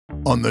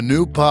On the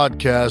new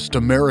podcast,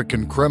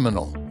 American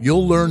Criminal,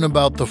 you'll learn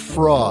about the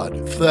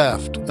fraud,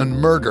 theft, and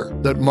murder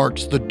that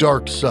marks the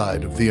dark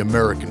side of the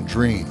American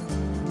dream.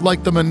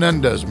 Like the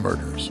Menendez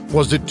murders.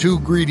 Was it two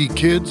greedy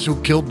kids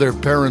who killed their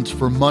parents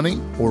for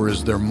money, or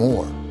is there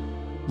more?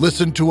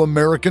 Listen to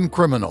American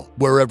Criminal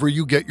wherever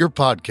you get your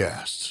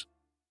podcasts.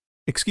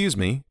 Excuse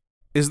me,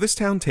 is this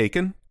town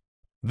taken?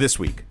 This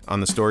week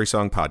on the Story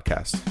Song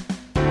Podcast.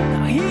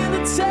 Now hear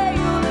the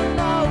tale in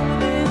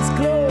all its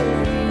glory.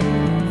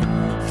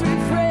 Three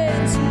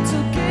friends who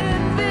took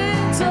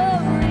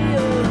inventory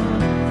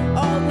of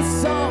all the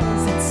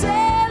songs that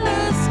tell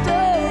a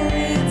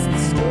story. It's the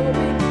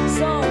Story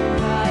Song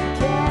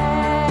Podcast.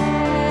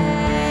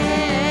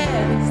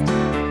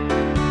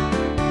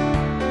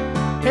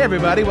 Hey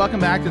everybody, welcome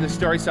back to the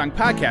Story Song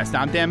Podcast.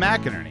 I'm Dan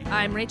McInerney.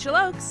 I'm Rachel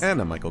Oakes.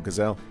 And I'm Michael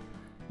Gazelle.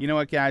 You know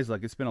what, guys?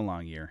 Look, it's been a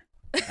long year.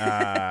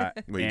 Well,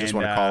 you just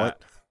want to call it?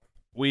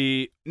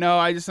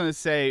 I just want to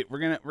say we're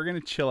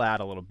gonna chill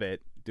out a little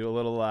bit. Do a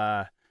little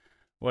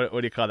what do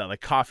you call that?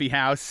 Like coffee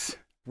house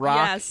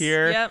rock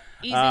here. Yep.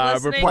 Easy We're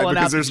listening. pulling Why? out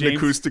Because the there's an James-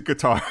 acoustic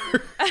guitar.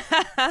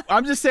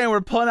 I'm just saying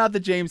we're pulling out the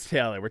James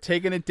Taylor. We're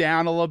taking it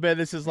down a little bit.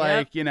 This is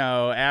like,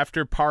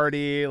 after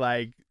party,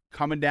 like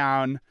coming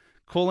down,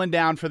 cooling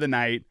down for the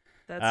night.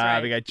 That's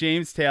right. We got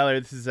James Taylor.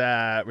 This is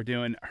we're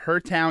doing Her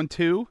Town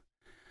 2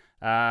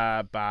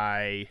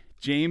 by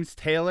James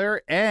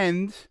Taylor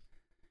and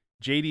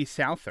J.D.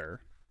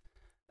 Souther.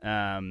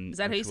 Is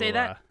that how you say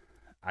that?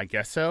 I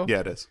guess so. Yeah,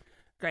 it is.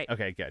 Great.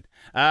 Okay, good.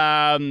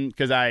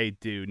 Because I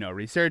do no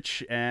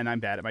research and I'm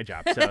bad at my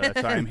job, so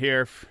that's why I'm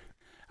here.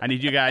 I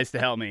need you guys to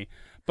help me.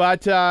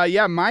 But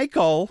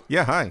Michael.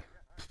 Yeah, hi.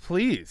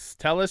 Please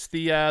tell us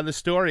the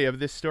story of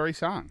this story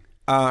song.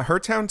 Her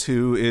Town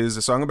 2 is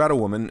a song about a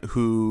woman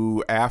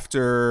who,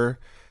 after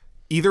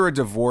either a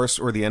divorce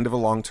or the end of a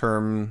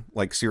long-term,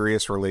 like,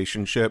 serious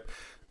relationship,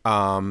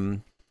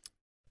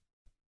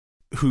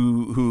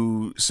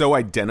 who so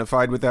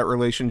identified with that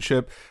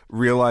relationship,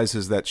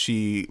 realizes that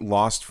she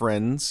lost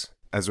friends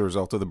as a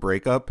result of the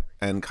breakup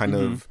and kind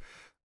of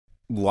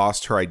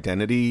lost her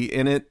identity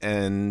in it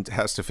and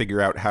has to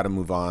figure out how to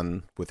move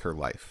on with her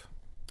life.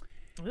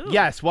 Ooh.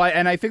 Yes, well,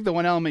 and I think the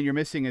one element you're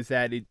missing is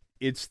that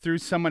it's through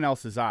someone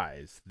else's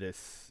eyes.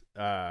 This,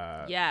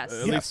 Yes.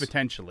 at least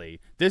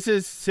potentially. This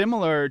is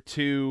similar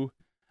to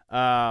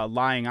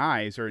Lying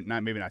Eyes, or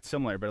maybe not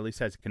similar, but at least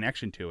has a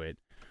connection to it,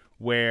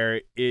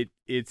 where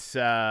it's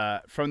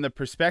from the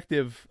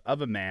perspective of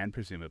a man,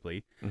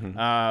 presumably,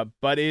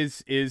 but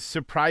is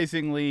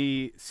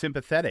surprisingly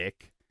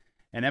sympathetic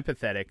and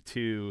empathetic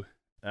to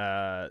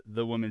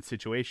the woman's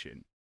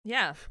situation.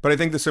 Yeah. But I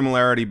think the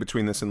similarity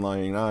between this and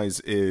Lying Eyes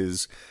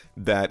is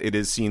that it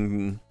is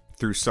seen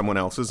through someone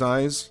else's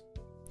eyes.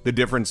 The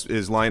difference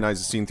is Lying Eyes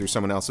is seen through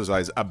someone else's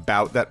eyes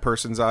about that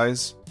person's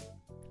eyes,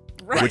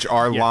 Right. which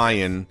are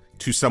lying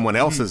to someone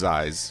else's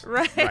eyes.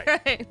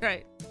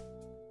 Right.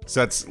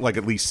 So that's like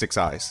at least 6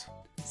 eyes.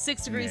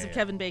 6 degrees of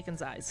Kevin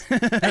Bacon's eyes.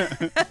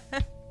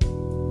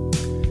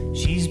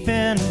 She's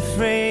been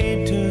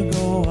afraid to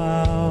go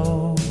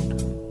out.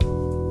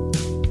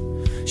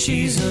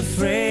 She's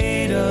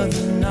afraid of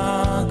the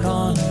knock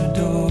on her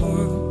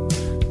door.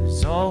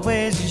 There's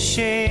always a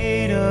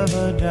shade of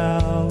a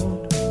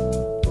doubt.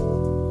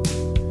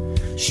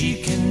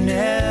 She can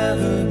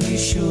never be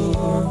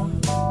sure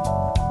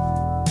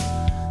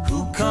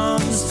who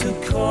comes to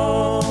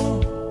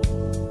call.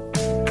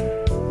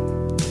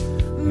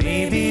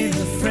 Maybe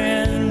the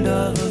friend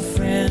of a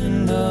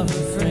friend of a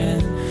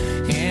friend.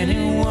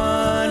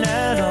 Anyone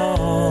at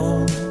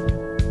all.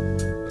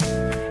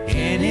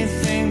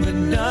 Anything but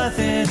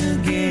nothing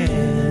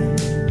again.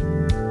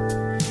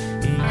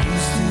 It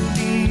used to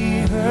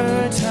be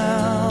her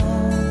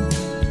town.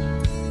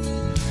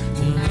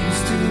 It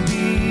used to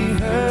be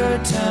her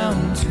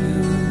town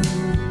too.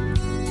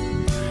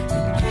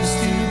 It used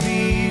to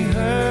be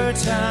her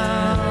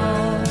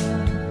town.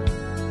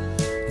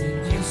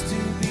 It used to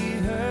be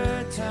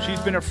her town. She's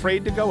been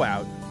afraid to go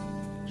out.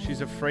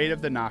 She's afraid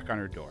of the knock on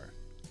her door.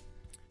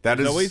 That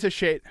There's is always a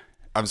shade.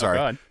 I'm sorry.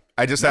 go on.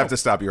 I just have to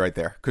stop you right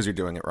there because you're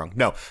doing it wrong.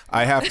 No,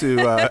 I have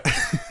to I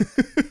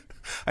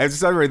have to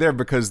stop you right there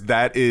because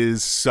that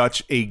is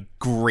such a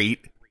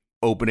great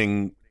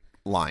opening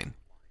line.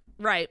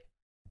 Right.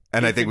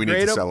 And I It's think a we need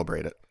great to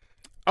celebrate it.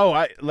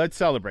 Let's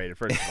celebrate it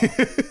first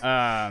of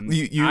all.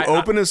 You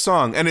open a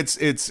song and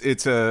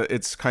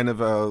it's kind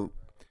of a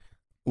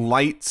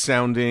light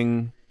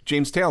sounding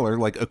James Taylor,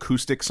 like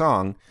acoustic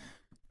song.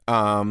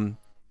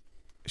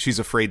 She's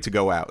afraid to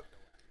go out.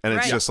 And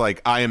it's Right. just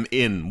like, I am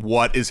in.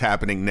 What is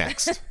happening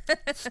next?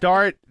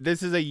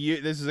 This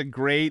is a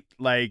great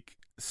like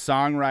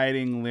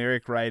songwriting,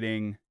 lyric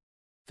writing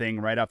thing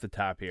right off the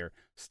top here.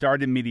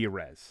 Start in media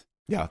res.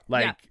 Yeah.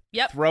 Like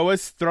Yep. throw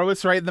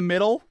us right in the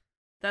middle.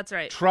 That's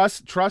right.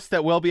 Trust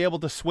that we'll be able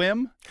to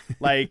swim.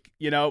 Like,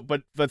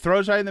 but throw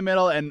us right in the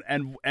middle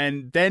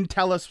and then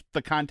tell us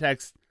the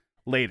context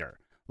later.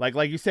 Like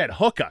you said,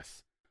 hook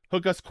us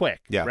quick.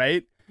 Yeah.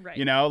 Right? Right.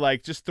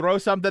 Like just throw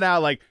something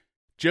out like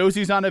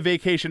Josie's on a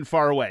vacation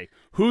far away.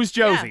 Who's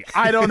Josie?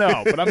 I don't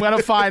know, but I'm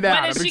gonna find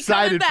out. is I'm she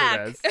excited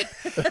coming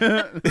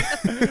for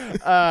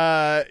this.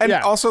 And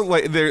yeah, also,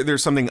 like,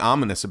 there's something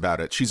ominous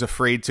about it. She's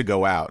afraid to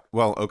go out.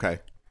 Well, okay.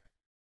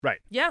 right.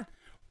 Yeah.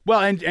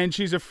 Well, and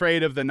she's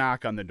afraid of the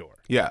knock on the door.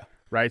 Yeah.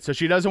 Right. So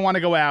she doesn't want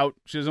to go out.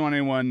 She doesn't want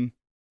anyone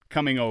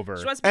coming over.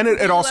 She wants to be And it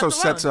completely also left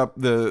sets alone. up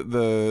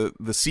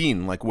the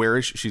scene. Like, where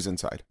is she? She's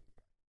inside.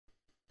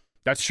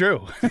 That's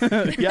true.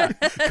 Yeah.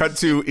 Cut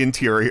to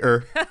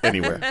interior,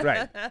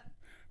 anywhere.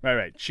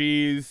 Right.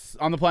 She's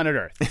on the planet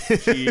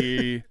Earth.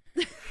 She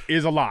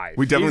is alive.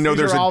 We definitely know These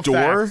there's are a all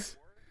door. facts.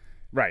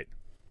 Right.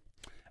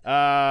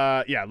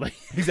 Yeah,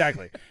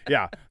 exactly.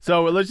 Yeah.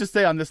 So let's just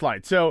stay on this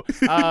line. So,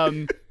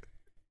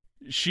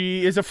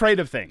 she is afraid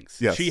of things.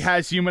 Yes. She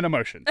has human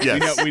emotions.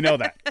 Yes. We know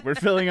that. We're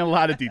filling in a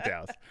lot of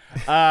details.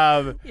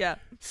 Yeah.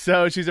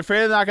 So she's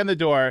afraid of the knock on the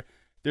door.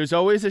 There's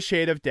always a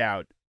shade of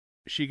doubt.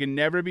 She can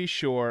never be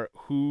sure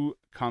who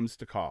comes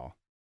to call.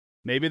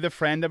 Maybe the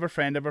friend of a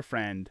friend of a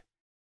friend.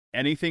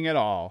 Anything at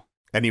all.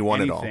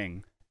 Anyone at all.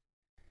 Anything.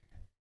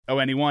 Oh,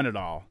 anyone at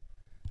all.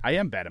 I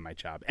am bad at my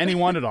job.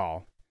 Anyone at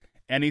all.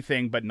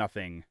 Anything but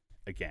nothing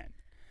again.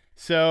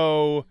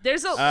 So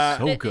There's a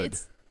So good.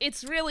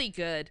 It's really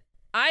good.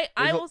 I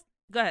There's a- will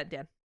go ahead,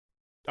 Dan.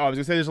 I was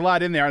gonna say there's a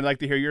lot in there. I'd like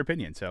to hear your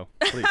opinion. So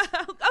please.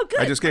 Oh, good.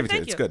 I just gave it to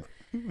you. Thank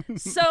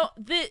It's good. So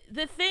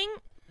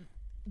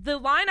the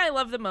line I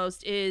love the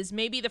most is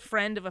maybe the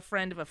friend of a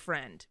friend of a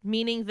friend,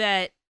 meaning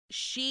that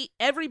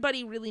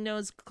everybody really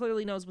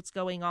clearly knows what's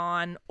going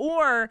on,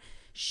 or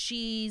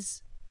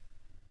she's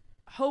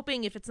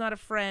hoping if it's not a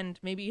friend,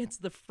 maybe it's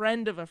the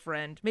friend of a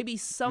friend, maybe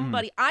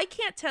somebody. I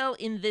can't tell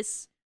in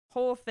this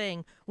whole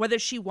thing whether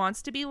she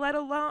wants to be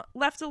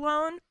left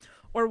alone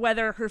or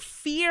whether her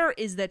fear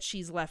is that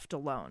she's left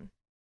alone.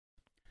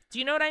 Do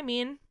you know what I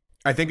mean?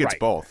 I think it's Right.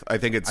 both. I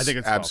think it's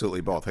both. absolutely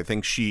both. I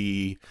think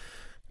she,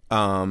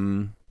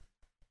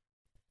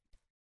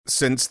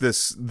 since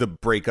the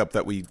breakup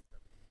that we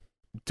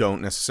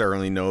don't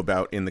necessarily know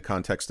about in the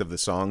context of the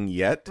song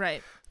yet,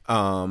 Right.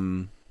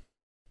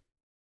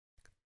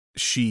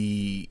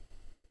 she's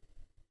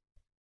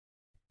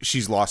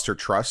lost her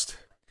trust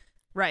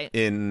Right.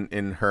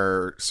 in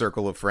her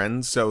circle of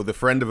friends. So the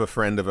friend of a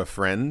friend of a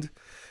friend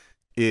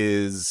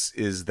is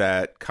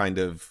that kind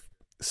of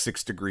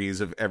 6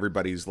 degrees of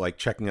everybody's like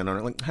checking in on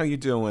her, like, how you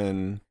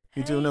doing?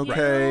 You doing Hey,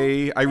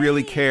 okay? I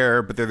really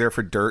care, but they're there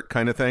for dirt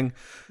kind of thing.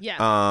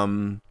 Yeah.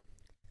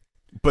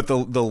 But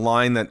the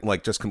line that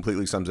like just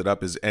completely sums it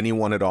up is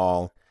anyone at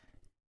all,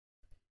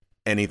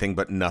 anything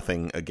but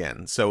nothing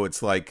again. So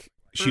it's like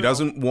she Brutal.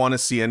 doesn't want to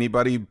see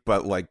anybody,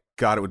 but like,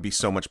 God, it would be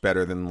so much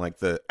better than like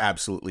the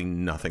absolutely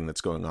nothing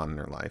that's going on in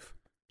her life.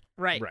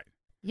 Right. Right.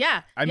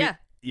 Yeah. I mean, yeah.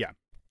 yeah.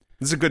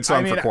 This is a good song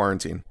I mean, for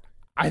quarantine.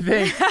 I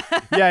think,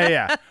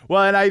 yeah.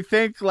 Well, and I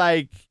think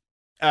like,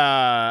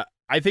 I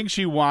think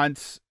she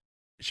wants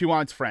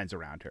friends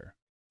around her,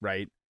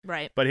 right?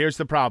 Right. But here's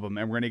the problem,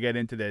 and we're going to get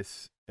into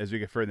this as we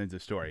get further into the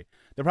story.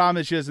 The problem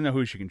is she doesn't know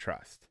who she can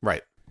trust.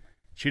 Right.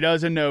 She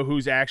doesn't know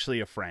who's actually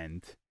a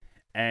friend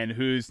and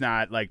who's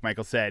not, like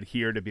Michael said,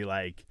 here to be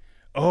like,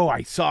 oh,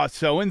 I saw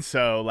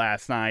so-and-so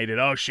last night, and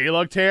oh, she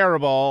looked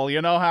terrible.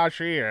 You know how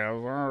she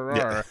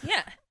is.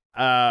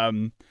 Yeah.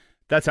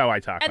 That's how I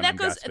talk. And when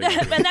that I'm goes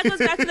gossiping. and that goes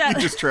back to that.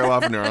 Just trail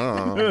off and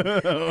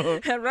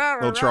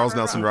little Charles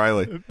Nelson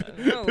Riley.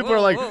 People are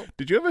like,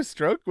 did you have a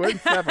stroke? What's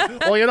happening?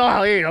 Well, you know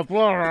how he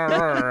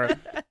is.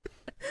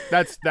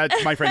 That's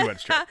my friend who had a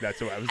stroke.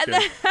 That's what I was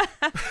doing.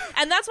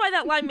 And that's why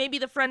that line, maybe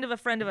the friend of a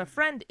friend of a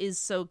friend, is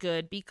so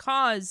good,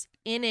 because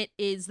in it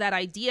is that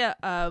idea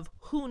of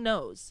who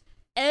knows.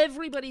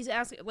 Everybody's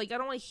asking, like, I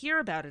don't want to hear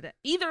about it.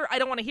 Either I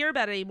don't want to hear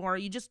about it anymore, or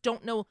you just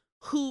don't know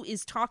who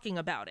is talking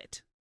about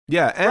it.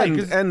 Yeah, and Right,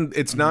 'cause- and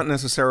it's not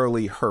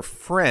necessarily her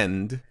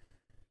friend.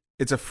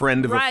 It's a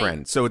friend of Right. a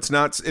friend. So it's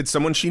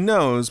someone she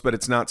knows, but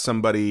it's not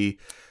somebody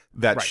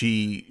that Right.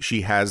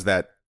 she has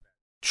that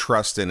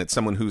trust in. It's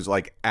someone who's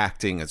like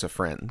acting as a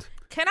friend.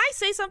 Can I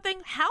say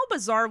something? How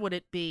bizarre would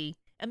it be?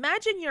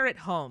 Imagine you're at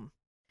home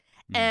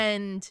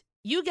and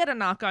you get a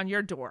knock on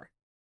your door,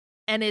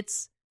 and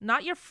it's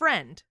not your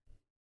friend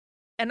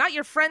and not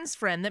your friend's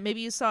friend that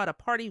maybe you saw at a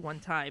party one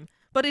time,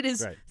 but it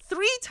is Right.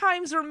 3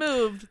 times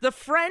removed, the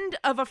friend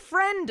of a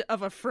friend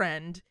of a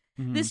friend.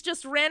 This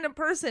just random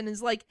person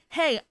is like,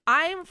 hey,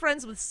 I'm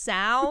friends with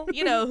Sal,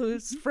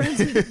 who's friends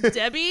with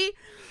Debbie.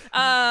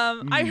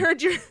 I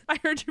heard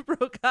you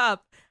broke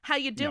up. How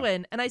you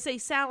doing? And I say,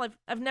 Sal,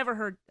 I've never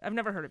heard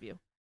of you.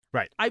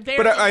 Right. I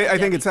barely But know I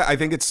think Debbie. I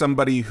think it's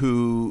somebody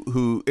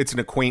who it's an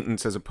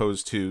acquaintance as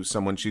opposed to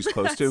someone she's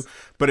close to.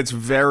 But it's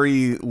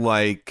very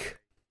like,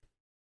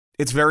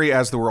 it's very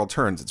As the World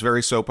Turns. It's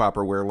very soap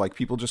opera where like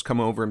people just come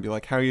over and be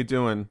like, how you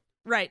doing?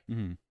 Right.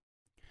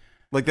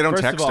 Like they don't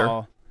text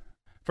her.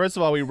 First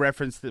of all, we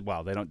referenced it.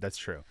 Well, they don't. That's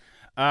true.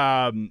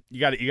 You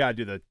got to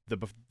do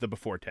the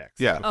before text.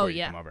 Yeah. before Oh, you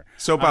yeah. Come over.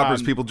 Soap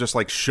operas, people just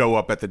like show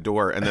up at the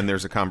door and then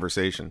there's a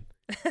conversation.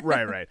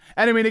 Right.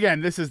 And I mean, again,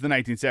 this is the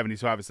 1970s,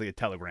 so obviously a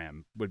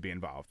telegram would be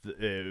involved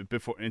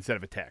before instead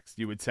of a text.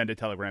 You would send a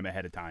telegram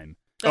ahead of time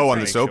Oh, on to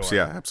the make soaps, sure.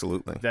 yeah,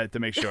 absolutely. That to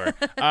make sure.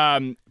 But I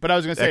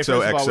was going to say, first of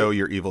all, XOXO,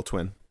 your evil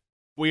twin.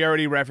 we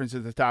already referenced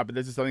at the top, but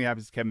this is something that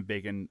happens to Kevin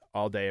Bacon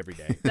all day, every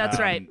day. That's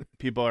right.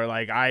 People are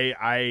like,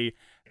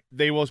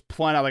 they will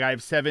point out, like, I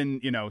have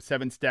 7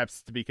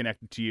 steps to be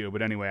connected to you.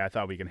 But anyway, I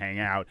thought we can hang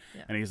out.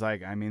 Yeah. And he's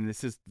like, I mean,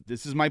 this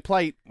is my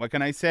plight. What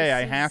can I say?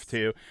 I have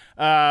to.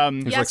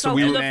 He's like, so I'll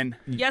we do were- the-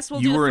 yes,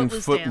 we'll you do were the in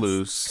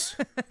Footloose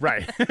dance. Footloose.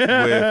 Right.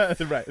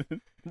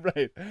 With-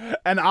 right.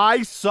 And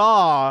I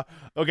saw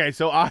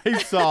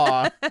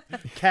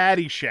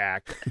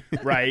Caddyshack,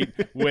 right,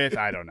 with,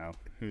 I don't know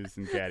who's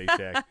in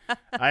Caddyshack.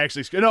 I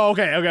actually, no,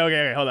 okay,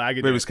 hold on. I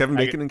could Wait, do was it. Kevin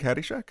I Bacon in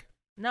Caddyshack?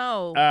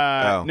 No.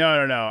 Oh. No.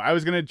 I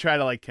was going to try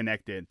to, like,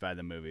 connect it by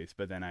the movies,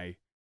 but then I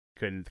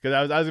couldn't. Because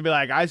I was going to be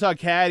like, I saw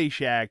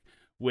Caddyshack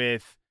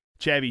with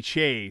Chevy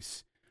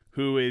Chase,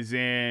 who is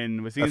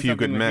in, was he A in Few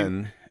Good something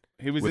Men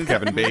He was with in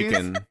Kevin was he in-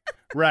 Bacon.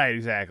 Right,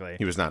 exactly.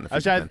 He was not in A I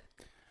was Few Good trying- Men.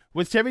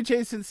 Was Chevy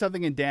Chase in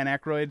something in Dan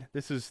Aykroyd?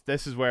 This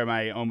is where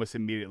my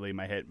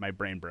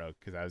brain broke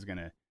because I was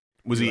gonna.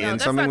 Was he No, in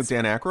that's something not- with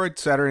Dan Aykroyd?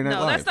 Saturday Night no,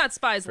 Live. that's not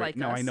Spies Like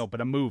No, Us. I know,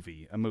 but a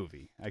movie.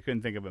 I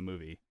couldn't think of a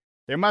movie.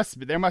 There must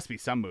be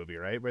some movie,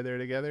 right, where they're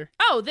together.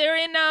 Oh, they're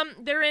in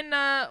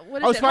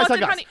what is Oh, it? Spies It's Like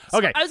in Us. Honey-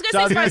 Okay, I was so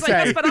gonna I was say Spies gonna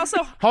Like say- Us, but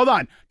also Hold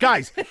on,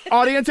 guys,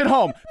 audience at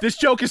home. This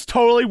joke is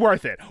totally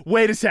worth it.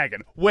 Wait a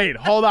second. Wait,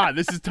 hold on.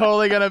 This is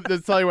totally worth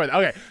it.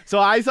 Okay, so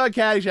I saw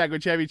Caddyshack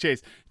with Chevy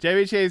Chase.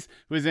 Chevy Chase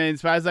was in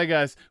Spies Like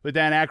Us with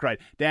Dan Aykroyd.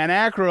 Dan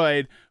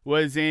Aykroyd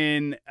was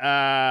in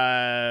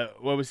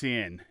what was he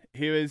in?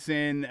 He was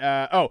in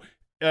Ghostbusters.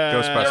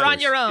 You're on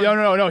your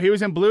own. No. He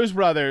was in Blues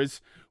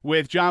Brothers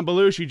with John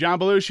Belushi. John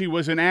Belushi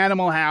was in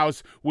Animal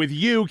House with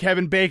you,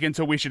 Kevin Bacon,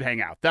 so we should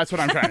hang out. That's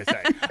what I'm trying to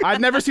say. I've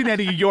never seen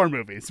any of your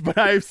movies, but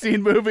I've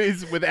seen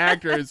movies with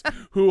actors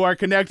who are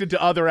connected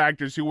to other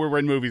actors who were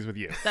in movies with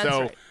you. That's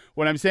so right.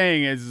 what I'm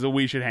saying is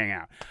we should hang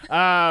out.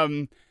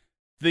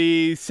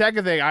 The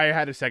second thing, I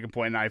had a second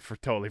point, and I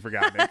totally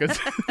forgot it. Because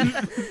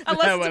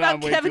Unless it's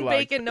about Kevin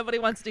Bacon, nobody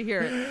wants to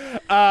hear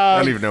it. I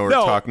don't even know what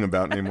we're talking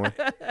about anymore.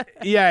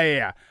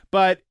 Yeah.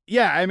 But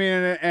yeah, I mean,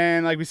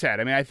 and like we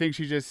said, I mean, I think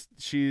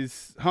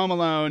she's home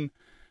alone,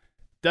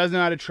 doesn't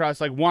know how to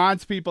trust, like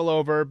wants people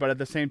over, but at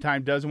the same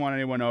time doesn't want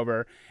anyone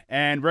over.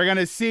 And we're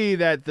gonna see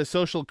that the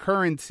social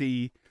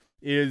currency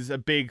is a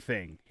big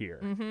thing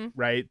here,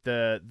 right?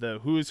 The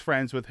who's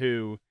friends with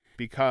who,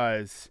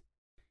 because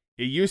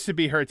it used to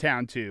be her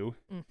town too.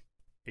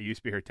 It used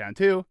to be her town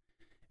too.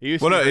 It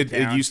used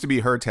It used to be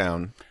her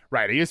town.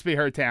 Right. It used to be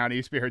her town. It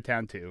used to be her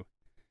town too.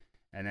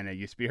 And then it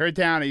used to be her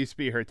town. It used to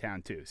be her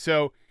town too.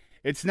 So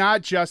it's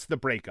not just the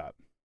breakup,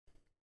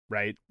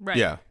 right? Right.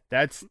 Yeah.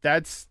 That's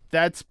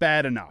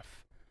bad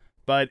enough.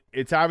 But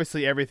it's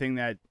obviously everything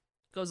that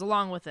Goes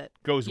along with it.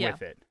 goes Yeah.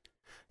 with it.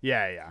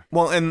 Yeah.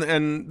 Well,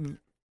 and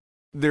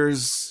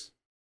there's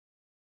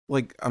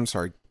like, I'm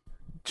sorry,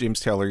 James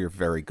Taylor, you're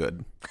very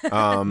good.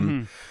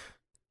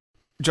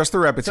 Just the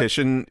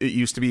repetition. It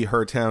used to be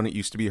her town. It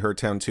used to be her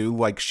town too.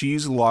 Like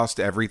she's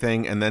lost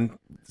everything, and then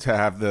to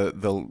have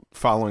the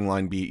following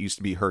line be, it used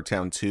to be her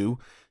town too.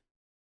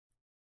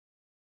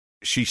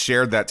 She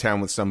shared that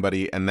town with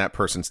somebody, and that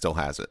person still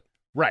has it.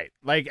 Right.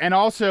 Like, and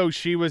also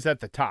she was at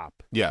the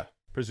top, Yeah.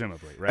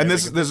 presumably, right? And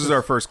this Like, is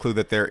our first clue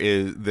that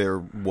there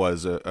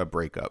was a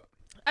breakup.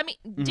 I mean,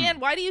 Dan,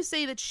 why do you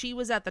say that she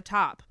was at the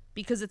top?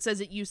 Because it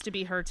says it used to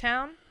be her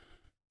town?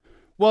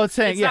 well, it's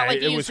saying, It's yeah, not like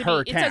it used was to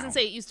her be, town. It doesn't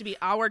say it used to be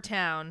our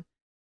town.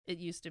 It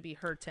used to be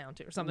her town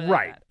too, or something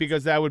right, like that.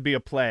 because that would be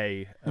a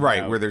play. Right,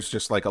 about- where there's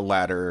just like a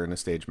ladder and a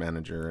stage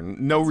manager and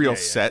no real yeah.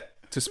 set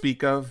to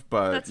speak of,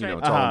 but That's right.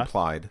 it's all Uh-huh.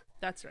 implied.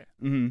 That's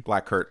right.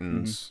 Black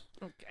curtains.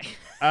 Okay.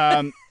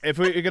 If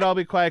we could all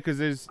be quiet, because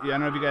there's, I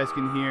don't know if you guys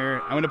can hear.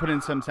 I'm gonna put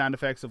in some sound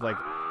effects of like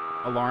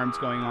alarms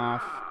going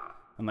off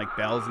and like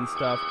bells and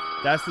stuff.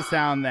 That's the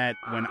sound that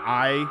when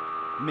I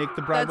make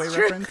the Broadway That's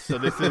true. reference. So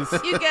this is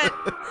You get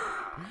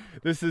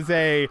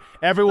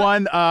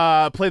everyone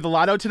play the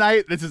lotto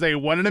tonight. This is a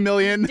 1 in a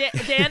million.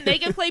 Dan. They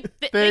can play.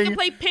 They Thing. can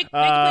play pick. They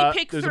can play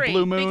pick There's a 3.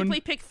 blue They moon. can play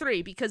pick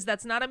 3 because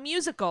that's not a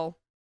musical.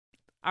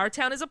 Our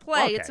town is a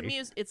play. It's a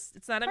Okay. It's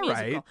not a All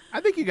musical. right.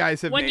 I think you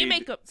guys have When made you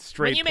make a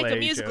straight play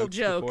musical jokes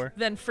joke, before.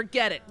 then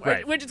forget it.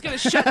 Right. We're just gonna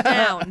shut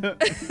down.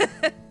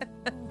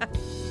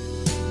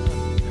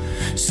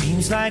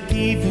 Seems like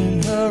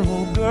even her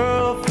old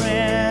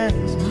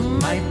girlfriends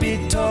might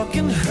be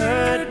talking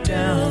her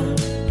down.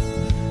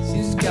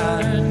 She's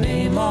got her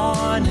name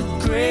on a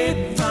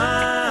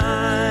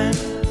grapevine,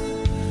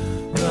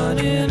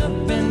 running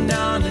up and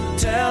down the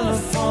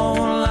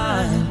telephone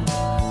line,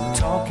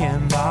 talking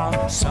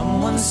about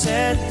someone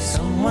said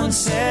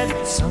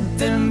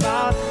something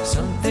about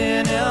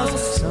something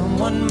else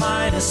someone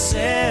might have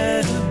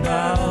said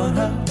about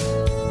her.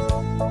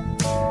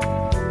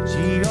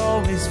 She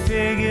always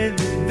figured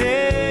that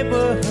they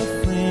were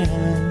her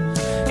friends,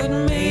 but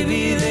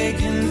maybe they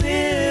can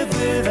live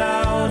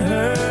without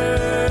her.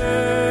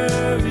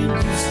 It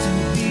used to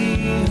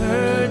be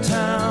her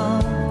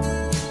town.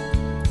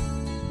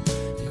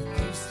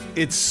 It used to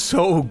It's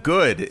so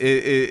good.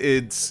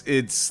 It's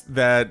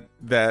that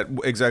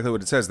exactly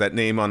what it says. That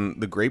name on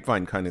the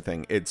grapevine kind of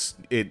thing. It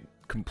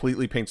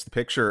completely paints the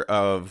picture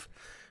of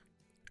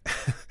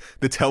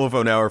the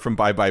telephone hour from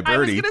Bye Bye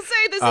Birdie. I was gonna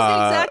say this is the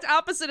exact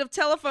opposite of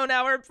telephone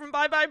hour from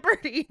Bye Bye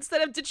Birdie.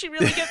 Instead of did she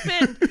really get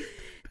pinned?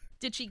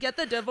 Did she get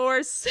the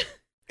divorce?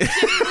 Did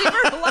we leave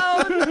her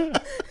alone?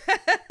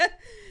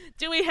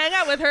 Do we hang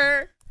out with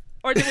her,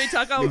 or do we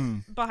talk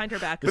behind her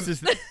back? This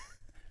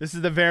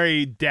is the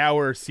very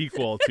dour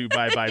sequel to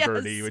Bye Bye Yes.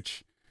 Birdie,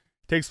 which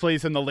takes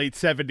place in the late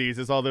 70s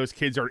as all those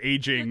kids are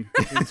aging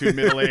into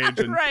middle age.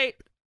 And Right.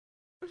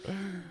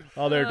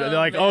 they're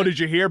like, man. oh, did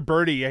you hear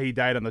Birdie? Yeah, he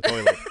died on the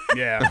toilet.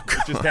 Yeah, it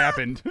just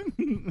happened.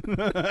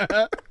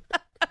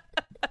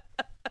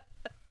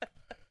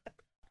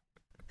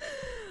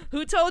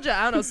 Who told you?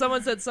 I don't know.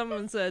 Someone said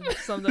something about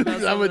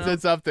Someone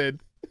said something.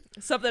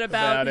 something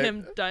about about it.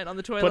 him dying on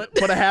the toilet.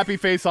 Put a happy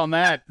face on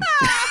that.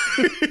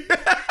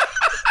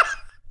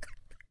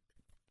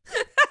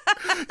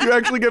 You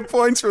actually get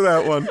points for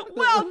that one.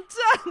 Well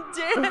done,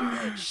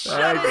 Dan.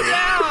 Shut it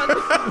down.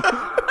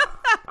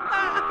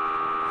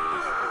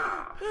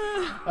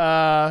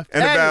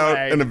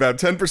 And about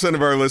 10%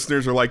 of our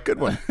listeners are like, good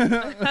one.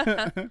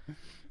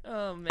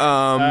 Oh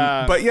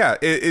man. But yeah,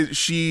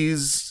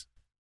 she's.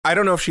 I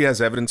don't know if she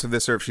has evidence of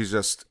this or if she's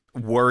just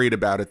worried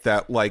about it.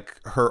 That like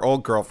her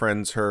old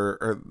girlfriends,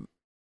 her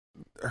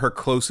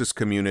closest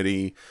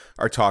community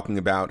are talking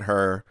about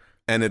her,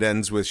 and it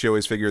ends with she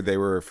always figured they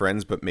were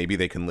friends, but maybe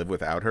they can live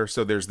without her.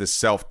 So there's this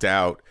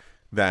self-doubt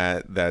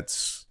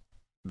that's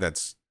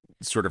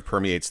sort of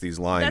permeates these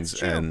lines. That's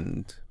true.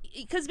 And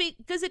Because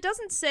it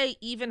doesn't say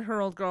even her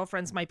old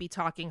girlfriends might be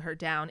talking her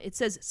down. It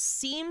says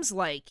seems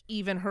like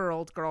even her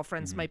old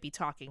girlfriends might be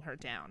talking her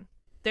down.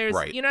 There's,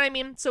 Right. you know what I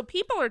mean? So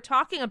people are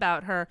talking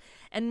about her,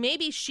 and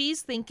maybe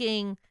she's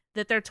thinking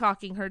that they're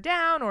talking her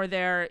down, or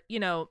they're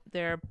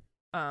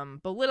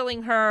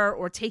belittling her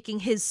or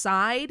taking his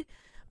side,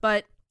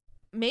 but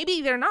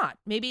maybe they're not.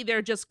 Maybe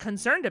they're just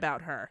concerned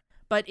about her.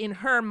 But in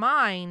her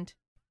mind,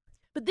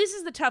 but this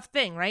is the tough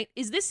thing, right?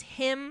 Is this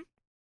him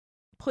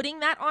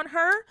putting that on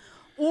her?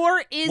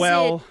 Or is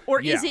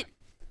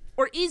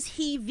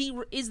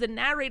is the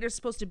narrator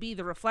supposed to be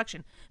the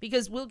reflection?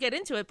 Because we'll get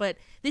into it, but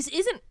this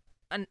isn't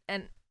an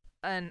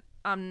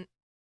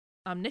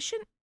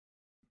omniscient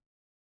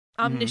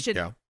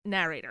yeah.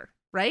 narrator,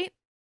 right?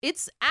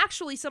 It's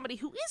actually somebody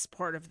who is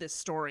part of this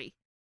story,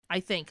 I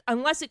think,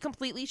 unless it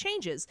completely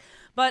changes.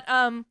 But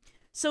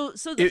so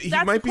he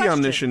that's might the be question.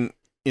 omniscient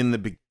in the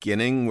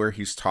beginning where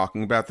he's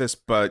talking about this,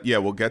 but yeah,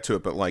 we'll get to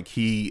it. But like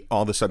he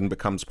all of a sudden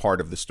becomes part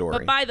of the story.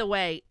 But by the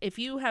way, if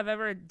you have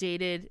ever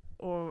dated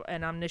or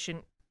an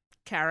omniscient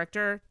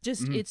character,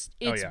 just it's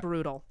yeah.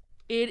 brutal.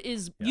 It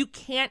is. You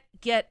can't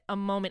get a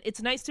moment.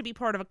 It's nice to be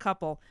part of a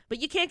couple,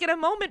 but you can't get a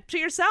moment to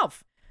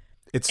yourself.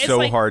 It's it's so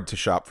like- hard to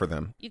shop for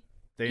them.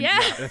 Yeah.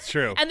 That's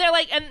true. And they're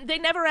like, and they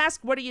never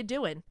ask, "What are you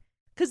doing?"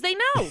 Because they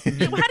know. How do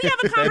you have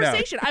a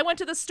conversation? I went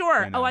to the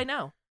store. know. Oh, I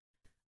know.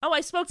 Oh,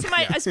 I spoke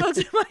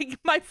to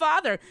my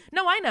father.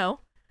 No, I know.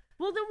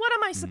 Well, then what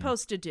am I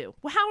supposed to do?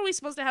 Well, how are we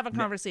supposed to have a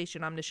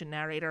conversation, omniscient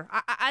narrator?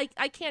 I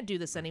can't do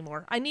this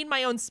anymore. I need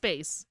my own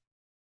space.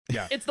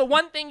 Yeah. It's the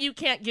one thing you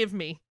can't give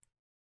me.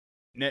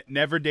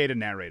 Never date a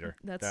narrator.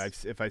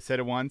 That's- If I said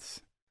it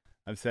once,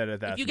 I've said it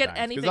 1,000 If you get times.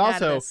 anything 'Cause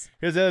out of also, this.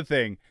 here's the other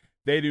thing.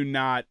 They do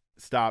not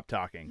stop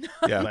talking.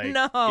 Yeah. Like,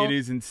 No. It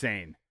is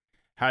insane.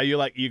 How you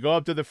go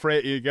up to the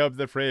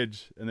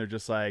fridge, and they're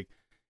just like,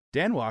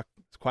 Dan walked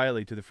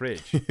quietly to the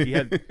fridge. He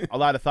had a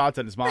lot of thoughts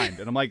on his mind.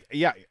 And I'm like,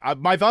 yeah,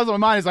 my thoughts on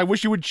my mind is I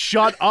wish you would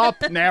shut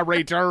up,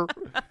 narrator.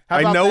 How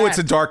I about know that? it's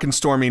a dark and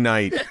stormy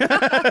night.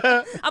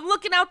 I'm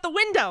looking out the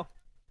window.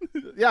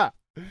 Yeah.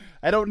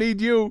 I don't need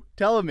you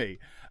telling me.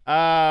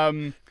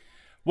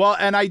 Well,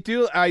 and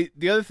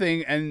the other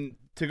thing, and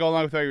to go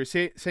along with what you were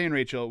saying,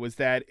 Rachel, was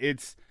that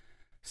it's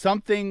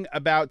something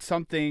about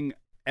something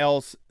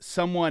else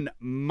someone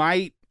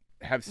might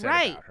have said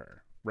Right. about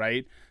her,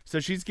 right? So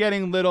she's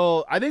getting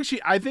little. I think she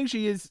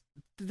is.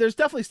 There's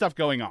definitely stuff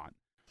going on,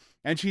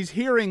 and she's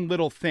hearing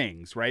little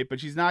things, right? But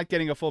she's not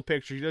getting a full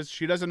picture.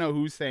 She doesn't know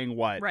who's saying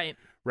what, Right.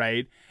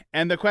 right?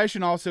 And the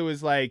question also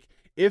is like,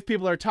 if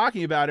people are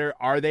talking about her,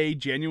 are they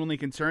genuinely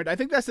concerned? I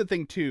think that's the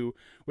thing too,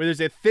 where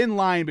there's a thin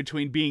line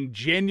between being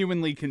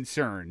genuinely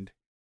concerned,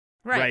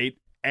 right,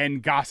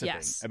 and gossiping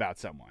Yes. about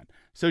someone.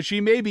 So she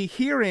may be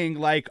hearing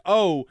like,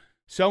 oh,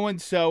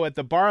 so-and-so at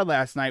the bar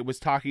last night was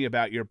talking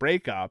about your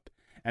breakup,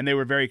 and they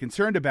were very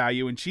concerned about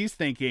you, and she's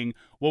thinking,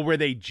 well, were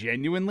they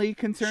genuinely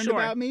concerned Sure.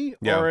 about me?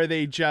 Yeah. Or are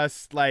they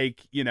just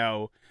like,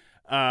 whatever,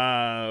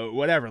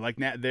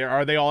 like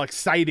are they all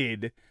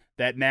excited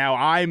that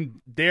now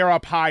they're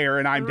up higher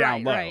and I'm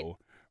down Right, low,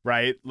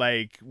 right?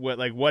 Like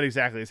what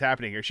exactly is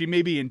happening here? She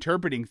may be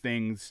interpreting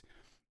things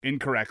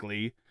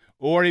incorrectly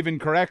or even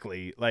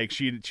correctly, like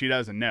she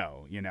doesn't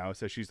know,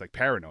 so she's like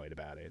paranoid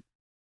about it.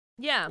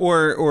 Yeah.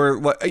 or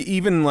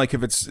even like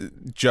if it's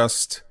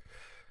just,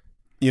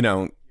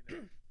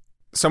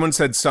 someone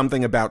said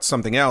something about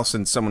something else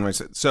and someone might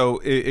say, so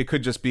it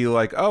could just be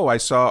like, oh, I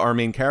saw our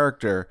main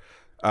character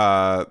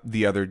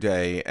the other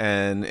day,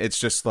 and it's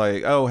just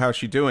like, oh, how's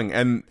she doing?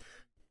 And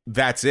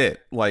that's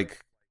it. Like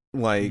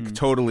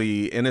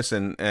totally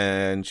innocent,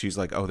 and she's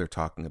like, oh, they're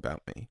talking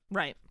about me.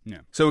 Right.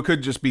 Yeah. So it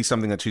could just be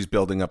something that she's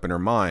building up in her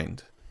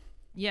mind.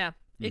 Yeah.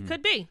 It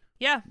could be.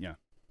 Yeah. Yeah.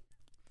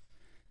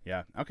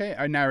 Yeah. Okay.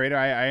 Narrator,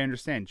 I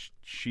understand.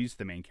 She's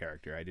the main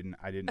character. I didn't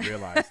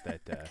realize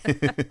that.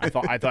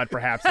 I thought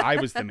perhaps I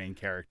was the main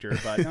character,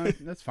 but no,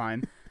 that's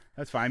fine.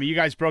 That's fine. I mean, you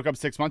guys broke up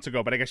 6 months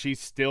ago, but I guess she's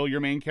still your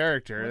main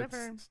character.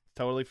 Whatever. It's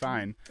totally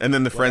fine. And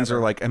then the friends are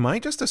like, am I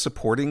just a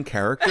supporting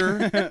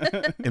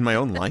character in my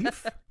own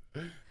life?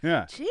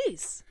 Yeah.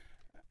 Jeez.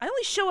 I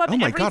only show up Oh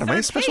my every God, am I a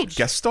third special page.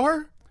 guest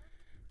star?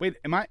 Wait,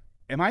 am I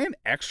an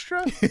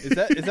extra? Is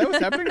that what's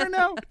happening right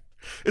now?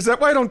 Is that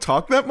why I don't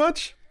talk that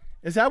much?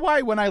 Is that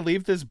why when I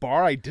leave this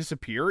bar I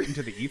disappear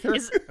into the ether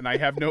and I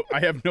have no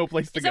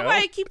place to Is go? that why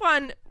I keep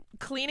on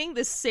cleaning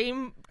the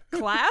same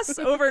class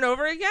over and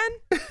over again?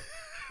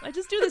 I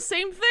just do the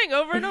same thing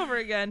over and over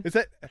again.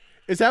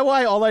 Is that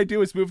why all I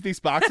do is move these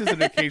boxes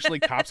and occasionally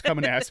cops come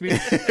and ask me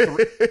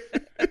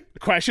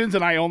questions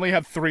and I only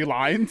have 3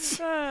 lines?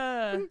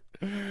 Yeah,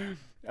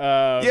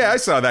 I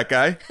saw that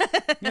guy.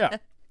 Yeah.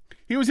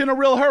 He was in a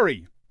real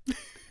hurry.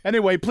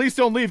 Anyway, please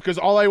don't leave because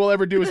all I will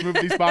ever do is move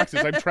these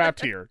boxes. I'm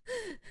trapped here.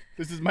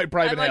 This is my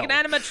private I'm like hell.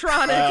 an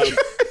animatronic.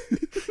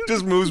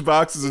 Just moves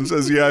boxes and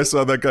says, yeah, I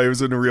saw that guy. He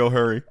was in a real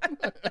hurry.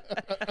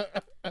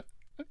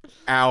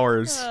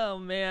 Hours. Oh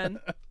man.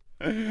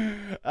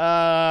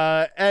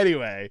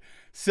 Anyway,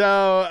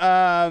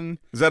 so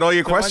Is that all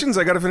your questions?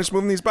 I got to finish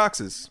moving these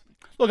boxes.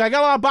 look, I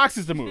got a lot of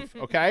boxes to move.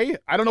 Okay,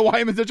 I don't know why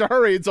I'm in such a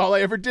hurry. It's all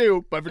I ever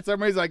do, but for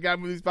some reason I got to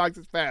move these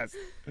boxes fast.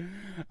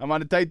 I'm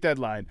on a tight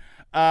deadline.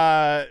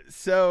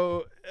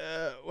 So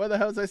what the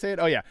hell was I saying?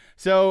 Oh yeah.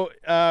 So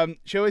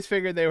she always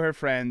figured they were her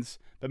friends,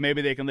 but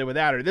maybe they can live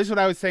without her. This is what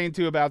I was saying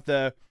too about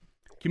the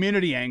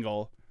community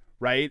angle,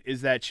 right?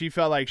 Is that she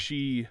felt like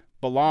she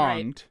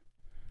belonged,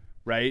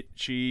 right?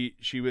 She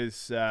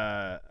was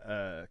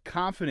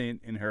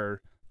confident in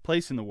her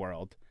place in the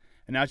world,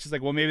 and now she's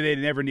like, well, maybe they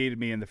never needed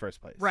me in the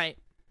first place, Right.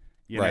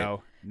 You Right.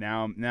 know,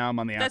 now I'm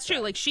on the outside. That's true.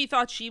 Like she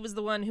thought she was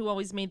the one who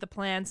always made the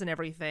plans and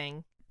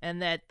everything, and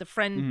that the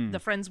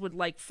friends would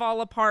like fall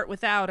apart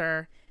without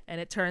her, and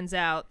it turns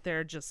out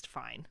they're just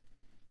fine.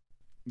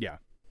 yeah.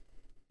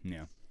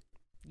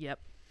 Yep.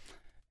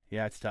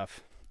 Yeah, it's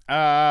tough.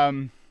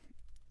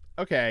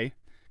 Okay.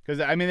 Because,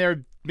 I mean, there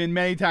have been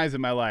many times in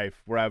my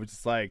life where I was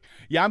just like,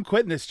 yeah, I'm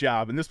quitting this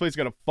job, and this place is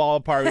going to fall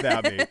apart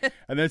without me.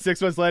 And then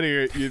 6 months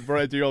later, you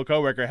run into your old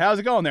coworker. How's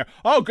it going there?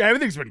 Oh,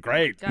 everything's been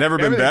great. Never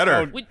been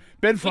better.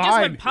 Been We fine.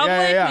 just went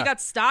public. Yeah. We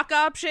got stock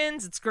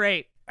options. It's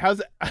great.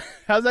 How's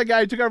that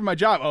guy who took over my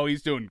job? Oh,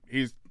 he's killing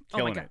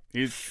God.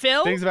 it.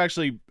 Phil? Things have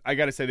actually, I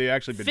got to say, they've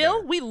actually been Phil,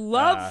 better. we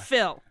love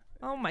Phil.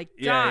 Oh my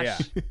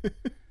gosh.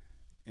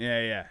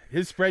 Yeah.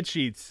 His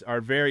spreadsheets are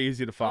very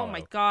easy to follow. Oh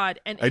my god.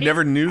 And I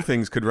never knew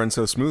things could run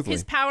so smoothly.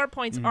 his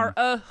PowerPoints are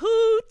a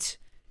hoot.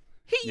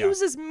 He Yeah.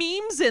 uses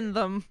memes in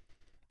them.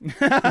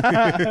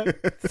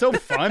 So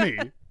funny.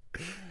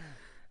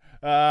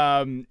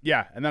 Yeah,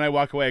 and then I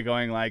walk away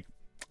going like,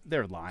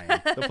 they're lying.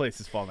 The place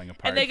is falling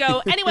apart. And they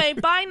go, anyway,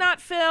 bye, not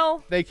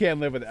Phil. They can't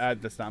live with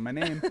that's not my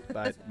name,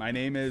 but my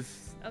name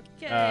is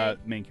Okay.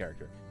 main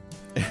character.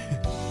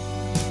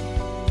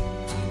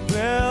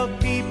 Well,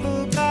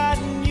 people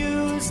gotten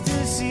used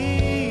to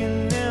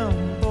seeing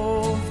them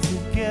both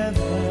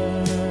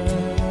together.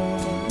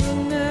 But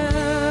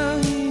now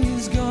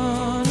he's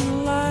gone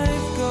and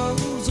life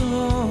goes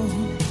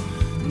on.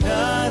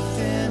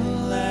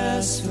 Nothing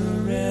lasts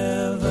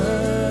forever.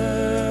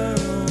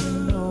 Oh,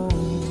 no.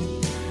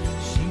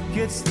 She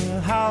gets the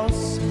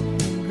house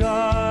and the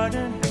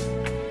garden.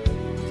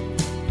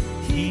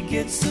 He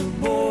gets the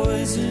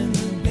boys in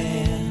the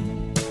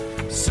band.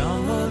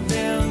 Some of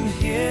them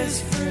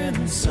his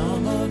friends,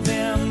 some of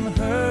them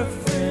her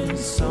friends,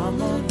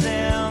 some of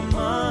them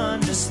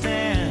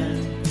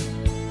understand.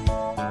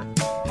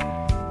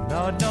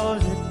 Lord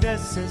knows that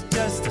this is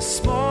just a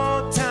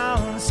small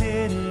town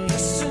city.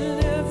 Yes,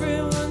 and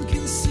everyone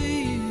can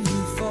see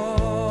you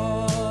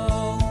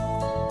fall.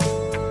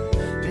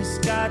 This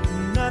got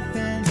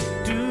nothing to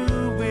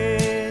do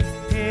with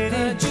pity.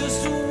 I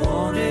just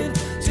wanted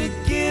to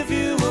give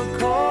you a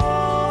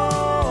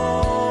call.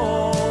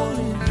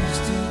 It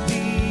used to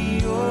be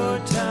your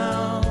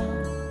town.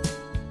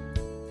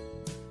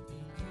 It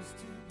used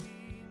to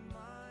be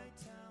my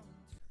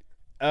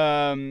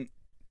town.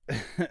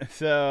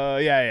 So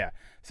yeah.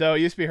 So it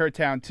used to be her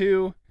town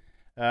too.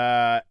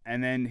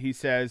 And then he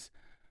says,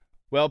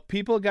 well,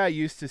 people got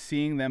used to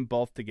seeing them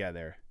both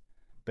together,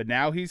 but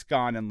now he's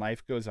gone and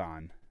life goes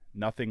on.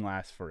 Nothing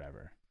lasts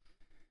forever.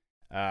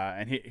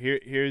 And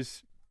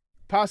here's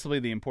possibly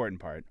the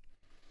important part.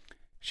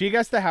 She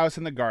gets the house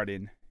and the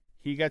garden.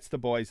 He gets the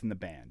boys and the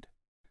band.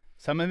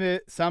 Some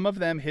of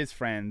them his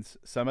friends,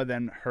 some of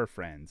them her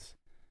friends.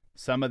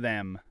 Some of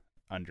them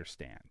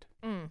understand.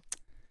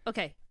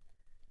 Okay.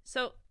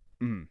 So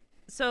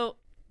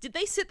did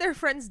they sit their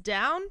friends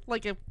down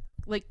like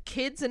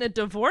kids in a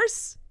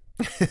divorce?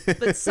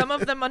 That some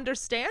of them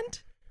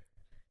understand?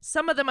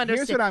 Some of them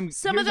understand.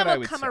 Some here's of them what I will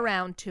would come say.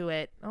 around to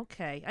it.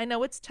 Okay, I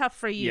know it's tough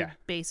for you, Yeah.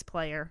 bass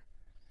player.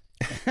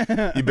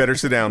 You better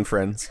sit down,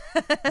 friends.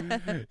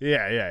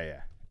 Yeah.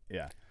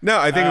 No,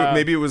 I think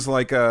maybe it was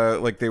like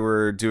they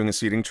were doing a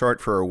seating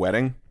chart for a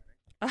wedding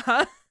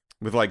Uh-huh.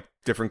 with like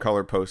different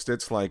color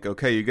Post-its. Like,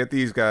 okay, you get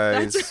these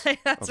guys. That's right.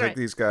 I'll That's take right.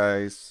 these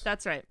guys.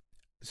 That's right.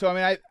 So, I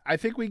mean, I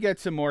think we get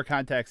some more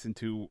context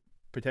into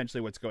potentially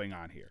what's going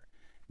on here.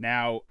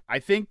 Now, I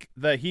think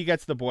he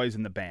gets the boys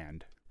in the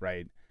band,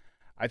 right?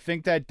 I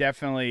think that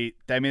definitely,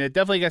 it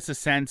definitely gets a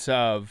sense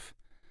of,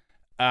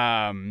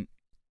 maybe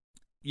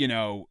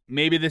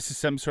this is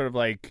some sort of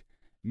like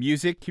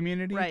music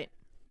community. Right.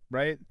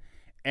 Right.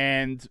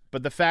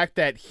 But the fact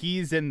that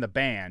he's in the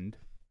band,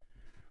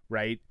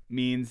 right,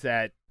 means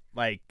that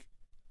like,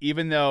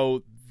 even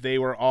though they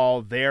were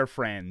all their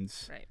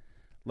friends, Right.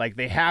 like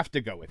they have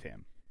to go with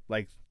him.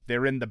 Like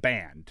they're in the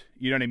band.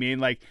 You know what I mean?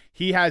 Like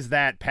he has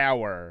that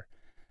power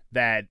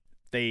that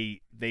they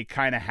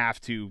kind of have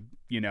to,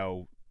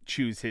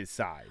 choose his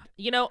side.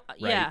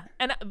 Yeah.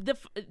 And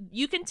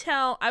you can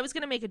tell, I was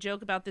going to make a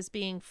joke about this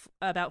being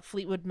about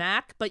Fleetwood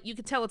Mac, but you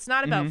can tell it's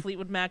not about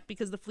Fleetwood Mac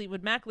because the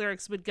Fleetwood Mac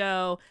lyrics would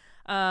go,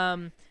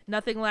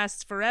 nothing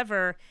lasts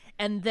forever.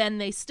 And then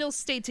they still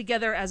stayed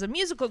together as a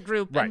musical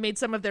group Right. and made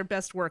some of their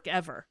best work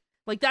ever.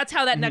 Like that's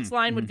how that next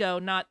line would go,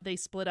 not they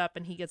split up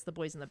and he gets the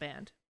boys in the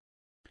band.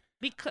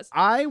 Because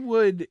I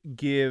would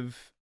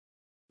give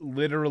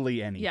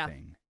literally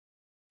anything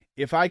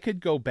if I could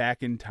go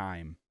back in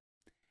time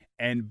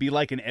and be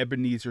like an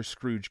Ebenezer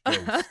Scrooge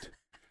ghost,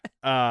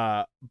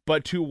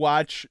 but to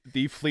watch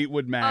the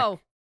Fleetwood Mac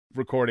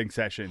recording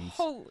sessions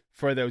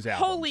for those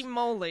albums. Holy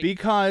moly.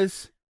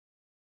 Because,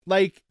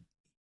 like,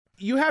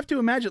 you have to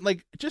imagine,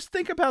 like, just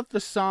think about the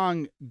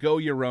song Go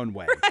Your Own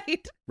Way,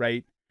 Right.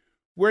 right?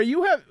 Where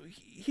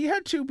he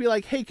had to be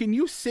like, hey, can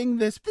you sing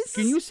this?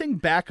 Can you sing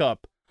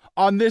backup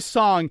on this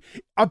song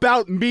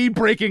about me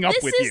breaking up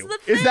This with is you?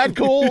 the Is that thing.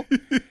 cool?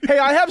 Hey,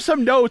 I have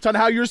some notes on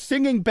how you're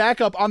singing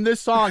backup on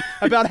this song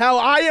about how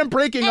I am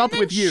breaking up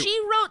with you. She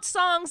wrote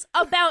songs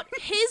about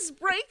his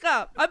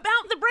breakup, about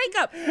the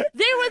breakup.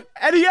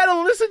 And he had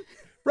to listen.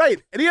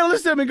 Right. And he had to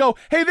listen to him and go,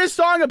 hey, this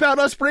song about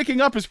us breaking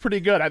up is pretty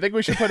good. I think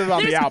we should put it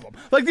on the album.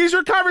 Like, these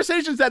are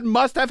conversations that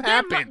must have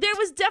happened. There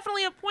was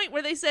definitely a point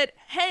where they said,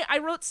 hey, I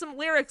wrote some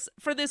lyrics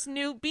for this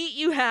new beat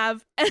you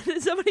have.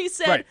 And somebody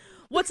said, Right.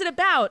 what's it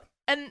about?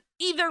 And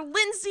either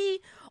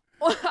Lindsay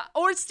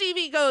or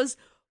Stevie goes,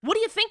 what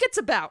do you think it's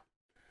about?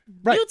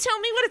 Right. You tell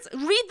me what it's.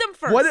 Read them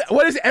first.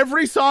 What is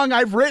every song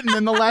I've written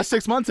in the last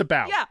 6 months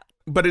about? Yeah.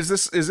 But is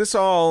this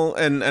all?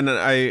 And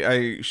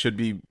I should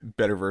be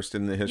better versed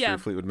in the history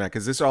of Fleetwood Mac.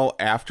 Is this all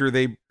after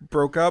they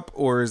broke up,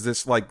 or is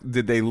this like,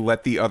 did they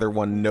let the other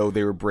one know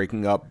they were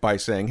breaking up by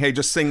saying, "Hey,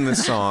 just sing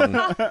this song,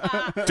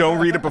 don't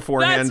read it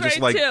beforehand, That's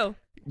just right, like too.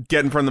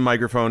 get in front of the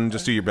microphone, and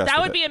just do your best." That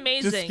with would be it."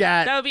 amazing. Just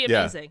scat. That would be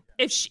Yeah. amazing.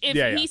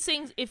 If he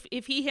sings,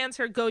 if he hands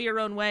her "Go Your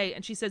Own Way"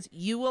 and she says,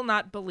 "You will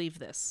not believe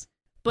this,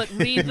 but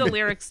read the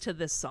lyrics to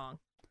this song,"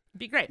 it'd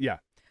be great. Yeah.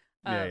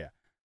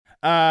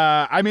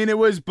 I mean, it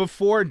was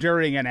before,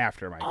 during, and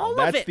after, Michael. All of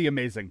That's it. the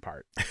amazing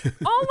part.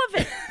 All of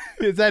it.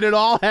 Is that it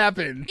all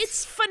happened.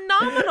 It's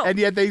phenomenal. And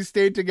yet they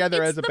stayed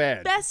together It's as a the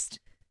band. best.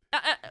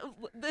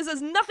 This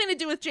has nothing to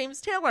do with James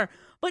Taylor,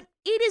 but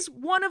it is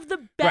one of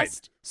the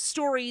best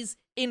stories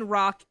in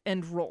rock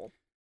and roll.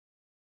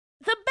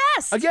 The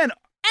best. Again,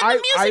 and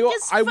the music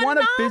is I phenomenal. want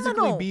to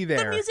physically be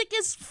there. The music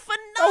is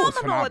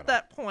phenomenal at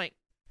that point.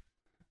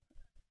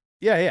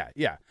 Yeah.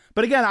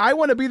 But again, I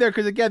want to be there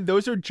because, again,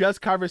 those are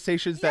just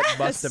conversations that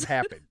must have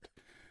happened.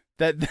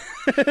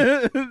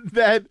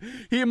 That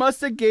he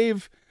must have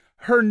gave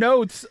her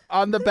notes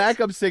on the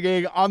backup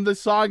singing on the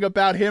song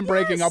about him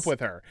breaking up with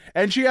her.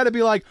 And she had to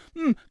be like,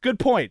 good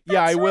point.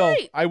 Yeah, That's I will.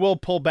 right. I will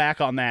pull back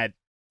on that,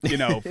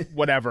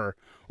 whatever.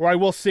 Or I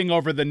will sing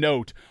over the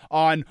note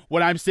on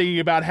when I'm singing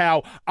about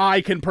how I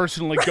can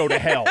personally go to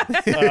hell.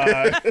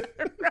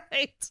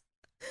 Right.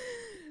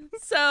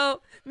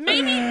 So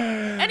maybe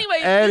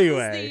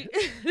anyway.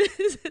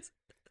 This is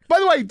By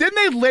the way, didn't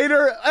they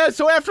later?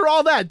 So after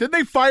all that, didn't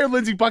they fire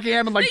Lindsey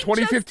Buckingham in like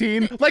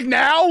 2015? Like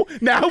now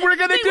we're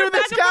gonna they do were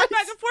this, back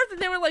guys. and forth, and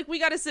they were like, "We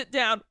got to sit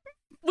down.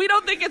 We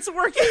don't think it's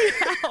working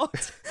out."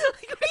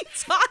 Like, what are you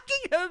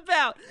talking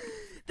about?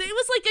 It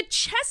was like a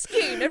chess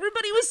game.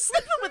 Everybody was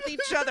sleeping with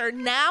each other.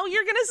 Now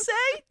you're gonna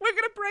say we're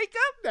gonna break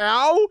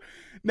up?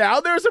 Now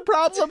there's a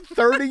problem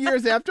 30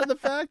 years after the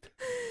fact.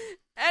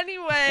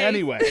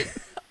 Anyway,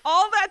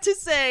 all that to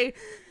say,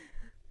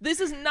 this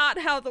is not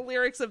how the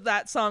lyrics of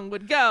that song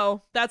would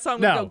go. That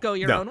song would go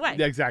your own way.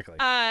 Exactly.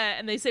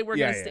 And they say we're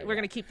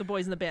gonna keep the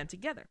boys in the band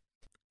together.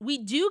 We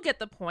do get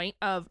the point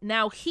of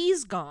now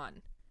he's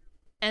gone,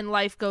 and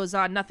life goes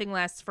on. Nothing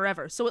lasts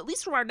forever. So at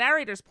least from our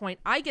narrator's point,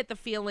 I get the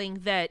feeling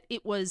that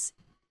it was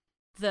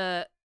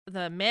the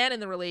man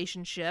in the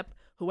relationship,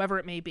 whoever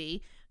it may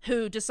be,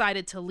 who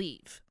decided to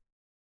leave.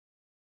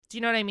 Do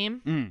you know what I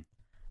mean?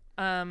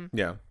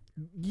 Yeah.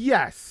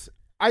 Yes.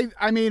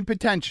 I mean,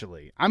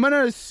 potentially. I'm going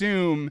to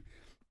assume,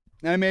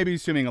 and I may be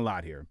assuming a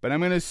lot here, but I'm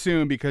going to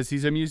assume because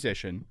he's a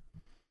musician,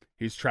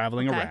 He's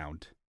traveling Okay.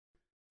 around.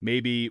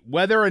 Maybe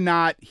whether or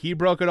not he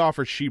broke it off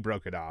or she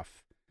broke it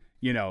off,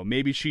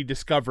 maybe she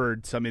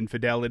discovered some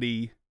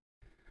infidelity,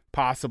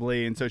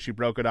 possibly, and so she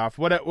broke it off.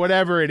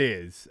 Whatever it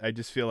is, I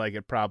just feel like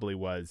it probably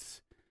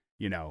was,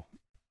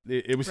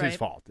 it was his Right.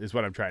 fault, is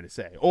what I'm trying to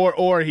say,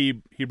 or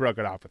he broke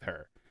it off with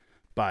her,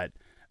 but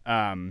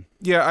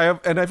Yeah,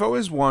 I've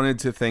always wanted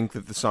to think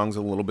that the song's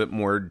a little bit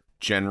more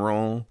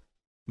general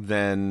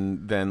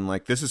than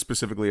like this is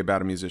specifically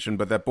about a musician,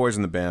 but that Boys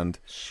in the Band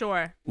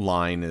Sure.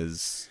 line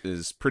is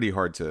pretty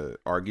hard to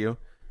argue.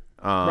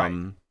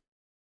 Right.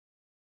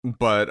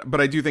 But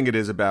I do think it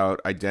is about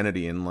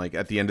identity, and like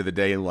at the end of the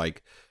day,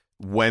 like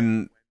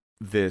when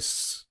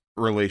this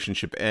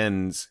relationship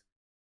ends,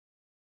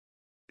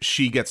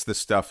 she gets the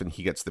stuff and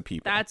he gets the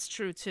people. That's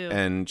true too.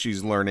 And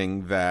she's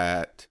learning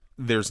that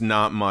there's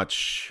not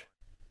much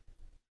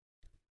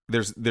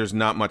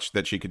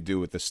that she could do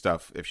with the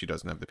stuff if she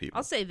doesn't have the people.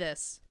 I'll say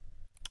this.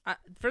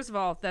 First of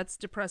all, that's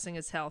depressing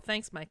as hell.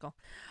 Thanks, Michael.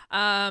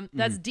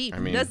 That's deep. I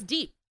mean- That's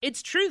deep.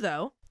 It's true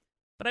though,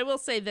 but I will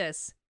say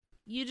this: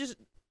 you just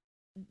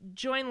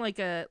join like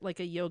a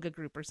yoga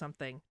group or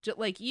something.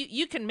 Like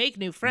you can make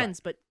new friends,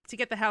 but to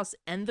get the house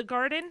and the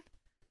garden,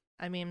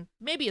 I mean,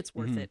 maybe it's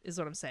worth it. Is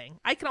what I'm saying.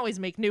 I can always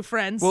make new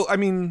friends. Well, I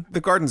mean,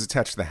 the garden's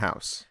attached to the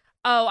house.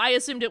 Oh, I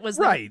assumed it was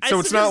Right. I So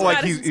it's assumed it not was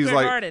like Madison he's Square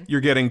like, Garden.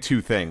 you're getting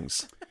two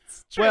things.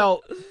 True.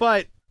 well,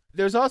 but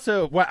there's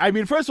also,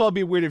 first of all, it'd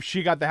be weird if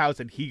she got the house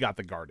and he got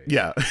the garden.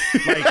 Yeah.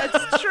 Like,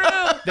 That's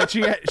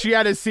true. that she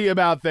had to see him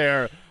out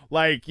there.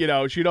 Like,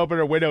 she'd open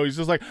her window. He's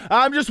just like,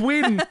 I'm just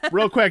weeding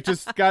real quick.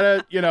 Just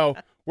gotta,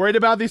 worried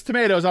about these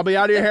tomatoes. I'll be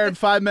out of your hair in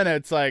 5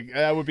 minutes. Like,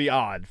 that would be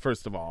odd,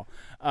 first of all.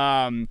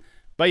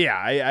 But yeah,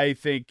 I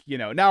think,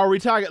 now are we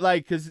talking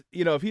like, cause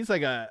if he's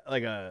like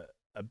a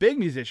big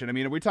musician, I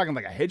mean, are we talking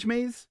like a hedge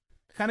maze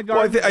kind of Well,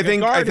 garden? I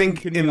think Like, a garden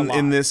can mean a lot.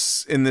 in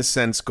this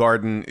sense,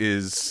 garden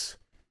is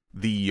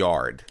the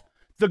yard.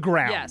 the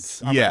grounds.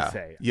 Yes. I'm Yeah, gonna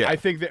say. yeah. I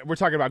think that we're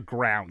talking about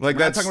grounds. Like We're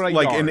not that's talking about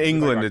like in yards, we're talking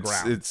England, about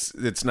grounds.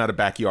 it's not a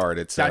backyard.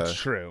 It's That's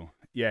true.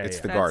 Yeah, It's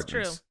yeah. the That's gardens.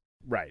 true.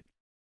 Right.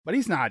 But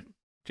he's not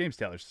James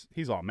Taylor's.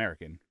 He's all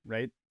American,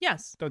 right?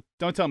 Yes.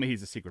 Don't tell me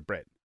he's a secret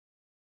Brit.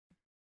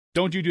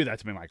 Don't you do that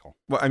to me, Michael.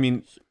 Well, I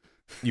mean,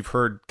 you've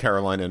heard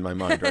Carolina in my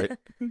mind, right?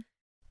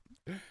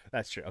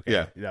 That's true.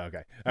 Okay. Yeah.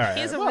 Okay. All right.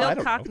 He has a Well, I real don't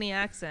know. Cockney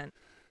accent.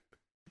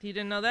 You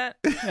didn't know that?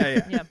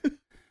 Yeah. Yeah.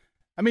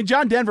 I mean,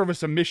 John Denver was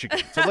from Michigan,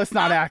 so let's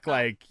not act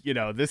like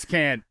this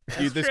can't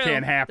That's this true.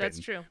 can't happen. That's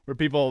true. Where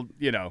people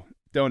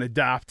don't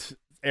adopt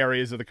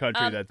areas of the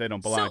country that they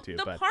don't belong so to.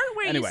 the But part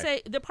where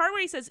anyway. the part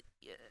where he says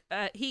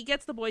he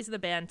gets the boys of the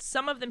band,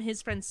 some of them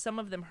his friends, some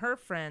of them her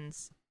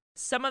friends,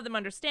 some of them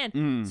understand.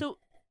 Mm. So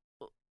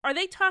are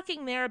they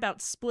talking there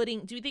about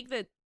splitting? Do you think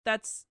that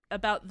that's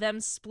about them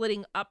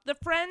splitting up the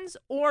friends,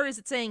 or is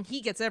it saying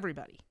he gets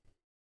everybody?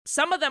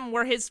 Some of them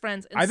were his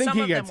friends, and I think some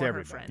he of gets them were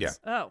everybody. her friends.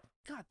 Oh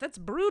God, that's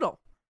brutal.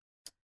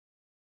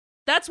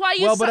 That's why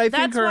you. well, but I think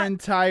that's her why,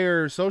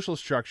 entire social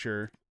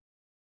structure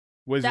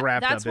was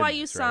wrapped up That's in why this,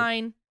 you right?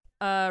 sign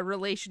a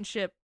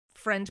relationship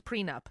friend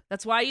prenup.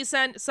 That's why you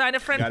sign a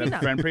friend Got a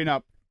prenup. friend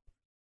prenup.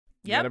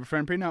 You Yep. got a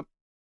friend prenup.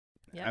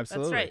 Yep,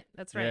 Absolutely.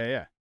 That's right.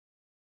 Yeah.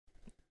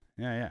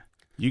 Yeah.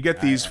 You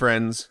get these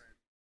friends,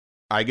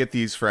 I get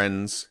these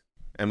friends,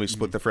 and we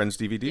split the friends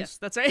DVDs. Yes,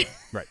 that's right.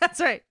 Right. That's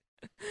right.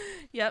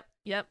 Yep.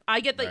 I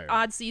get the Right.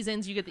 odd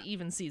seasons. You get the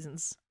even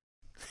seasons.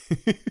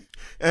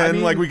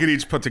 And like mean- we could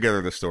each put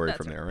together the story That's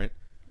from right. there, right?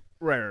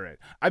 Right.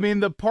 I mean,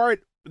 the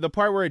part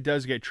where it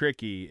does get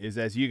tricky is,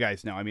 as you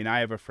guys know, I mean, I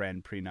have a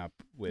friend prenup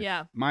with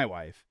Yeah. my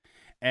wife,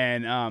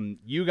 and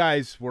you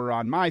guys were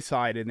on my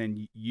side, and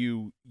then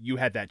you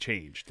had that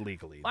changed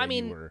legally. I that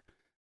you mean, were,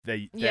 that,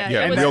 Yeah,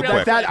 Yeah, it was real real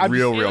quick. That, I'm,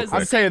 Real It was quick.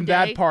 I'm saying the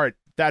same day.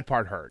 that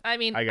part hurt. I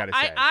mean, I gotta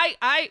say.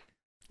 I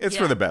It's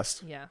Yeah. for the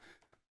best. yeah.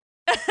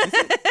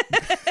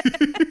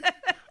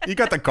 You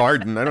got the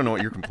garden. I don't know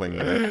what you're complaining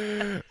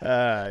about.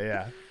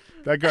 Yeah.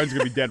 That garden's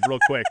gonna be dead real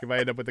quick if I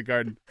end up with the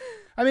garden.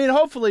 I mean,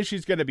 hopefully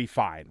she's gonna be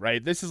fine,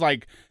 right? This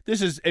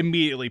is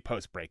immediately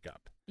post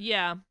breakup.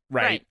 Yeah.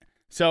 Right.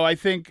 So I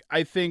think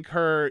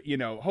her,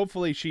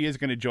 hopefully she is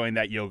going to join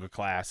that yoga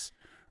class,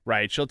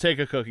 right? She'll take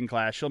a cooking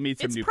class. She'll meet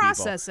some It's new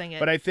processing people. it.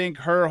 But I think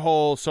her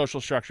whole social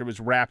structure was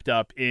wrapped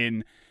up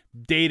in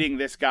dating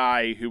this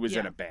guy who was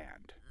in Yeah. a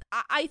band.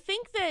 I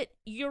think that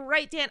you're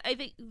right, Dan. I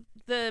think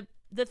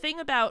the thing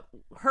about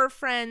her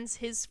friends,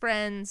 his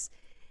friends,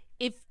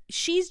 if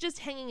she's just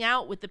hanging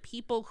out with the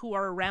people who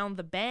are around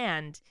the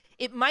band,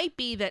 it might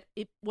be that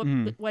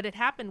what had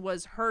happened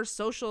was her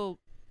social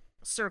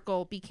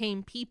circle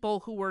became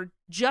people who were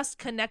just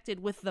connected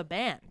with the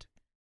band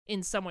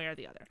in some way or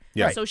the other.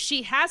 Yeah. So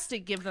she has to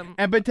give them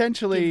And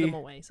potentially give them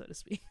away, so to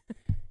speak.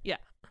 Yeah.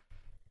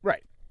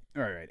 Right.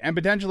 And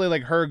potentially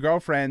like her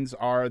girlfriends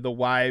are the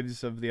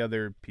wives of the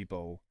other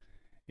people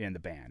in the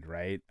band,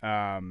 right?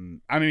 I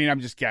mean, I'm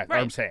just guessing. Right.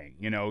 I'm saying,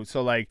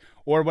 so like,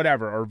 or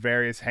whatever, or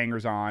various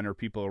hangers on or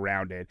people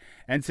around it.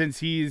 And since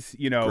he's,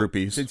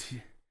 Groupies.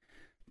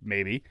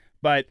 maybe,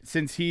 but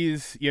since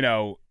he's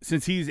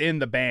in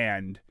the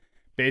band,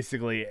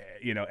 basically,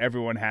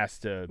 everyone has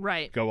to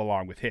Right. go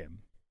along with him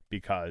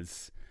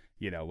because,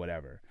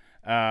 whatever.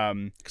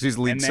 Because he's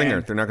the lead And singer.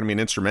 then- They're not going to be an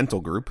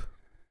instrumental group.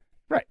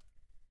 Right.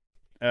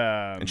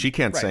 And she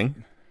can't right.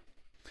 sing.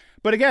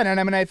 But again,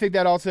 and I think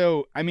that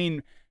also,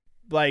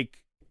 like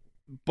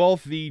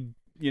both the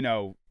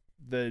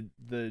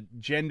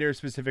gender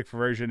specific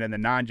version and the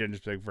non-gender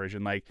specific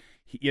version, like,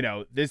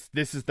 this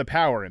is the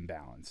power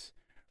imbalance,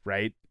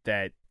 right?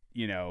 That,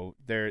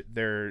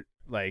 they're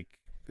like,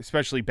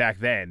 especially back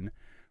then,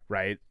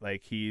 right?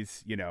 Like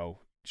he's,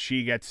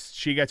 she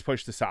gets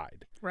pushed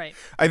aside. Right.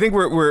 I think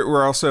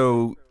we're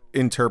also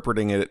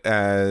interpreting it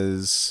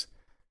as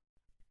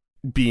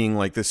being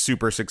like this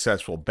super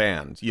successful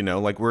band,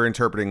 like we're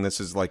interpreting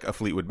this as like a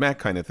Fleetwood Mac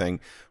kind of thing,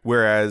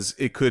 whereas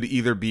it could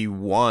either be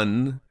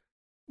one,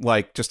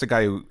 like just a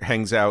guy who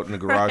hangs out in a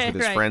garage with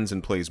his Right. friends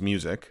and plays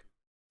music,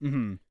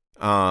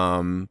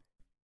 Mm-hmm.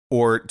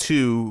 or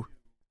two,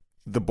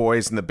 the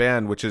boys in the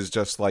band, which is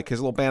just like his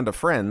little band of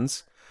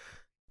friends.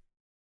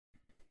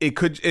 At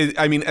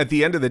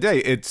the end of the day,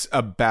 it's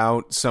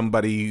about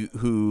somebody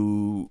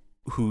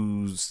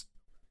whose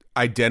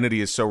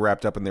identity is so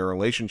wrapped up in their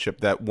relationship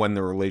that when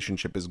the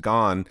relationship is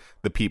gone,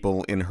 the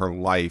people in her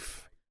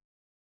life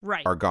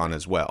Right. are gone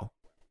as well.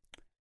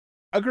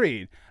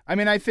 Agreed.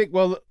 I think,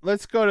 well,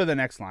 let's go to the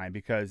next line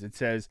because it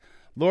says,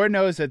 Lord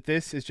knows that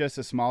this is just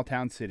a small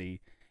town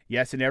city.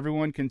 Yes, and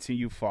everyone can see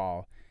you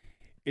fall.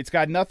 It's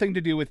got nothing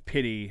to do with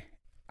pity.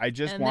 I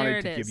just And wanted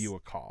there to it give is. you a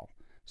call.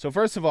 So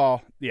first of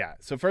all,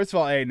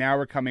 A, now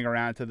we're coming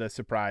around to the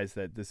surprise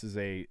that this is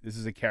a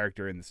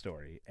character in the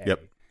story. A.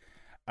 Yep.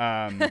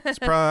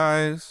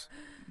 Surprise.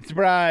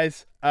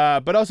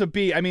 But also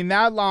B,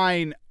 that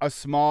line,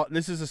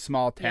 this is a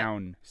small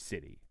town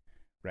city,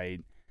 right?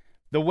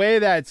 The way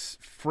that's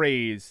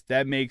phrased,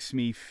 that makes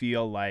me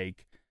feel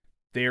like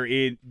they're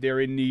in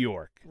New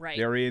York. Right.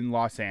 They're in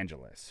Los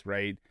Angeles,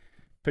 right?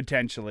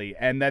 Potentially.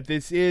 And that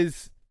this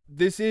is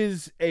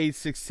a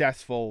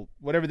successful,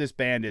 whatever this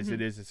band is,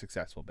 it is a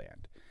successful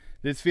band.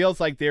 This feels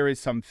like there is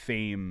some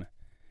fame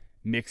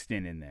mixed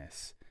in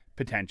this,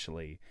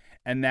 potentially.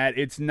 And that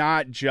it's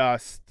not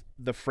just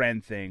the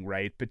friend thing,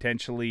 right?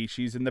 Potentially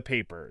she's in the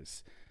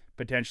papers.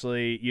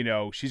 Potentially,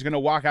 she's going to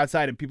walk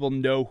outside and people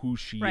know who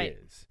she Right.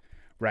 is,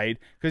 right?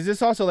 Because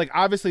this also, like,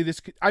 obviously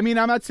this, I'm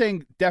not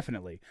saying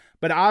definitely,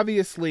 but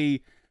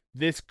obviously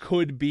this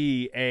could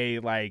be a,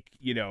 like,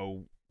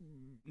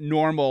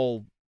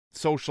 normal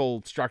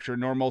social structure,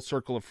 normal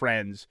circle of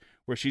friends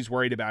where she's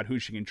worried about who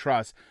she can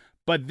trust.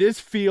 But this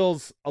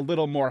feels a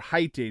little more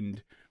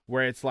heightened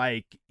where it's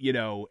like,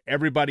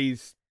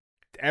 everybody's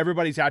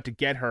out to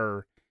get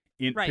her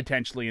in Right.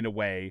 potentially in a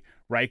way,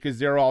 right? Because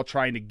they're all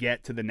trying to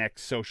get to the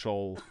next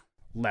social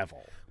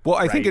level. Well,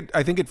 I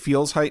Right. think it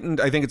feels heightened.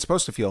 I think it's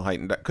supposed to feel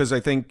heightened because I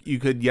think you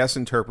could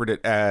interpret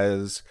it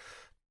as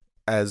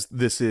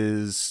this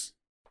is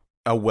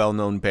a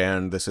well-known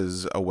band, this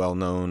is a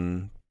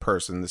well-known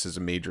person, this is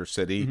a major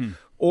city, Mhm.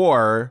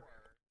 or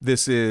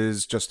this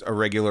is just a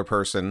regular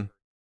person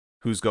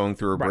who's going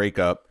through a Right.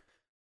 breakup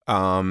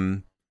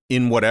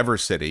in whatever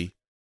city.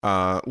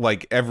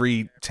 Like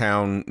every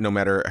town, no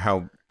matter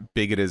how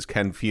big it is,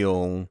 can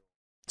feel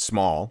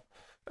small,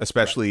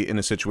 especially in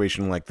a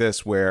situation like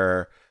this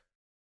where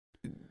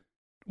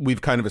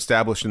we've kind of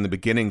established in the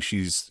beginning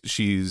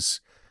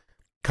she's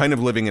kind of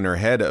living in her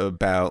head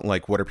about,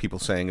 like, what are people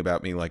saying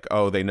about me? Like,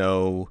 oh, they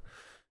know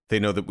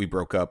that we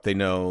broke up. They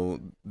know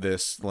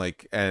this,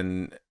 like,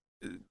 and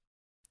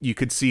you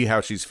could see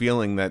how she's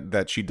feeling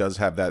that she does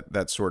have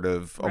that sort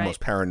of almost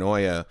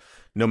paranoia.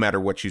 No matter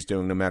what she's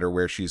doing, no matter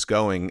where she's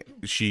going,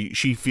 she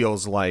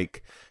feels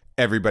like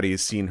everybody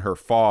has seen her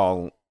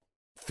fall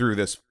through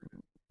this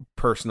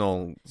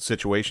personal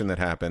situation that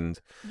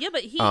happened. Yeah,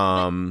 but he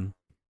And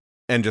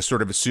just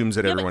sort of assumes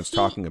that Yeah, but everyone's he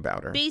talking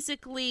about her.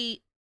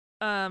 basically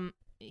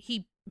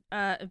he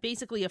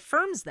basically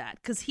affirms that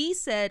because he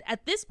said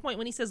at this point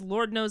when he says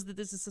Lord knows that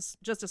this is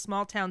just a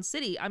small town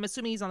city, I'm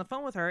assuming he's on the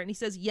phone with her, and he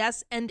says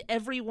yes, and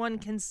everyone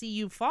can see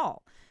you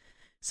fall.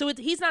 So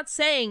he's not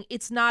saying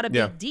it's not a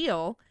big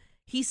deal.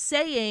 He's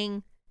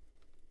saying,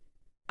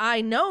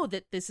 I know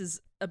that this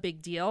is a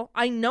big deal.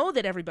 I know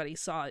that everybody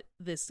saw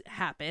this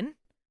happen.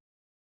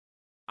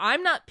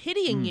 I'm not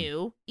pitying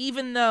you,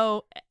 even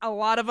though a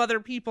lot of other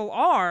people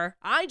are.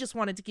 I just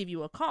wanted to give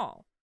you a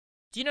call.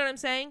 Do you know what I'm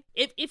saying?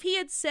 If he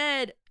had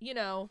said,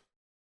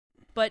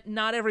 but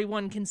not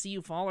everyone can see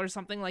you fall or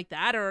something like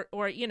that, or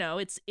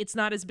it's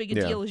not as big a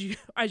deal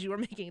as you were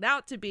making it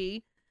out to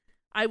be,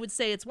 I would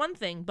say it's one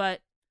thing,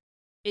 but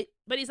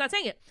he's not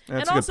saying it. That's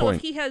and a good also,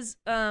 point.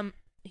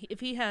 if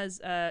he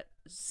has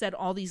said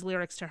all these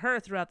lyrics to her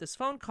throughout this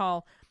phone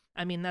call,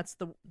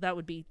 that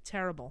would be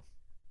terrible.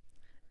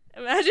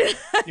 Imagine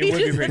he would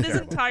be just pretty did this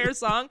terrible. entire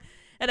song,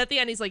 and at the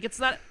end he's like, "It's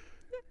not."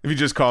 If he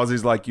just calls,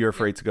 he's like, "You're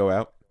afraid to go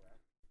out?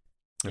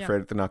 Yeah.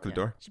 Afraid to knock on the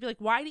door?" She'd be like,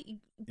 "Why did you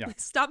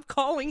stop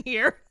calling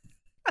here?"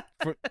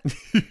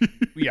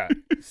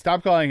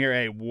 Stop calling here.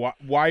 Hey, why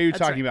are you That's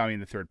talking right. about me in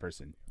the third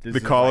person? This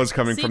The call like- is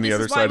coming See, from the this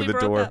other is why side we of the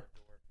broke door. up.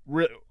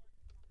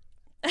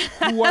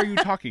 who are you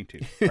talking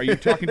to? Are you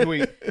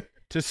talking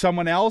to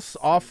someone else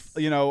off,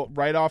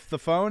 right off the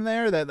phone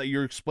there that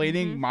you're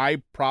explaining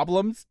my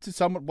problems to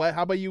someone?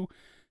 How about you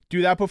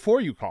do that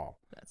before you call?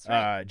 That's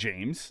right.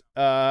 James.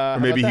 Or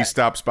maybe he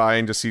stops by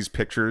and just sees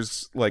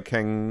pictures like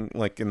hang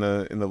like in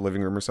the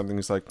living room or something.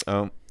 He's like,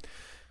 oh,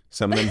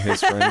 some of them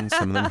his friends,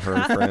 some of them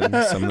her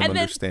friends, some of them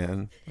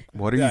understand.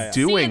 What are you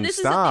doing? See, and this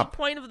Stop. is the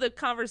point of the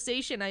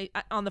conversation I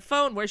on the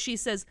phone where she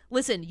says,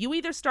 listen, you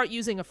either start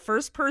using a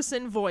first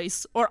person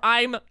voice or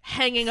I'm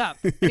hanging up.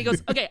 And he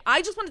goes, okay,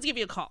 I just wanted to give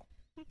you a call.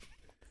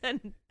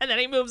 And then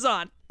he moves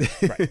on.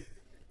 Right.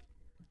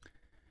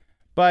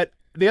 But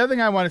the other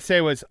thing I want to say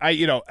was,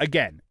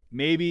 again,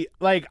 maybe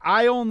like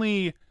I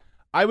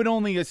would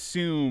only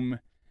assume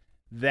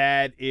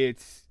that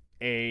it's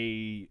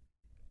a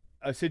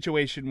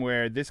situation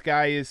where this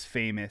guy is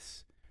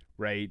famous,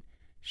 right?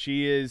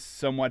 She is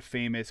somewhat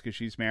famous because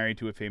she's married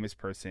to a famous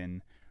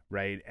person,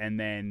 right? And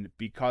then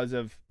because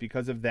of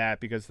that,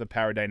 because of the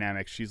power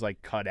dynamics, she's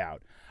like cut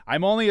out.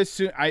 I'm only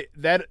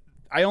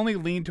I only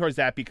lean towards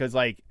that because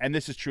and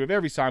this is true of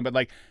every song,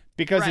 but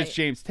because it's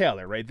James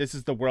Taylor, right? This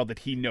is the world that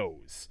he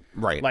knows.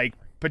 Right. Like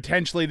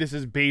potentially this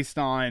is based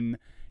on,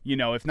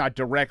 if not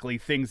directly,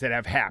 things that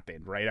have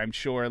happened, right? I'm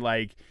sure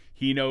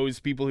he knows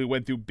people who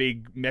went through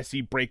big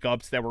messy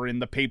breakups that were in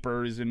the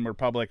papers and were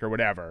public or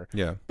whatever.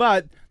 Yeah.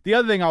 But the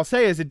other thing I'll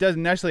say is it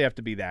doesn't necessarily have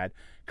to be that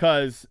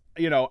because, I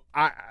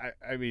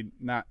mean,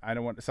 I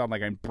don't want to sound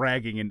like I'm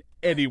bragging in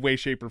any way,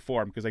 shape, or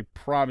form because I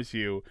promise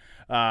you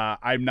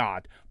I'm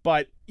not.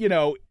 But,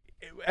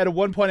 at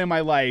one point in my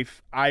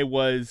life, I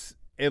was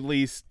at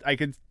least, I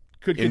could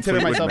consider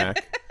Fleetwood myself.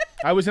 Mac.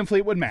 I was in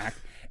Fleetwood Mac.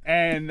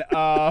 And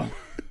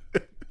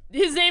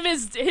His name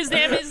is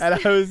and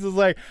I was just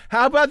like,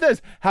 how about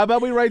this? How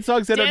about we write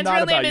songs that are Dan's not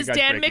real about name you is guys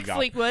Dan breaking up?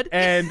 McFleetwood.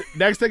 And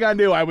next thing I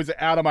knew, I was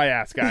out of my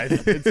ass, guys.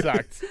 It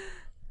sucked.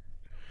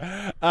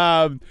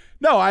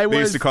 No, I was. They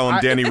used to call him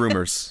Danny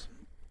Rumors.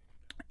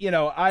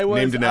 I was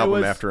named an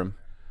album after him.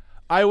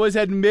 I was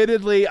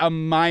admittedly a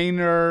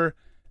minor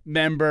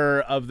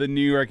member of the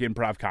New York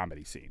improv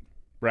comedy scene,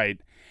 right?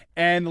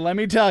 And let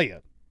me tell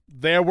you,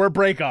 there were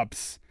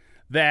breakups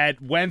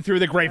that went through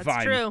the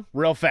grapevine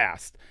real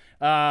fast.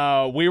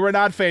 We were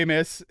not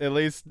famous, at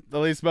least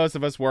most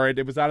of us weren't.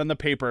 It was not in the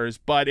papers,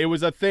 but it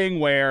was a thing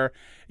where,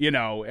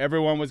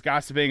 everyone was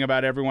gossiping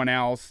about everyone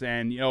else.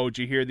 And, did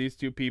you hear these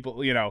two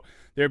people?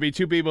 There'd be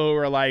two people who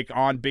were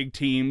on big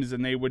teams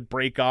and they would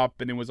break up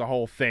and it was a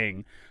whole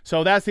thing.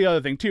 So that's the other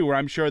thing too, where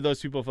I'm sure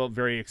those people felt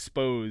very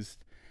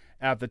exposed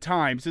at the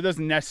time. So it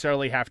doesn't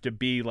necessarily have to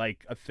be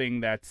a thing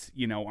that's,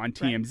 on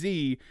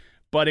TMZ,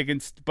 but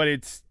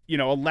it's,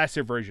 a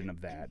lesser version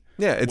of that.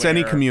 Yeah. It's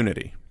any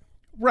community.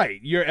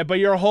 Right.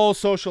 Your whole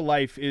social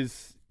life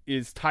is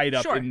tied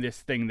up in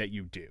this thing that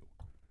you do.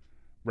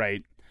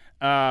 Right.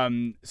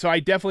 So I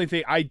definitely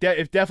think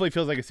it definitely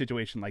feels like a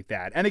situation like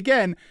that. And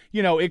again,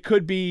 it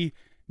could be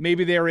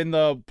maybe they're in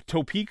the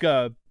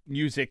Topeka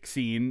music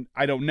scene.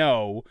 I don't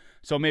know.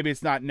 So maybe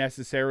it's not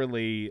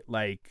necessarily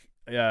New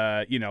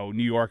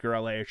York or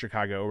LA or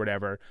Chicago or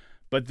whatever.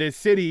 But this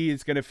city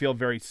is going to feel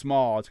very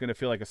small. It's going to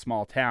feel like a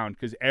small town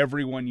because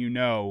everyone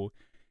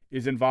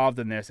is involved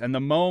in this. And the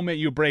moment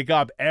you break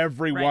up,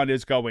 everyone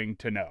is going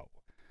to know.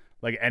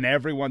 And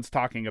everyone's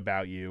talking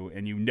about you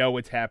and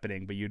it's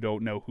happening, but you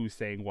don't know who's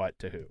saying what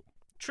to who.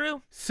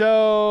 True.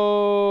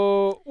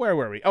 So where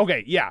were we?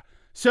 Okay, yeah.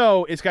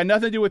 So it's got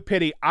nothing to do with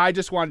pity. I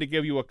just wanted to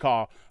give you a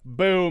call.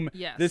 Boom.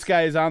 Yes. This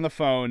guy is on the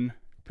phone,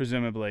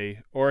 presumably,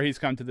 or he's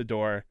come to the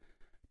door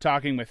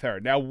talking with her.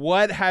 Now,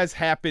 what has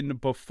happened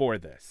before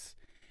this?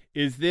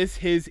 Is this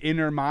his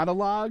inner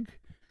monologue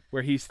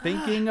where he's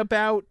thinking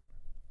about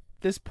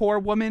this poor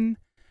woman?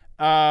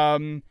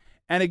 And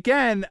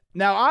again,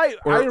 now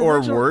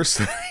or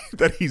worse,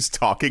 that he's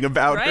talking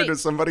about her Right. to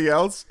somebody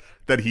else,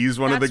 that he's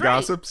one of the That's right.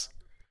 gossips.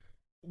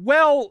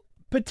 Well,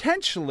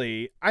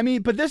 potentially. I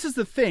mean, but this is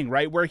the thing,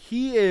 right? Where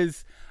he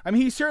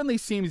certainly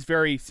seems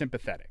very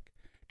sympathetic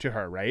to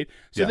her, right?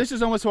 So Yeah. this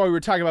is almost what we were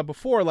talking about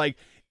before.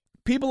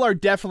 People are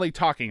definitely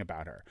talking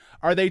about her.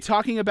 Are they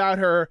talking about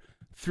her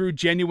through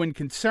genuine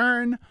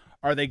concern?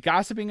 Are they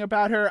gossiping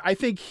about her? I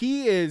think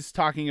he is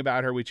talking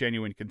about her with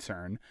genuine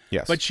concern.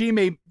 Yes. But she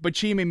may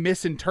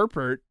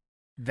misinterpret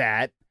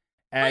that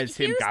as But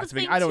him here's the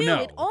gossiping. thing, I don't too.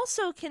 know. It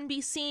also can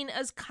be seen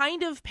as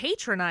kind of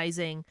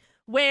patronizing,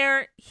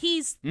 where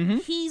he's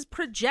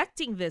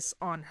projecting this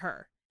on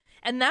her.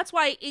 And that's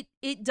why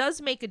it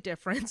does make a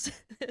difference.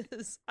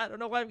 I don't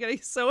know why I'm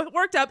getting so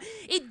worked up.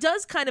 It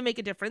does kind of make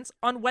a difference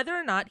on whether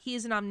or not he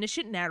is an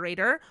omniscient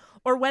narrator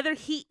or whether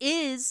he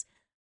is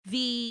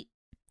the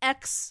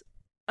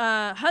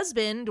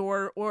ex-husband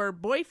or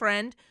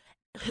boyfriend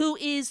who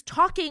is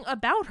talking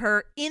about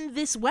her in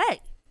this way.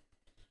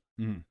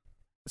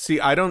 See,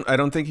 I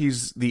don't think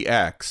he's the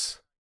ex.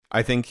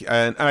 I think,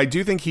 and I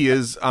do think he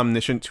is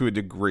omniscient to a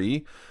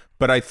degree,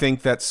 but I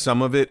think that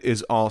some of it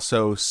is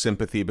also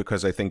sympathy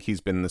because I think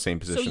he's been in the same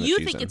position. So that you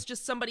she's think in. it's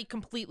just somebody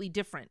completely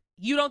different?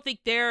 You don't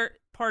think they're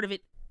part of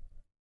it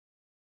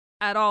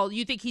at all?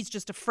 You think he's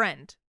just a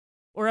friend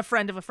or a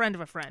friend of a friend of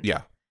a friend?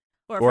 Yeah.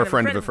 Or a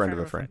friend of a friend of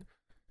a friend.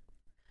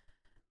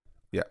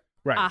 Yeah.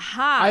 Right.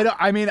 Aha.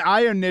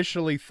 I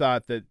initially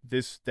thought that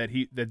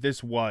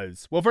this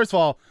was, well, first of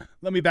all,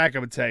 let me back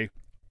up and say,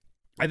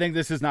 I think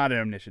this is not an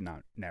omniscient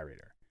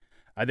narrator.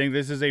 I think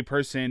this is a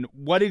person.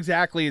 What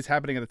exactly is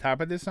happening at the top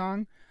of this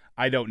song?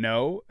 I don't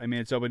know. I mean,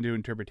 it's open to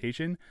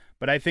interpretation,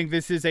 but I think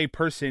this is a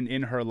person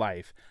in her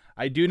life.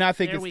 I do not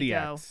think it's the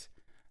ex.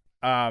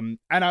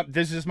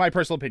 This is my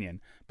personal opinion,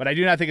 but I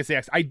do not think it's the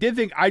ex. I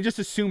just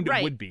assumed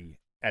it would be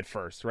at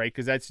first, right?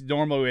 Because that's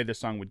normally the way the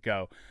song would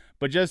go.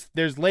 But just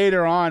there's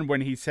later on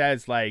when he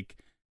says, like,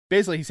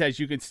 basically he says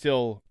you can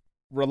still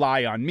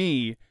rely on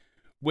me,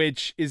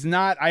 which is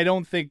not, I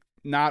don't think,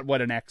 not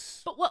what an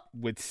ex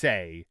would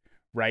say,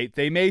 right?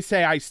 They may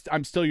say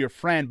I'm still your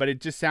friend, but it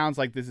just sounds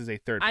like this is a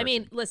third person. I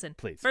mean, listen,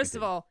 please. First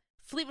of all,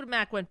 Fleetwood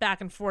Mac went back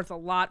and forth a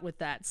lot with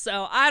that,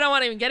 so I don't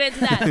want to even get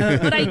into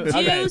that. But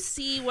I do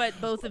see what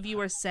both of you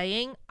are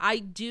saying. I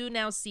do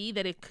now see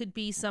that it could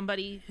be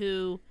somebody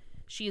who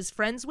she is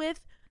friends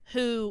with,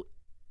 who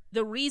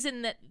the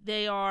reason that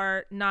they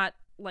are not,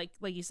 like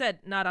you said,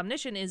 not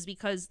omniscient is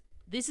because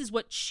this is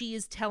what she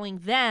is telling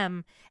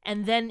them,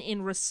 and then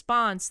in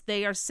response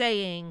they are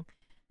saying,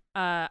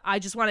 I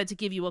just wanted to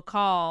give you a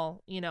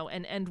call,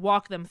 and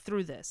walk them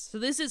through this. So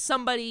this is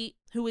somebody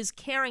who is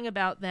caring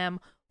about them,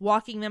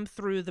 walking them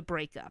through the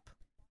breakup.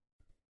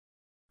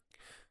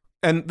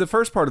 And the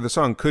first part of the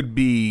song could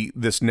be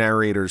this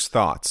narrator's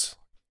thoughts.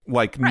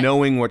 Like,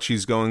 knowing what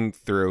she's going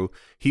through,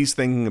 he's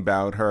thinking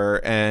about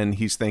her, and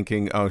he's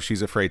thinking, oh,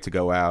 she's afraid to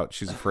go out.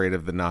 She's afraid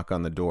of the knock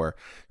on the door.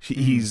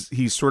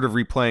 He's sort of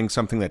replaying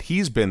something that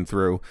he's been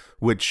through,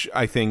 which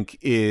I think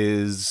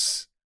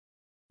is,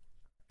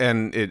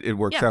 and it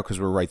works out because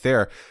we're right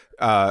there.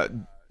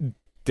 Dan,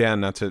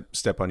 not to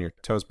step on your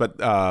toes, but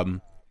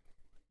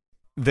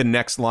the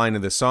next line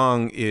of the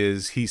song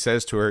is, he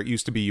says to her, it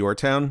used to be your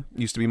town,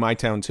 used to be my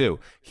town too.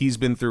 He's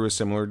been through a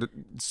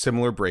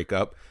similar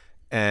breakup.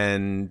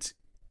 And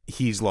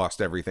he's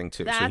lost everything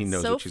too, so he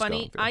knows what she's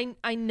going through.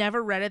 I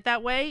never read it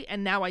that way,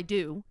 and now I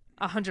do.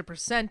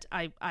 100%.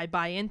 I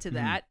buy into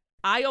that.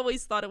 I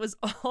always thought it was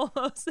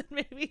almost, and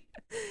maybe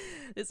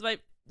this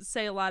might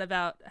say a lot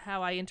about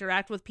how I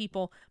interact with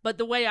people, but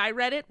the way I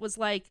read it was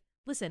like,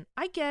 listen,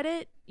 I get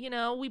it.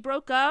 We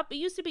broke up. It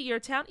used to be your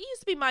town. It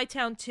used to be my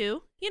town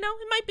too. It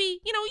might be,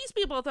 it used to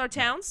be both our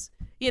towns.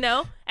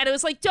 And it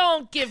was like,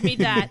 don't give me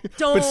that.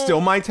 Don't. But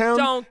still my town?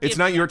 Don't. It's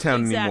not your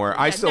town anymore.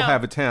 I still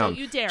have a town. Don't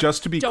you dare.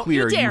 Just to be Don't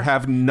clear, you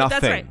have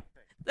nothing.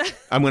 That's right.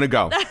 I'm going to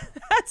go.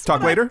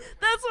 Talk later?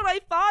 That's what I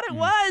thought it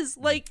was.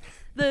 Like,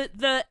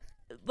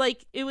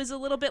 like, it was a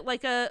little bit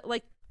like the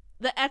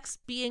ex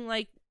being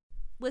like,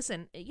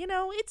 listen,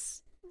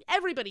 it's,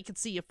 everybody could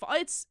see you fall.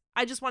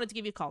 I just wanted to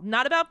give you a call.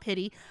 Not about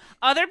pity.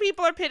 Other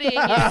people are pitying you.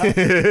 Not about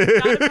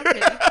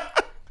pity.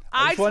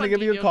 I just want to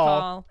give you a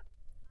call.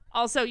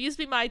 Also, used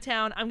to be my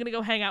town. I'm going to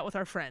go hang out with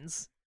our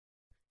friends.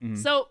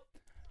 So.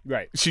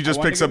 Right. She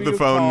just picks up the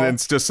phone and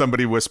it's just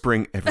somebody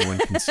whispering, everyone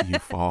can see you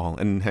fall,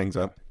 and hangs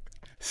up.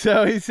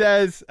 So he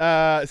says,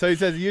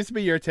 it used to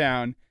be your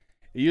town.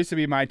 It used to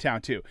be my town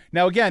too.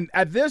 Now, again,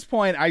 at this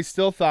point, I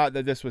still thought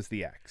that this was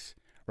the ex,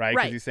 right?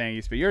 Because he's saying it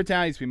used to be your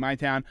town, it used to be my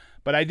town.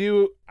 But I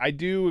do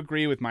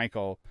agree with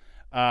Michael,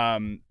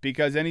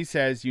 because then he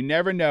says, you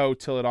never know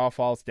till it all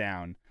falls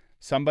down.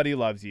 Somebody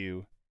loves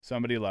you.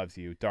 Somebody loves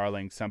you,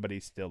 darling. Somebody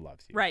still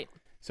loves you. Right.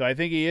 So I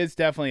think he is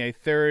definitely a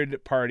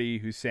third party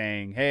who's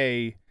saying,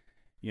 hey,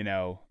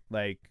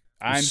 like,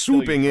 I'm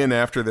swooping in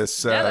after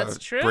this that's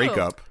true.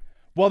 breakup.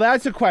 Well,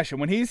 that's a question.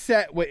 When he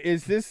said,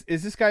 is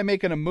this guy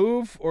making a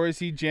move, or is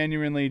he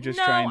genuinely just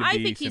trying to be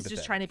I think he's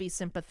just trying to be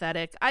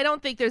sympathetic. I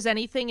don't think there's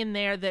anything in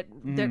there that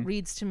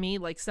reads to me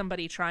like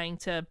somebody trying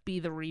to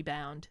be the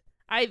rebound.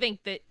 I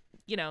think that,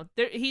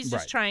 he's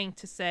just trying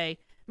to say,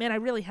 man, I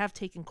really have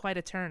taken quite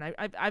a turn.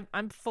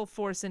 I'm full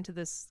force into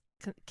this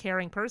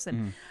caring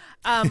person.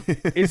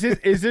 Is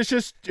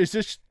this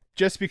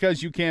just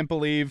because you can't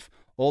believe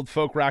old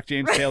folk rock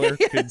James Taylor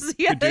could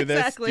do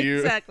this? Exactly.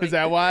 Is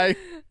that why?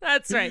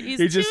 That's right.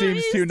 He just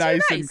seems too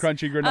nice and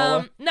crunchy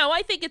granola. No,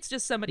 I think it's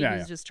just somebody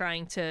who's just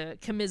trying to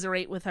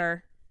commiserate with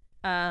her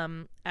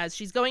as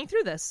she's going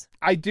through this.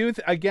 I do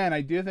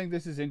think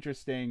this is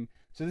interesting.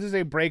 So this is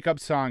a breakup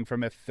song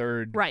from a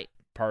third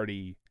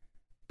party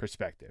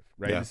perspective,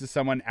 right? This is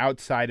someone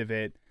outside of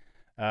it,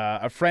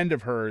 a friend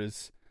of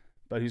hers,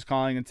 but who's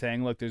calling and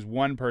saying, look, there's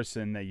one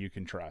person that you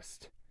can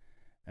trust,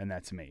 and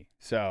that's me.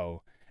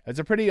 So it's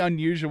a pretty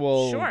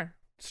unusual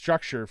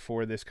structure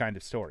for this kind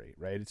of story,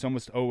 right? It's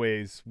almost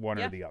always one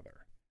or the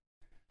other.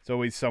 It's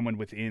always someone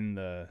within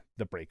the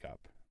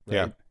breakup, right?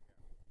 Yeah.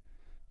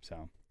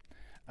 So,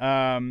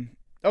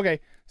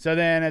 okay. So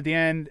then at the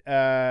end,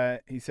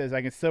 he says,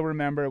 I can still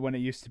remember when it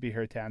used to be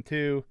her town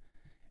too.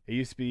 It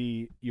used to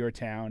be your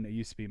town. It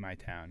used to be my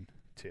town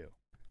too.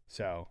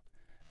 So,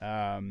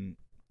 I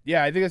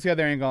think that's the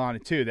other angle on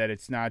it too, that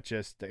it's not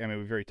just, we've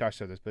already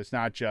touched on this, but it's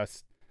not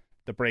just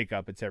the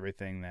breakup. It's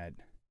everything that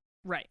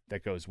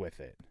goes with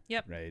it.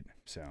 Yep. Right.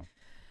 So,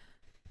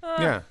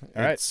 all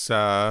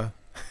right.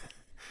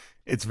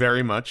 It's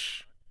very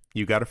much,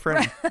 you got a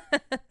friend.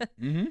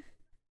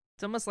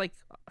 It's almost like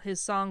his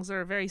songs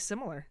are very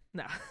similar.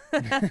 No.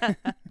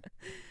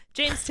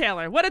 James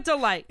Taylor, what a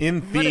delight.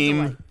 In What a theme.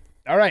 delight.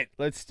 All right,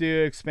 let's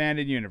do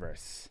Expanded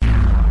Universe.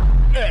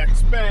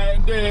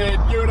 Expanded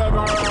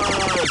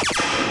Universe!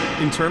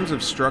 In terms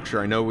of structure,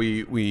 I know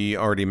we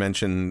already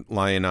mentioned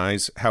Lion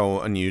Eyes,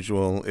 how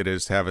unusual it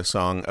is to have a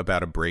song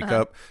about a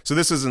breakup. So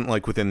this isn't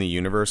like within the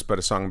universe, but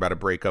a song about a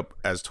breakup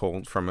as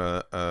told from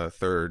a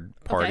third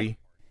party.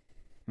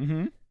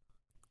 Mm-hmm.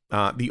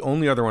 The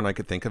only other one I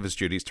could think of is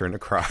Judy's Turn to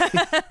Cry.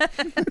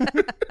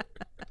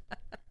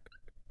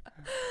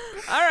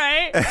 All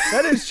right.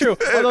 That is true.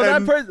 Although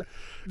And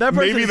that person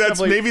maybe is that's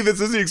definitely- maybe this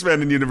is the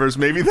expanded universe.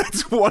 Maybe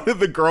that's one of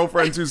the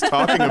girlfriends who's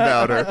talking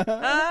about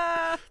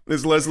her.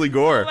 Is Leslie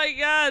Gore. Oh my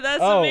God,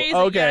 that's Oh, amazing.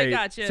 okay. Yeah,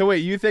 I gotcha. So wait,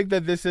 you think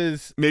that this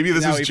is Maybe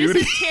this Now, is if- Judy.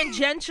 This is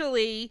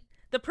tangentially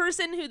the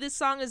person who this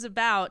song is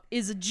about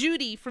is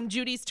Judy from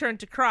Judy's Turn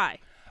to Cry.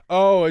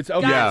 Oh, it's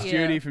okay. Got It's you.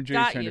 Judy from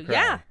Judy's Got Turn you. to Cry.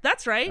 Yeah,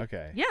 that's right.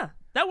 Okay. Yeah,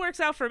 that works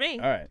out for me.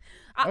 All right.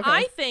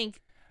 I think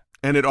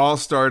And it all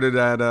started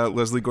at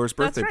Leslie Gore's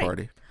That's birthday right.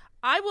 party.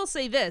 I will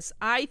say this.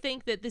 I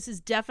think that this is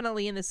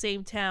definitely in the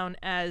same town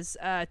as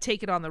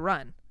Take It on the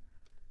Run.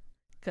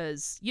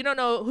 Because you don't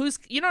know who's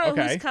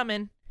Okay. who's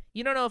coming.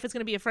 You don't know if it's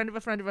going to be a friend of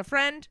a friend of a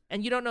friend,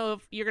 and you don't know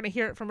if you're going to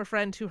hear it from a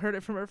friend who heard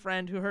it from a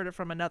friend who heard it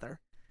from another.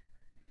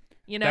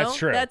 You know, That's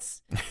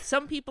true.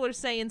 Some people are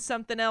saying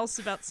something else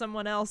about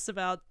someone else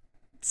about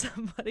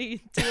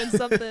somebody doing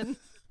something,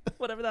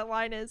 whatever that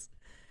line is.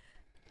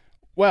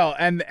 Well,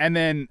 and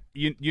then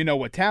you know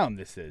what town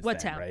this is. What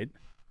then, town? Right.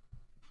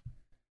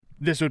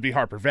 This would be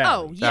Harper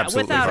Valley. Oh yeah,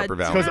 Absolutely without Harper a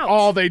Valley. because doubt.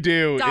 all they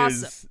do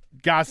Gossip. is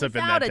gossip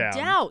without in that a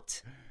town.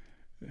 doubt.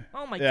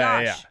 Oh my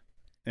Yeah, gosh.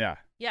 yeah.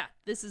 Yeah,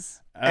 this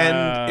is And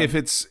Um, if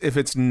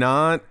it's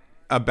not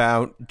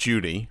about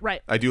Judy,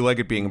 Right. I do like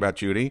it being about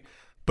Judy,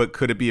 but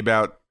could it be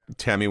about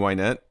Tammy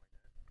Wynette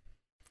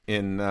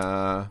in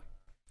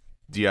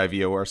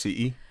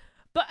DIVORCE?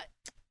 but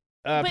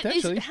but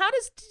potentially. how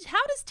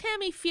does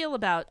Tammy feel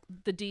about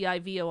the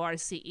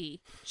DIVORCE?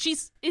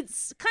 She's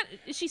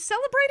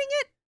celebrating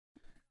it?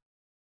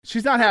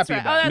 She's not happy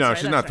right. about Oh, it. that's No, right,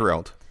 she's that's not right.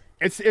 thrilled.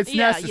 It's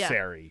Yeah,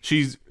 necessary.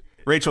 She's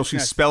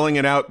Yes. spelling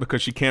it out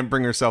because she can't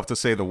bring herself to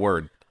say the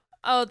word.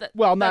 Oh,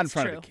 Well, not in that's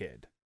front true. of the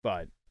kid,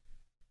 but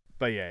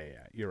yeah,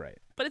 you're right.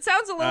 But it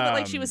sounds a little bit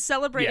like she was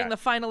celebrating yeah. the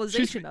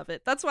finalization of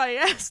it. That's why I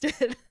asked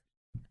it.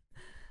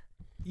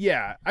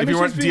 Yeah, I If mean,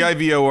 you want, she's being,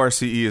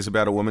 DIVORCE is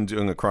about a woman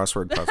doing a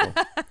crossword puzzle.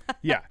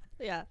 yeah,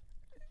 Yeah.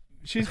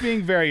 she's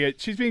being very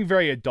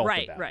adult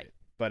Right, about right. it.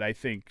 But I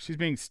think she's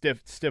being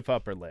stiff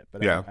upper lip.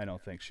 But Yeah. I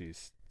don't think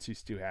she's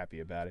too happy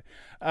about it.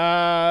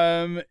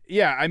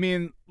 Yeah, I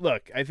mean,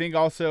 look, I think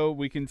also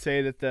we can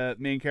say that the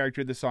main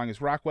character of the song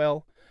is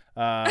Rockwell,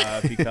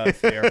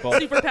 because they are both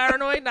Super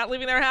paranoid, not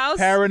leaving their house.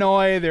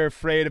 paranoid. They're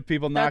afraid of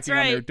people That's knocking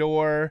on their right.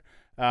 door.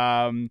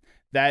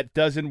 That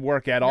doesn't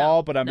work at No,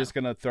 all, but I'm no. just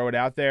gonna throw it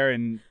out there,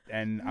 and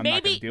I'm not gonna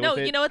Maybe deal no, with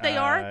it. you know what they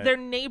are? Uh, They're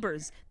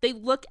neighbors. They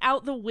look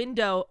out the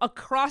window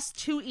across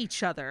to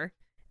each other,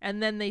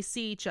 and then they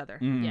see each other.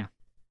 Mhm. Yeah,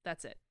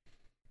 that's it.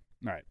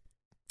 all right.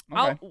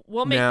 Okay.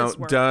 We'll make Now, this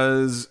work.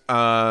 does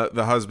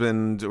the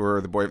husband or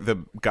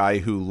the guy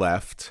who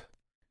left,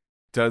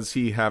 does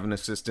he have an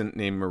assistant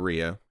named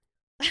Maria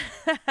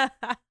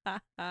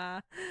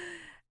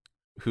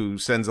who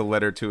sends a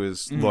letter to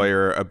his Mhm.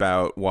 lawyer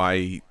about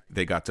why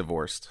they got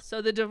divorced?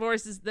 So the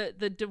divorce is the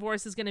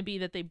divorce is going to be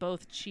that they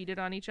both cheated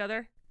on each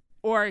other,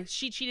 or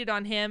she cheated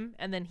on him,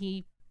 and then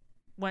he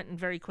went and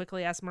very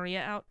quickly asked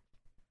Maria out.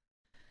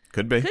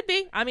 Could be. Could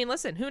be. I mean,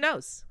 listen, who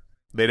knows?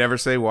 They never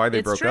say why they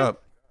It's broke true.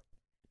 up.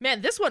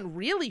 Man, this one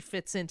really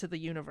fits into the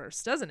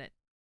universe, doesn't it?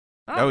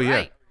 Oh, yeah.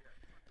 right.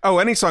 Oh,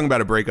 any song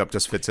about a breakup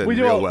just fits in We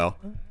do real a- well.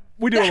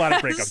 We do a lot of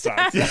breakup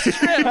songs. That's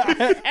true.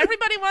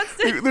 Everybody wants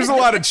to. There's a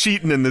lot of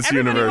cheating in this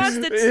Everybody universe.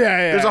 wants to.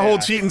 Yeah, There's a whole yeah.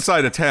 cheating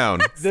side of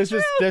town. This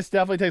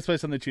definitely takes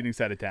place on the cheating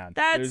side of town.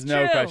 That's There's no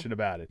true. question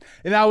about it.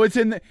 And now it's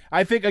in.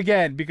 I think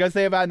again because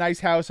they have a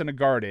nice house and a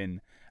garden.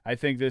 I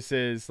think this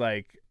is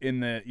like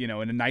in a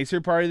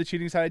nicer part of the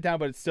cheating side of town,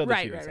 but it's still the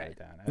Right, cheating right, side right. of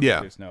town. I think Yeah.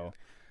 There's no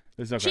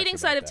Cheating question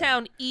side about of that.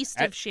 town, east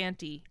I- of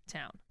Shanty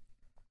Town.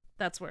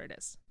 That's where it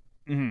is.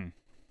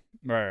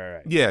 Mm-hmm.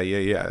 Right.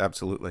 Yeah,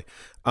 absolutely.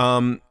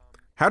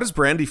 How does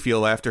Brandy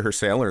feel after her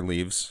sailor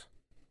leaves?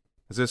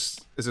 Is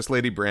this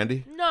Lady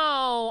Brandy?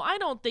 No, I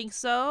don't think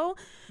so.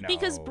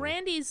 Because No.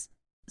 Brandy's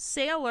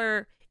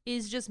sailor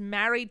is just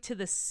married to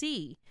the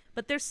sea,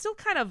 but they're still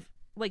kind of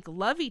like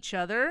love each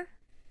other.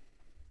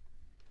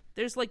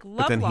 There's like love.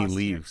 But then he lost here.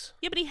 leaves.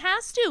 Yeah, but he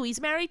has to. He's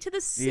married to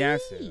the sea. He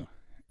has to.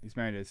 He's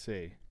married to the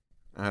sea.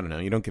 I don't know.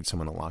 You don't give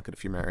someone a locket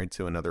if you're married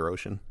to another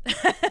ocean.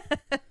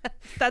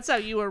 That's how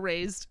you were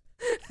raised.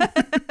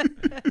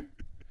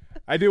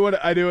 I do want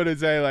to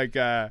say like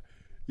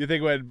you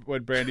think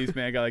when Brandy's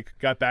man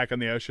got back on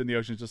the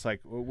ocean's just like,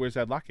 well, where's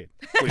that locket?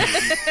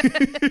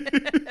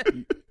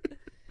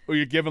 Are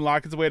you giving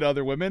lockets away to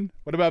other women?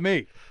 What about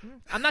me?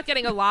 I'm not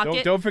getting a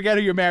locket. Don't forget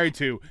who you're married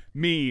to.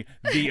 Me,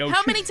 the ocean.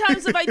 How many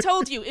times have I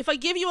told you if I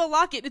give you a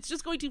locket, it's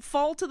just going to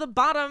fall to the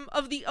bottom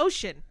of the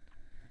ocean?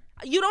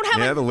 You don't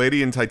have Yeah, the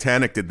lady in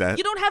Titanic did that.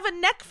 you don't have a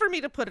neck for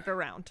me to put it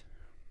around.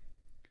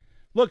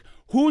 Look,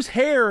 whose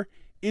hair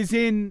is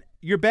in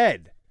your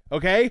bed?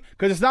 Okay,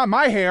 because it's not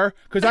my hair.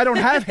 Because I don't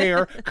have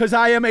hair. Because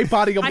I am a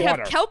body of I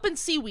water. have kelp and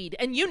seaweed,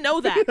 and you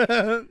know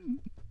that.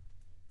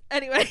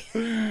 Anyway,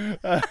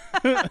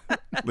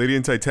 Lady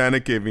in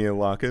Titanic gave me a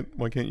locket.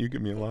 Why can't you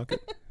give me a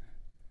locket?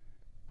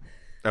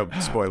 Oh,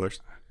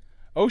 spoilers.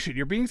 Ocean,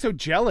 you're being so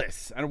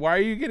jealous, and why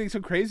are you getting so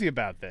crazy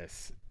about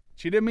this?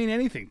 She didn't mean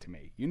anything to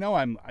me. You know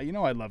I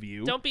love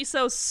you. don't be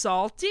so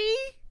salty.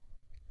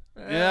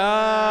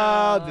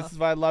 Yeah, this is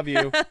why I love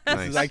you.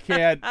 This is, I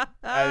can't.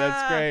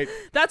 That's great.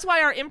 That's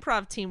why our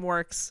improv team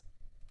works.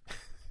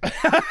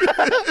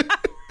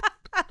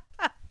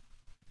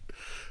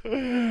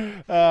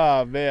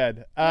 Oh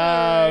man.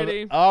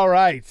 Alrighty. All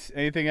right.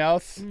 Anything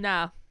else?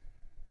 Nah.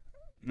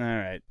 All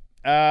right.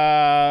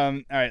 All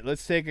right.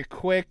 Let's take a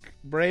quick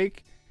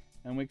break,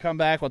 and when we come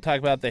back, we'll talk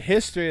about the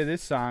history of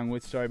this song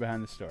with Story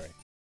Behind the Story.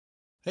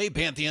 Hey,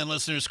 Pantheon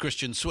listeners,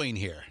 Christian Swain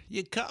here.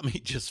 You caught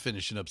me just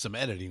finishing up some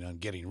editing on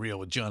Getting Real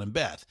with John and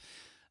Beth.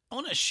 I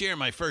want to share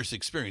my first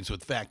experience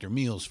with Factor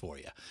Meals for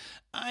you.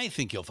 I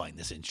think you'll find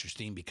this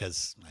interesting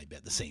because I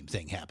bet the same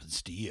thing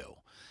happens to you.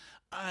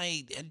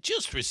 I had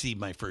just received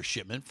my first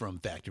shipment from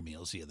Factor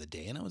Meals the other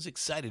day, and I was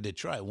excited to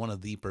try one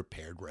of the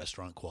prepared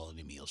restaurant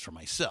quality meals for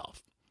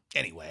myself.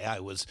 Anyway,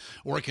 I was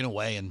working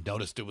away and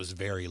noticed it was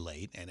very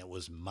late, and it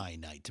was my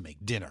night to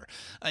make dinner.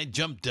 I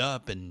jumped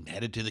up and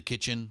headed to the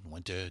kitchen,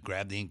 went to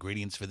grab the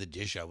ingredients for the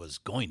dish I was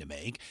going to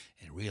make,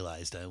 and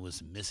realized I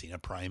was missing a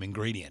prime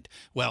ingredient.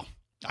 Well,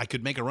 I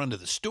could make a run to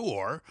the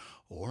store,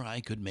 or I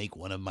could make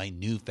one of my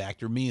new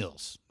Factor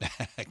meals.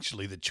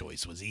 Actually, the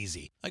choice was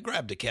easy. I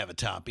grabbed a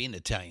cavatappi, an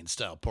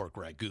Italian-style pork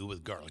ragu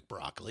with garlic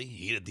broccoli,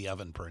 heated the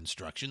oven per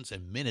instructions,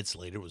 and minutes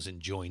later was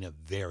enjoying a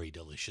very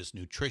delicious,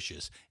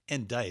 nutritious,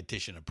 and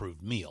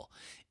dietitian-approved meal.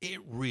 It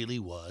really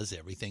was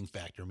everything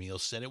Factor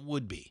Meals said it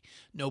would be.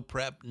 No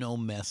prep, no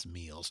mess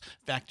meals.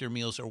 Factor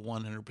Meals are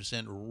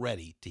 100%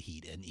 ready to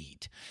heat and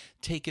eat.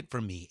 Take it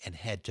from me and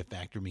head to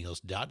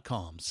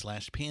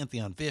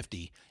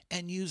factormeals.com/Pantheon50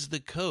 and use the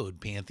code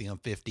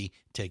Pantheon50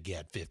 to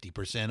get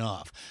 50%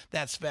 off.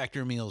 That's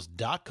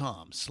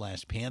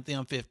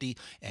factormeals.com/Pantheon50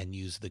 and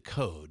use the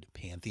code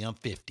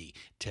Pantheon50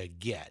 to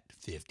get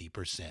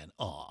 50%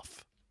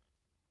 off.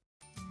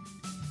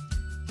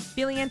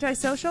 Feeling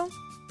antisocial?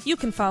 You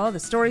can follow the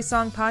Story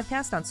Song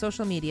Podcast on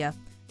social media.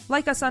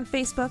 Like us on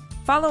Facebook,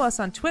 follow us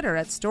on Twitter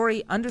at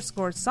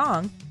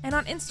story_song, and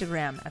on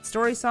Instagram at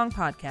Story Song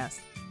Podcast.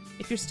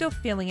 If you're still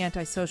feeling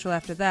antisocial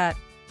after that,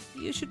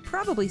 you should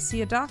probably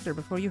see a doctor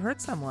before you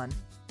hurt someone.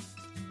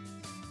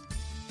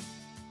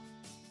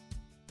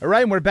 All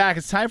right, and we're back.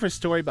 It's time for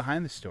Story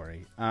Behind the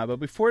Story. But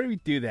before we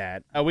do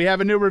that, we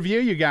have a new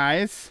review, you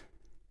guys.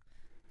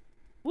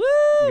 Woo!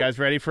 You guys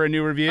ready for a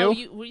new review? Oh,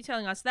 were you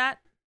telling us that?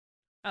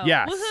 Oh.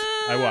 Yes,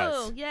 Woohoo! I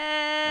was.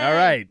 Yay! All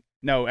right.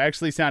 No,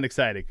 actually sound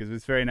excited because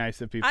it's very nice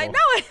that people I know.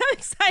 I'm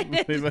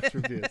excited. leave us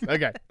reviews.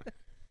 Okay.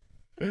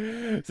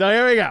 So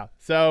here we go.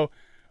 So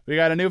we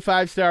got a new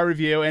 5-star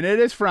review, and it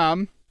is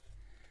from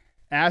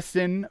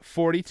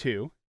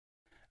Aston42.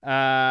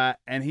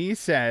 And he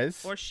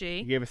says... Or she.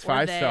 He gave us or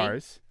 5 they.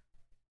 stars.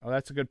 Oh,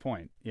 that's a good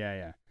point.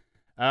 Yeah.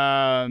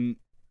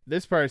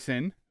 This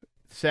person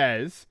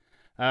says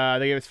they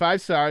gave us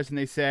 5 stars, and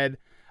they said,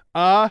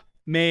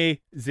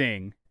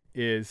 amazing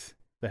is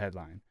the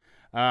headline,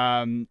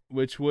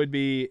 which would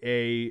be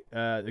a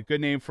good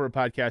name for a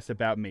podcast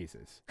about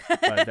mazes,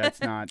 but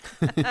that's not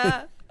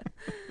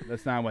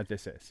that's not what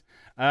this is.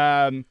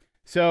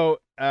 So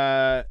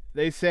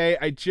they say,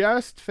 I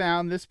just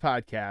found this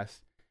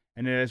podcast,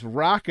 and it has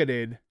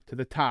rocketed to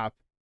the top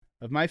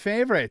of my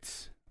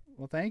favorites.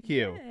 Well, thank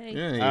you.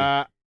 Yay.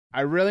 Yeah.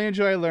 I really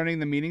enjoy learning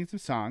the meanings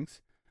of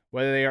songs,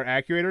 whether they are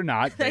accurate or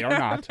not. They are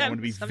not. I want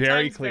to be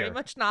very Sometimes clear. Very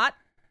much not.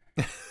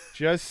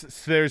 Just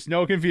so there's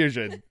no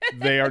confusion.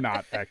 They are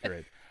not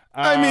accurate.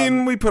 I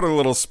mean, we put a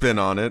little spin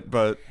on it,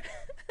 but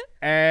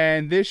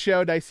And this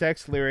show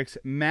dissects lyrics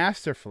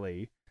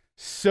masterfully.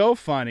 So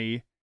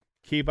funny.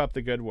 Keep up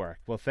the good work.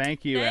 Well,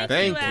 thank you, Thank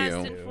Thank you,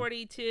 you.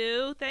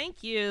 Aston42.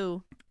 Thank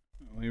you.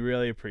 We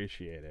really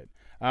appreciate it.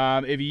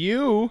 If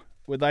you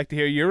would like to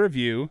hear your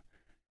review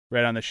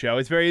read on the show,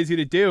 it's very easy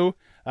to do.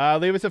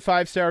 Leave us a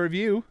 5-star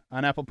review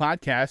on Apple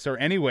Podcasts or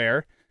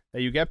anywhere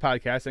that you get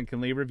podcasts and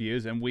can leave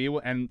reviews, and we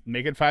will, and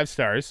make it 5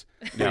 stars,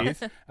 please.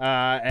 And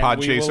we will-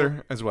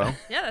 Podchaser as well,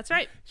 Yeah, that's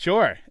right.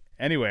 Sure,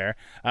 anywhere.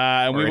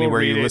 And or we will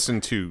anywhere read you it. listen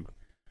to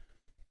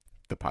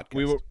the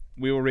podcast.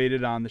 We will read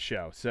it on the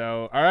show.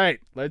 So, all right,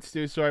 let's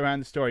do Story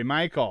Behind the Story.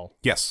 Michael,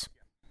 Yes.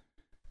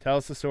 tell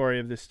us the story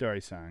of this story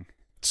song.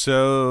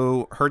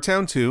 So, Her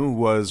Town 2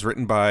 was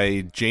written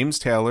by James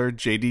Taylor,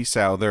 J.D.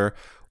 Souther,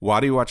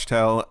 Waddy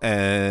Wachtel,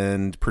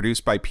 and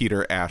produced by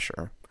Peter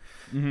Asher.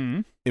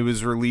 Mm-hmm. It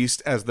was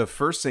released as the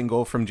first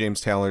single from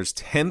James Taylor's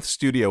 10th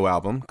studio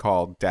album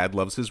called Dad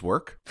Loves His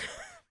Work.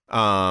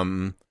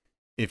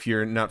 If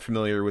you're not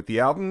familiar with the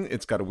album,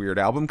 it's got a weird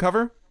album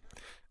cover.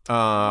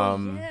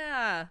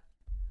 Yeah.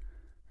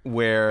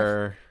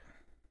 Where...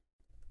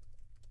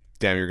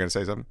 Damn, you're going to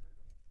say something?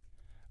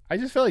 I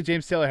just feel like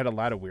James Taylor had a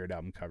lot of weird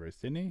album covers,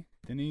 didn't he?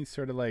 Didn't he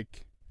sort of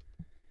like?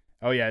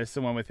 Oh yeah, this is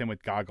the one with him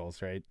with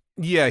goggles, right?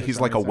 Yeah, he's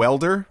like a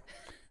welder.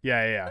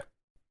 Yeah.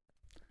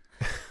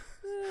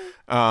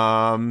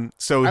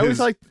 So I always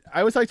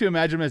like to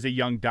imagine him as a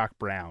young Doc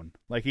Brown.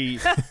 Like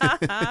he's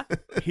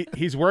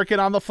working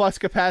on the flux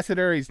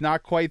capacitor. He's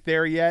not quite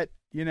there yet,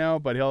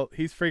 but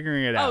he's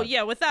figuring it out. Oh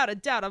yeah, without a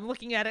doubt. I'm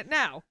looking at it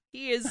now.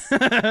 He is.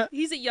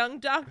 He's a young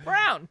Doc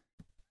Brown.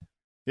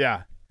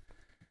 Yeah.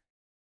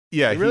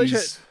 Yeah, really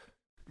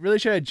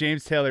should have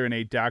James Taylor in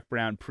a Doc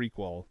Brown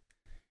prequel,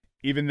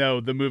 even though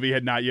the movie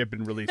had not yet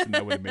been released, and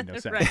that would have made no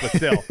sense. Right. But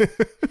still.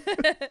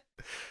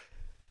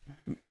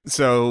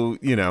 So,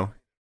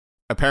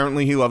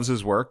 apparently he loves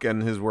his work,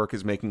 and his work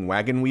is making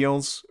wagon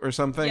wheels or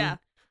something. Yeah.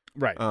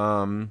 Right.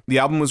 The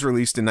album was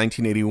released in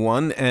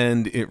 1981,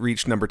 and it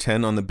reached number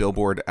 10 on the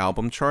Billboard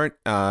album chart,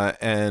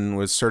 and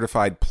was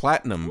certified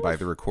platinum by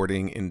the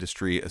Recording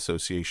Industry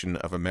Association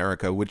of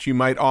America, which you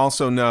might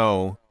also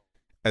know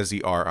as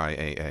the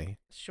RIAA.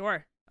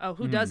 Sure. Oh,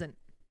 who doesn't?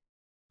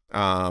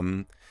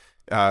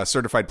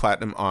 Certified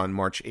platinum on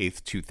March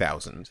 8th,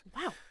 2000.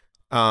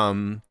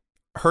 Wow.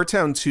 Her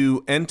Town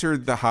 2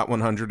 entered the Hot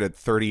 100 at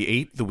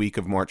 38 the week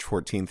of March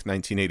 14th,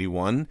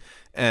 1981,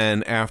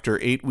 and after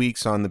 8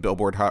 weeks on the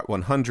Billboard Hot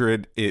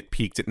 100, it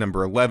peaked at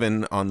number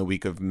 11 on the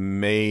week of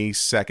May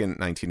 2nd,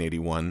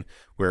 1981,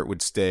 where it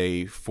would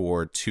stay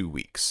for 2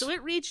 weeks. So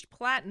it reached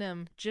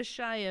platinum just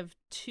shy of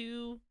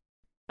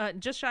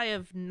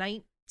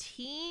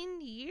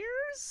 19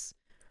 years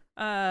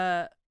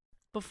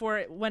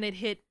when it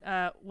hit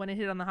on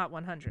the Hot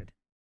 100,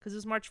 because it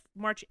was March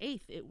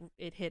 8th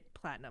it hit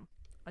platinum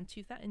in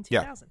 2000.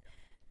 Yeah.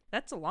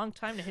 That's a long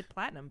time to hit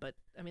platinum, but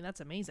I mean that's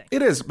amazing.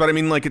 It is, but I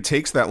mean, like, it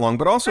takes that long.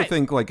 But also Right.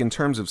 think, like, in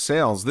terms of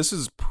sales, this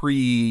is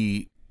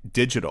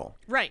pre-digital,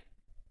 Right.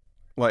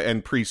 like,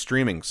 and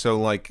pre-streaming. So,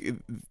 like,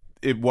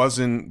 it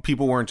wasn't,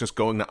 people weren't just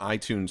going to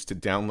iTunes to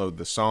download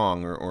the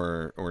song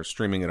or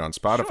streaming it on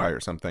Spotify Sure. or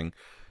something.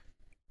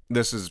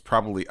 This is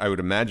probably, I would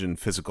imagine,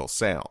 physical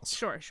sales.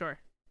 Sure.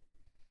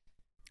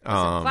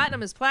 Listen,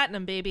 platinum is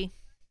platinum, baby.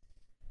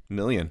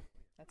 Million,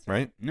 That's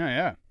right? No,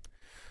 yeah.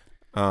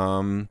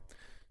 Um,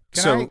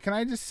 Can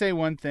I just say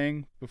one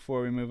thing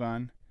before we move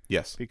on?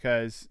 yes.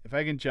 Because if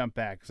I can jump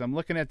back, because I'm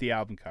looking at the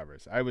album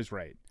covers, I was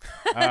right.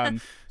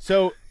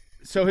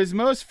 So his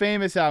most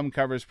famous album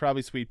cover is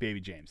probably Sweet Baby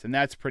James, and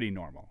that's pretty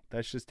normal.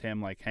 That's just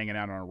him like hanging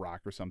out on a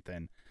rock or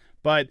something.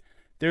 But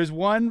there's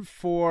one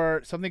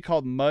for something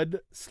called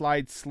Mud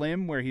Slide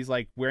Slim, where he's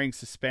like wearing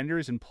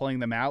suspenders and pulling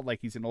them out like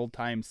he's an old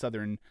time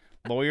Southern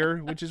lawyer,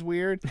 which is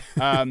weird.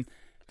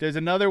 There's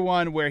another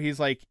one where he's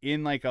like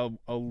in like a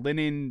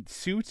linen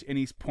suit and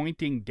he's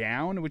pointing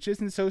down, which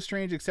isn't so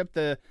strange, except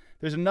there's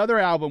another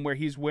album where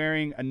he's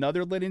wearing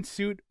another linen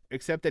suit,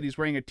 except that he's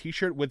wearing a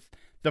t-shirt with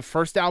the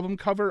first album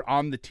cover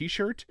on the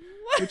t-shirt,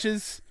 which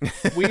is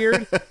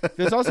weird.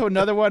 There's also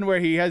another one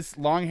where he has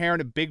long hair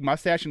and a big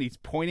mustache and he's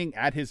pointing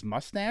at his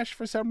mustache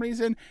for some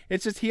reason.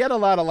 It's just, he had a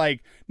lot of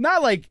like,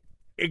 not like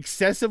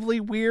excessively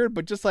weird,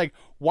 but just like,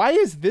 why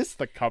is this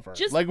the cover?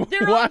 Just- Like,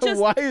 they're all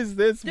why is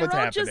this They're what's all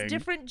happening? just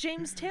different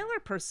James Taylor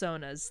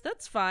personas.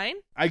 That's fine.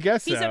 I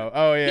guess He's so. a,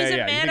 Oh yeah, he's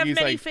yeah. a man you think of he's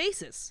many like,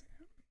 faces.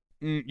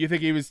 you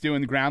think he was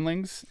doing the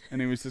groundlings and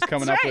he was just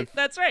coming That's up right. with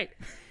That's right.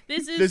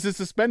 This is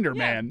Suspender yeah.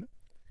 Man.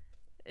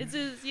 It's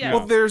yeah.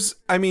 Well,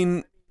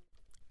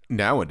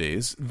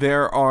 nowadays,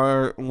 there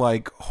are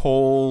like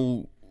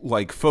whole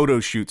like photo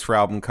shoots for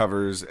album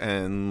covers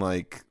and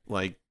like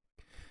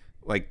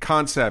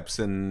concepts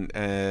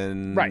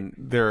and Right.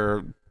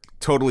 they're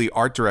totally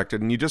art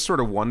directed, and you just sort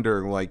of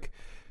wonder, like,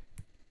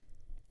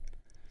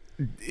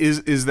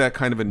 is that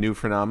kind of a new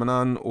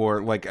phenomenon,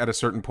 or like at a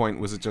certain point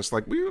was it just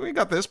like we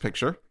got this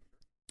picture?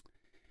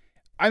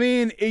 I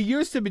mean, it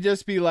used to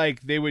just be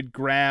like they would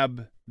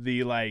grab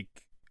the like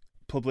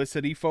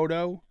publicity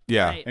photo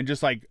Yeah. Right. and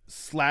just like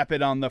slap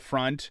it on the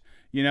front,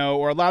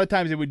 or a lot of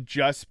times it would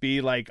just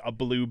be like a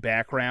blue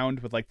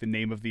background with like the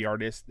name of the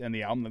artist and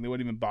the album, and they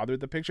wouldn't even bother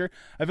with the picture.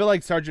 I feel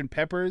like Sgt.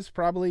 Pepper's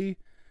probably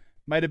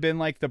might have been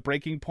like the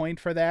breaking point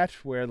for that,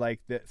 where like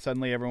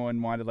suddenly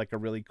everyone wanted like a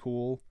really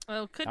cool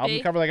Well, could album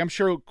be. cover. Like, I'm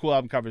sure cool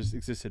album covers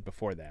existed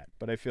before that,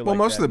 but I feel Well, like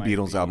most that of the might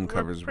Beatles be- album Were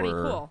covers pretty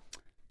were. cool.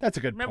 That's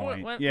a good Remember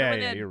point. when Yeah,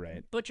 they had you're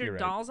right. Butchered You're right.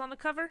 dolls on the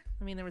cover?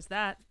 I mean, there was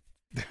that.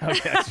 Oh,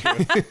 that's true.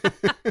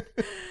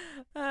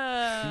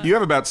 You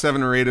have about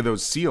 7 or 8 of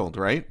those sealed,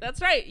 right?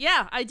 That's right.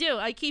 Yeah, I do.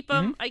 I keep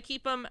them. Mm-hmm. I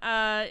keep them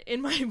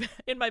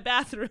in my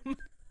bathroom.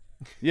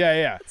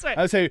 Yeah. That's right.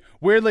 I would say,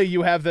 weirdly,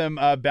 you have them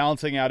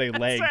balancing out a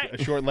leg, right.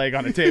 a short leg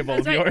on a table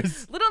That's of right.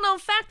 yours. Little known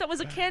fact, that was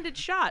a candid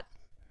shot.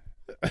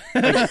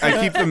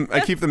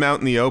 I keep them out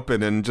in the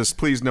open, and just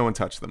please no one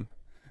touch them.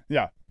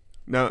 Yeah.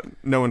 No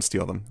one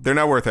steal them. They're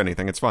not worth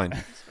anything. It's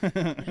fine. Who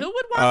would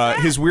want that?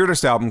 His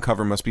weirdest album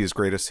cover must be his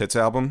greatest hits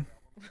album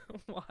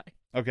Why?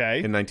 Okay.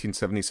 in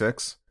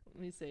 1976.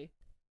 Let me see.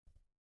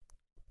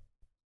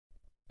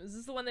 Is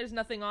this the one? There's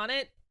nothing on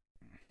it.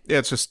 Yeah,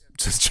 it's just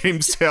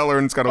James Taylor,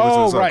 and it's got a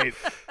Oh, list of right.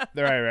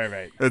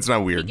 Right. It's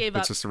not weird. gave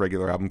It's up. just a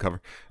regular album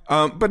cover.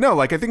 But no,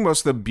 like, I think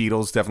most of the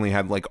Beatles definitely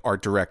had like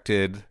art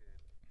directed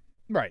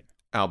Right.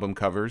 album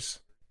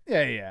covers.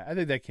 Yeah. I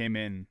think that came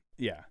in,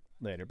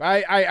 later.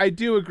 But I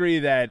do agree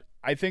that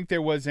I think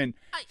there wasn't,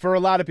 for a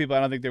lot of people, I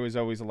don't think there was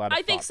always a lot of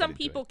I think thought some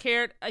put into people it.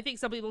 cared. I think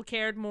some people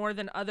cared more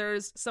than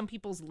others. Some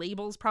people's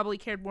labels probably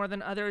cared more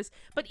than others.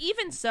 But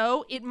even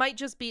so, it might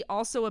just be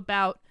also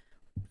about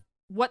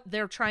what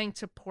they're trying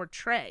to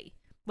portray.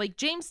 Like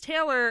James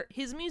Taylor,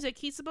 his music,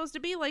 he's supposed to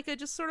be like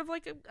just sort of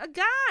like a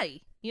guy,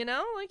 you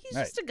know? Like he's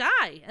Right. just a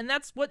guy. And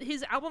that's what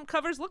his album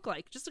covers look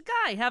like. Just a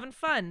guy having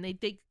fun.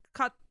 They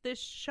cut this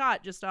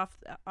shot just off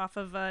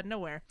of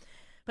nowhere.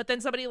 But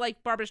then somebody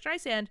like Barbra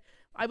Streisand,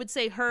 I would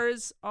say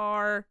hers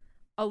are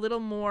a little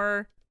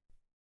more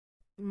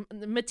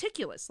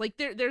meticulous. Like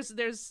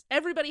there's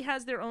everybody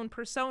has their own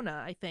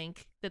persona, I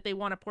think, that they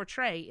want to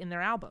portray in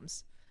their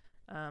albums.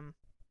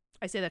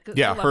 I say that 'cause I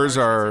Yeah, love hers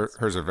Barbra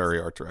Streisand's are very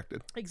albums. art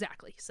directed.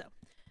 Exactly. So,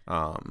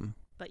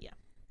 But yeah.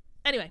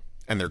 Anyway,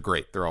 and they're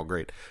great. They're all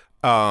great.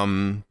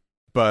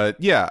 But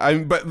yeah,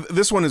 but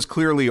this one is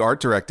clearly art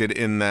directed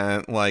in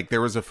that like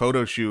there was a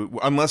photo shoot.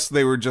 Unless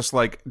they were just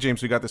like,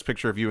 James, we got this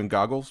picture of you in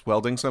goggles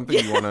welding something.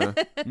 You want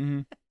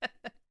to?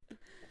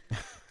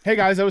 Hey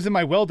guys, I was in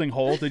my welding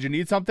hole. Did you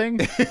need something?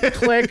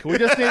 Click. We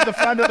just need the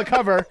front of the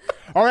cover.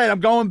 All right, I'm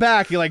going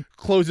back. He like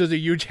closes a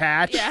huge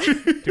hatch Yeah.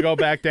 to go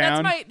back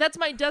down. that's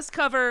my dust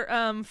cover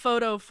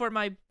photo for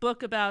my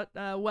book about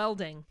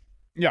welding.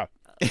 Yeah.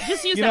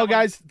 Just use You that know, one.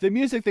 guys, the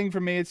music thing for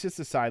me, it's just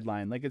a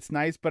sideline. Like it's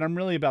nice, but I'm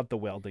really about the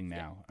welding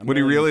now. What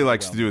he really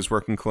likes to do is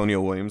work in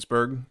Colonial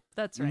Williamsburg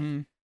That's right.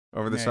 Mm-hmm.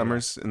 over the Yeah,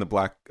 summers in the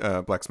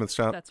blacksmith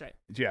shop. That's right.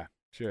 Yeah,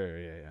 sure,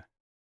 yeah.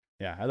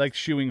 Yeah, I like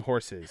shoeing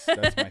horses.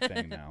 That's my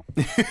thing now.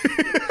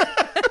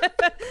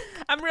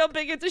 I'm real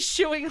big into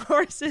shoeing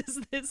horses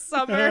this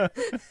summer.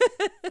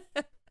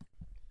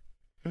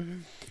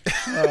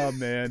 Oh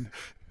man.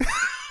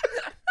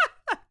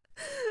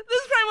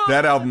 This probably won't.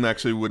 That album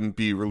actually wouldn't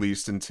be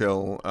released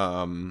until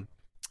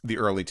the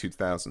early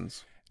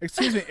 2000s.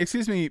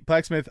 Excuse me,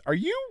 Blacksmith. Are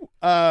you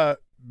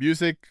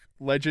music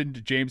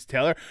legend James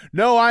Taylor?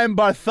 No, I'm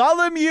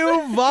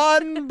Bartholomew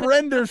von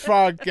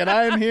Brenderfunk, and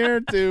I am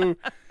here to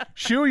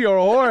shoe your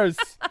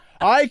horse.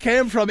 I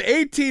came from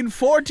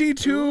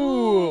 1842.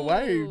 Ooh.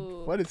 Why?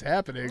 What is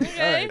happening?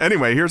 Okay. All right.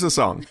 Anyway, here's a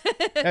song.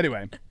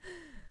 Anyway,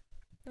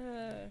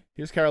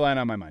 here's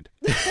Carolina on my mind.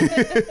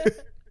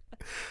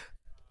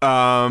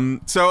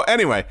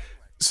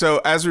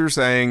 So as we were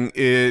saying,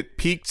 it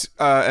peaked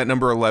at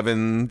number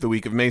 11 the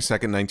week of May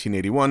 2nd,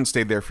 1981,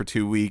 stayed there for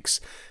 2 weeks,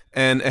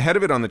 and ahead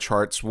of it on the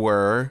charts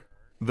were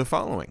the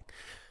following.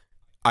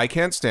 I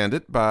Can't Stand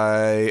It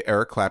by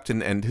Eric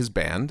Clapton and his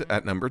band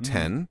at number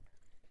 10.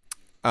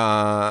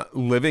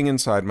 Living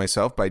Inside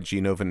Myself by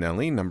Gino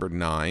Vanelli, number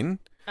 9.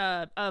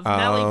 Of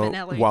Melly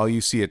Vanelli. While You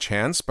See a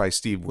Chance by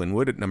Steve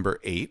Winwood at number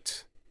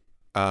 8.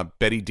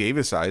 Betty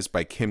Davis Eyes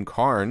by Kim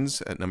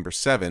Carnes at number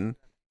 7.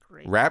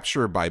 Great.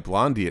 Rapture by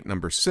Blondie at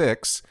number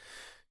 6.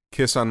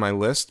 Kiss on My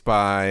List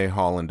by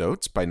Hall &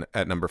 Oates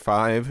at number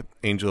 5.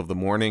 Angel of the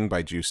Morning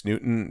by Juice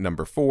Newton,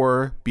 number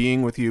 4.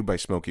 Being With You by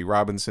Smokey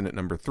Robinson at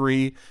number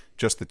 3.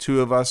 Just the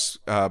Two of Us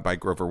by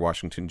Grover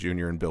Washington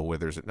Jr. and Bill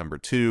Withers at number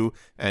 2.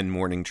 And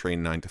Morning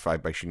Train 9 to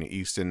 5 by Sheena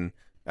Easton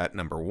at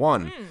number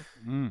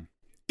 1.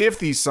 If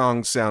these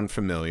songs sound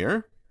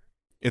familiar,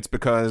 it's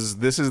because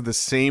this is the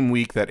same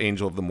week that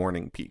Angel of the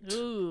Morning peaked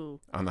Ooh.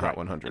 on the Hot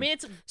 100. I mean,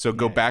 it's So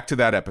go back to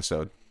that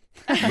episode,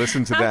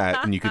 listen to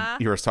that, and you could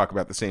hear us talk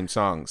about the same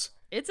songs.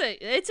 it's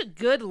a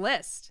good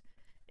list.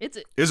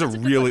 That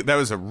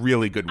was a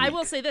really good week. I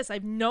will say this: I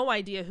have no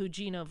idea who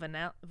Gino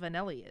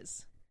Vanelli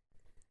is.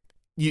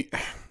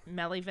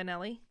 Melly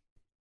Vanelli.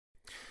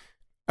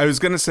 I was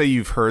gonna say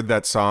you've heard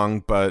that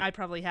song, but I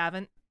probably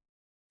haven't.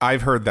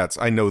 I've heard that.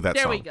 I know that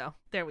There song. we go.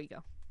 There we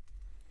go.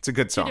 It's a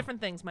good Two song.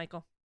 different things,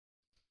 Michael.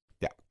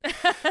 Yeah.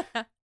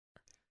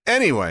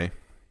 Anyway,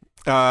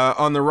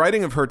 on the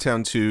writing of Her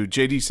Town 2,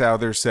 J.D.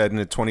 Souther said in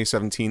a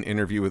 2017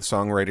 interview with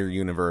Songwriter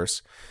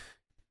Universe,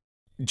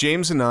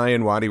 James and I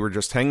and Waddy were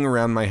just hanging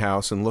around my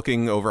house and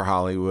looking over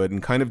Hollywood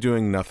and kind of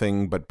doing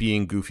nothing but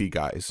being goofy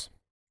guys.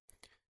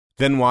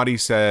 Then Waddy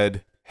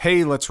said,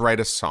 "Hey, let's write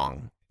a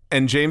song."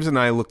 And James and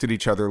I looked at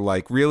each other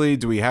like, really?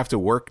 Do we have to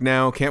work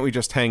now? Can't we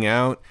just hang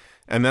out?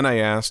 And then I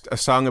asked, a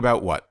song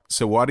about what?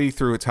 So Waddy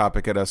threw a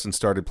topic at us and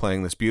started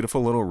playing this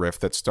beautiful little riff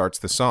that starts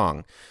the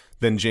song.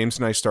 Then James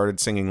and I started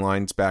singing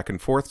lines back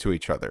and forth to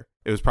each other.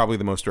 It was probably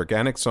the most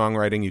organic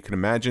songwriting you can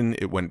imagine.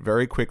 It went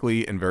very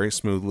quickly and very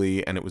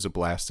smoothly, and it was a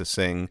blast to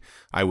sing.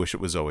 I wish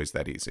it was always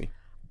that easy.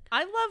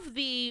 I love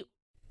the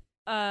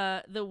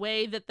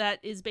way that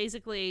is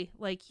basically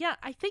like, yeah,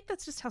 I think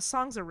that's just how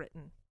songs are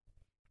written.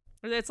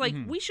 Or it's like,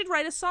 we should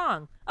write a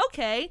song.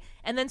 Okay.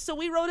 And then so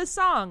we wrote a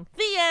song.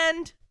 The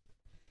end.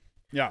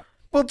 Yeah.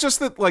 Well, just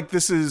that, like, the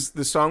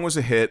song was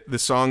a hit. The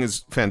song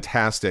is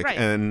fantastic. Right.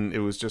 And it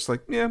was just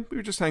like, yeah, we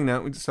were just hanging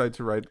out. We decided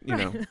to write,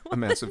 a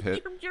massive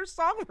hit. You're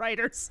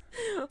songwriters.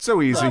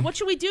 So easy. What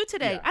should we do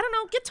today? Yeah. I don't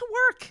know. Get to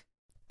work.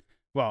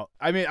 Well,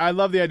 I mean, I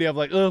love the idea of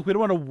like, oh, we don't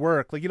want to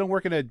work. Like, you don't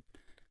work in a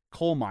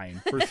coal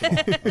mine, first of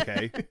all.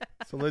 Okay.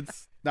 So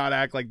let's not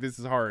act like this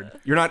is hard.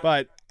 You're not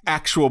But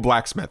actual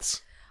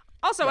blacksmiths.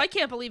 Also, I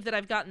can't believe that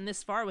I've gotten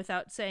this far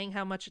without saying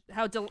how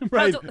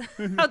Right.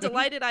 how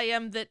delighted I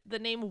am that the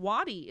name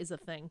Waddy is a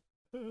thing.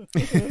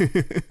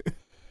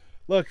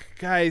 Look,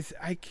 guys,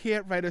 I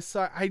can't write a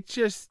song. I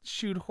just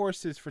shoot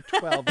horses for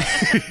 12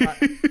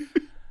 hours.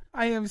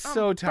 I am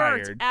so burnt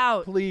tired.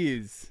 out.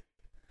 Please.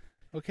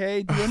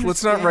 Okay? Do you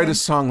Let's not write a understand?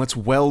 song. Let's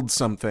weld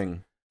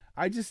something.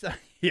 I just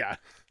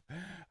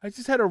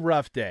had a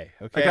rough day.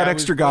 Okay, I got was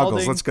extra goggles.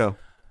 welding- Let's go.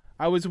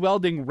 I was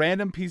welding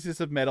random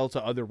pieces of metal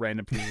to other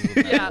random pieces of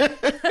metal.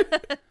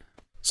 Yeah.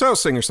 So,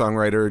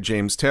 singer-songwriter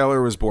James Taylor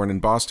was born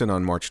in Boston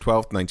on March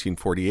 12th,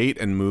 1948,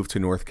 and moved to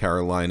North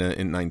Carolina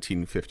in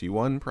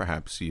 1951.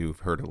 Perhaps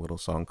you've heard a little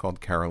song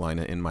called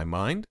Carolina in My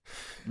Mind.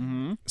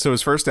 Mm-hmm. So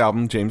his first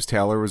album, James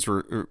Taylor, was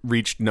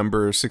reached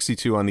number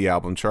 62 on the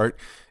album chart.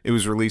 It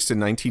was released in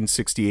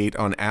 1968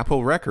 on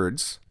Apple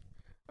Records.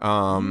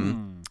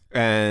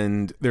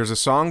 And there's a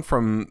song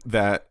from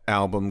that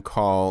album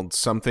called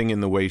Something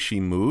in the Way She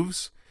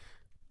Moves,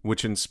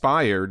 which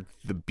inspired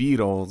the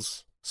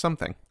Beatles'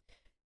 Something.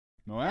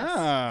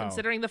 Wow.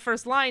 Considering the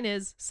first line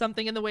is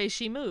something in the way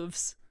she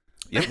moves.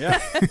 Yeah.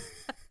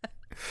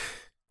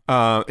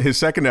 His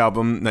second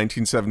album,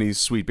 1970's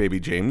Sweet Baby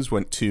James,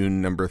 went to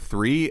number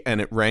 3, and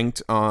it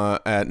ranked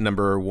at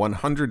number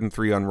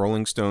 103 on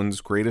Rolling Stone's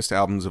Greatest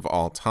Albums of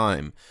All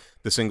Time.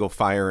 The single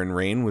Fire and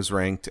Rain was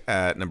ranked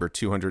at number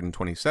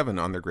 227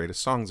 on their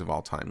Greatest Songs of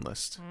All Time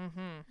list.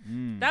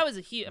 That was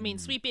a huge. I mean,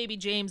 Sweet Baby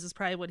James is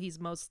probably what he's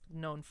most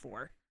known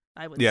for.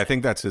 I would. Yeah, say. I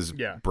think that's his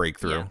Yeah.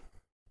 breakthrough.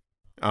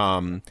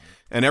 Yeah.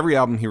 And every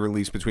album he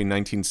released between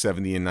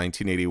 1970 and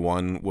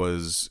 1981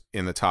 was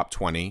in the top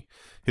 20.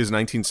 His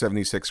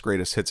 1976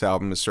 Greatest Hits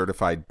album is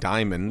certified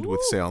diamond with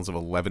sales of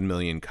 11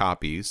 million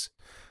copies.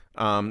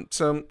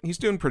 So he's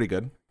doing pretty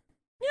good.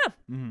 Yeah.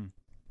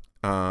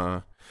 Mm-hmm.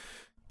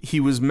 He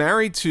was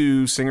married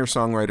to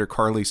singer-songwriter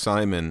Carly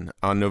Simon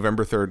on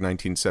November 3rd,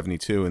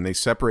 1972, and they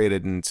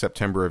separated in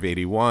September of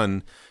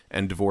 81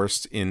 and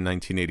divorced in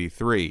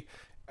 1983.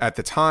 At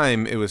the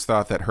time, it was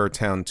thought that Her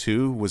Town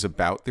 2 was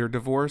about their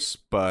divorce,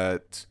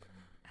 but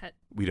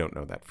we don't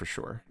know that for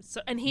sure.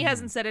 So, and he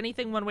hasn't said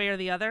anything one way or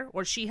the other,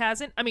 or she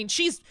hasn't. I mean,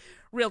 she's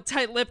real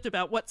tight-lipped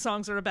about what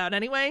songs are about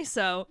anyway.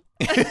 So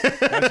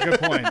That's a good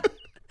point.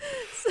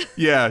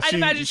 Yeah, I'd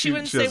imagine she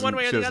wouldn't say one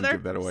way or she the doesn't other.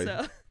 give that away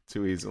So.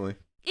 too easily.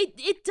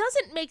 It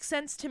doesn't make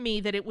sense to me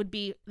that it would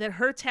be that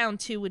Her Town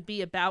 2 would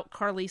be about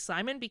Carly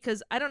Simon,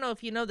 because I don't know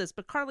if you know this,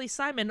 but Carly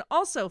Simon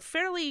also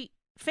fairly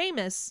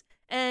famous,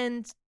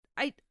 and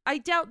I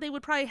doubt they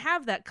would probably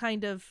have that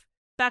kind of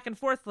back and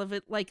forth of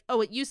it, like,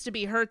 oh, it used to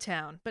be her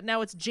town, but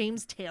now it's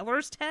James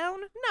Taylor's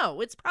town.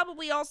 No, it's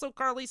probably also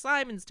Carly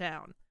Simon's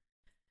town.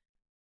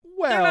 They're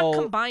Well,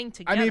 not combined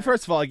together. I mean,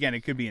 first of all, again,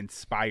 it could be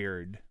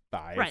inspired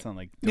by. Right. It's not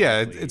like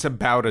Yeah, directly it's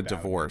about a it.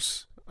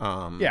 divorce.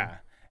 Yeah,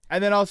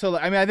 and then also,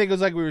 I mean, I think it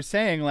was like we were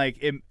saying,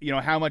 like,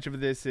 how much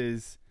of this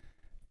is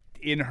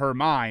in her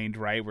mind,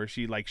 right? Where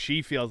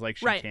she feels like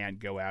she Right. can't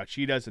go out.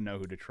 She doesn't know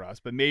who to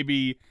trust, but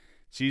maybe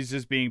she's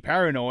just being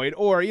paranoid,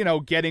 or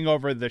getting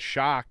over the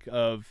shock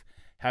of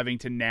having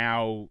to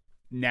now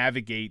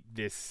navigate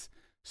this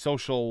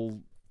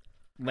social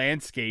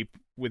landscape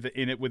with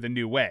a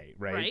new way,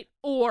 right? Right.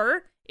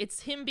 Or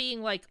it's him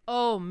being like,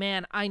 oh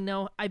man, I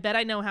bet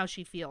I know how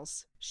she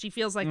feels. She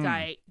feels like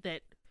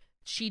that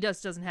she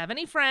just doesn't have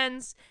any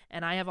friends,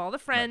 and I have all the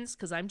friends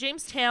because I'm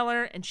James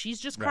Taylor and she's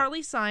just Right.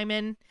 Carly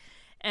Simon.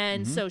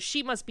 And so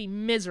she must be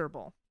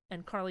miserable.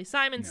 And Carly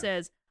Simon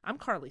says, I'm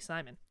Carly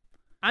Simon.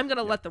 I'm going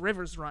to let the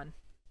rivers run.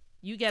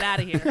 You get out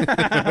of here.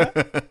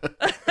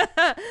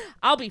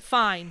 I'll be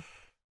fine.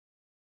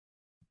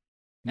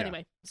 Yeah.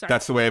 Anyway, sorry.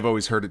 That's the way I've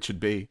always heard it should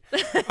be.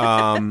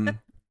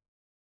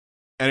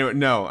 Anyway,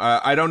 no,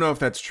 I don't know if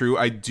that's true.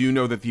 I do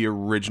know that the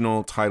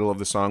original title of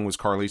the song was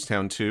Carly's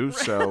Town 2,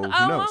 so who knows?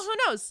 Well, who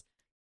knows?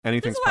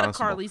 Anything's There's a lot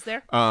possible. of Carlys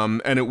there.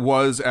 And it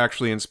was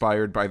actually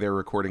inspired by their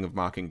recording of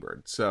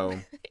Mockingbird, so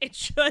It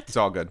should. it's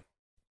all good.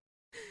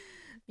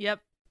 Yep.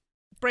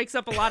 Breaks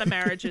up a lot of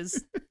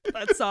marriages.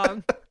 That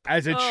song.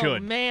 As it oh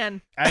should.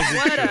 man. As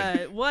it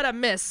should. What a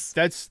miss.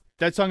 That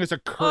song is a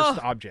cursed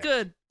Oh, object.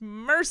 Good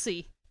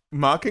mercy.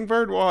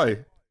 Mockingbird? Why?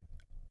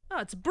 Oh,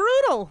 it's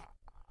brutal.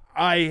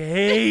 I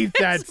hate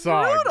that It's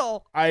song.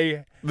 brutal.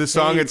 The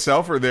song Hate.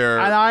 itself or their...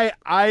 And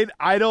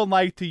I don't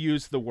like to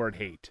use the word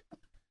hate.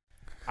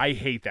 I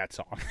hate that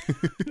song.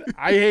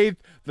 I hate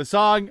the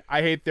song.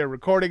 I hate their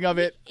recording of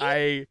it.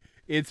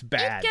 It's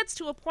bad. It gets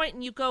to a point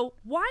and you go,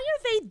 why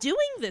are they doing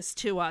this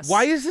to us?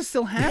 Why is this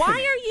still happening? Why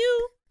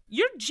are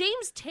you're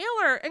James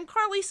Taylor and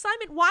Carly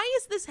Simon. Why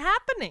is this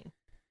happening?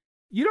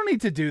 You don't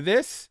need to do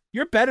this.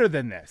 You're better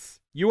than this.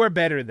 You are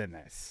better than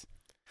this.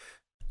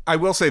 I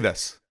will say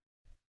this.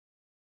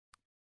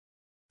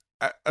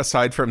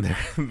 Aside from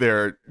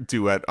their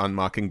duet on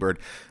Mockingbird,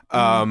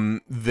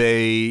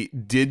 they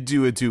did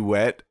do a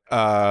duet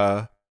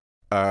of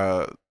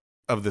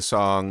the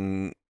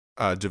song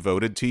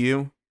Devoted to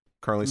You,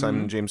 Carly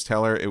Simon and James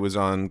Taylor. It was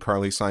on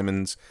Carly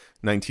Simon's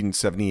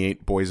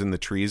 1978 Boys in the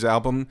Trees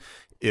album.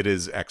 It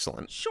is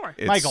excellent. Sure.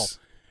 It's- Michael,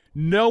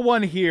 no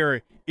one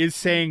here is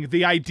saying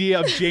the idea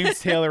of James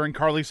Taylor and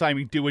Carly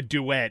Simon do a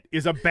duet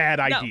is a bad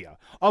idea.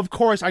 Of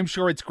course, I'm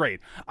sure it's great.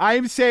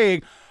 I'm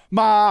saying,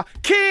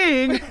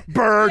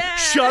 Mockingbird,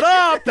 shut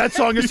up. That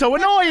song is so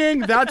annoying.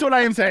 That's what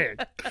I am saying.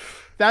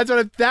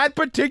 That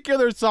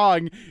particular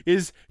song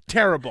is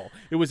terrible.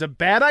 It was a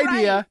bad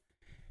idea. Right.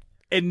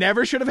 It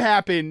never should have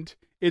happened.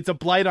 It's a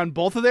blight on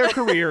both of their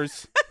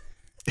careers.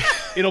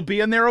 It'll be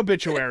in their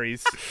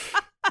obituaries.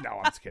 No,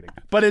 I'm just kidding.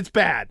 But it's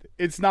bad.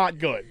 It's not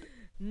good.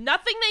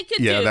 Nothing they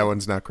can do. Yeah, that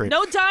one's not great.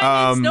 No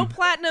diamonds, no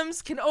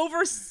platinums can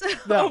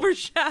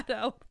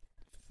overshadow.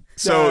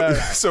 So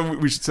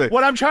we should say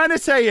What I'm trying to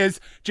say is,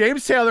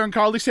 James Taylor and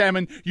Carly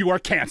Simon, you are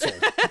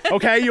canceled.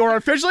 Okay? You are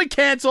officially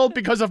canceled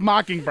because of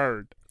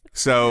Mockingbird.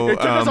 so. It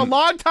took us a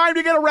long time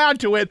to get around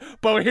to it,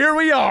 but here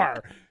we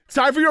are. It's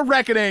time for your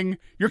reckoning.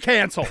 You're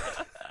canceled.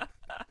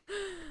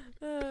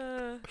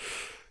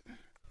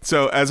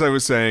 So, as I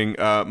was saying,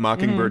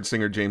 Mockingbird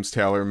singer James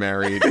Taylor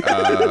married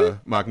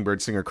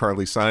Mockingbird singer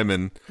Carly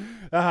Simon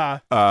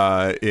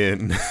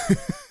in...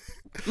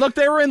 Look,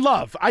 they were in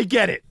love. I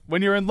get it.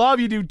 When you're in love,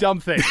 you do dumb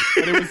things.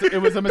 But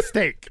it was a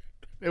mistake.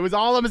 It was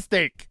all a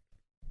mistake.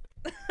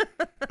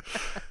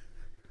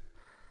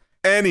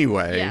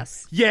 Anyway.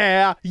 Yes.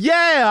 Yeah.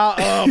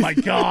 Oh, my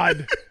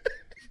God.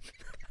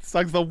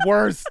 Song's the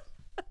worst.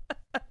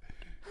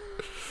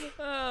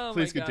 Oh,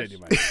 Please my gosh. continue,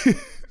 Mike.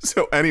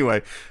 So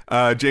anyway,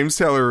 James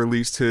Taylor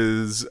released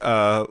his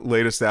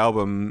latest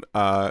album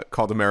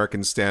called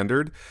American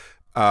Standard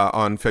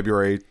on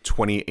February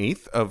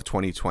 28th of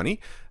 2020.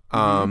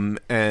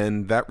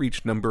 And that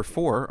reached number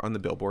 4 on the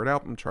Billboard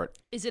album chart.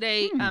 Is it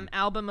a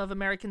album of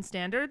American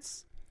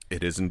standards?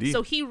 It is indeed.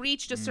 So he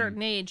reached a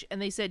certain age,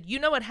 and they said, "You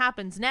know what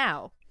happens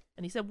now?"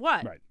 And he said,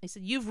 "What?" Right. They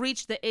said, "You've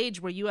reached the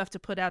age where you have to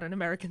put out an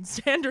American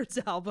standards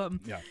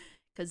album." Yeah.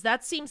 Because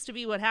that seems to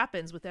be what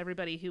happens with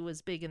everybody who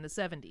was big in the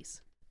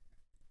 70s.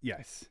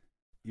 Yes.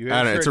 I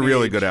don't know, it's a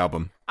really good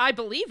album. I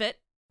believe it.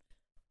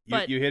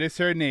 But You hit a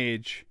certain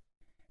age,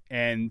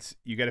 and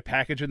you get a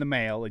package in the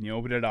mail, and you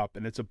open it up,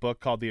 and it's a book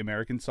called The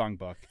American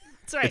Songbook.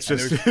 that's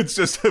right. It's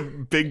just a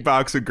big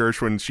box of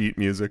Gershwin sheet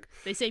music.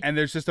 They say, And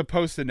there's just a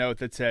post-it note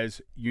that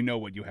says, "You know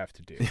what you have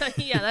to do."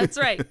 yeah, that's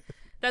right.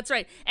 That's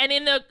right. And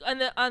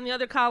on the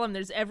other column,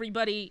 there's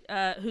everybody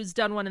who's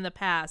done one in the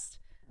past.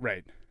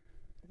 Right.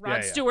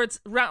 Rod Yeah.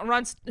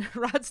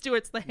 Rod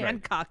Stewart's the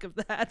Hancock of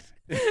that.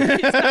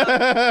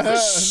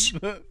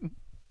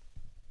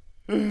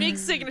 Big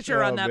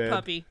signature on that man.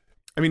 puppy.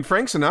 I mean,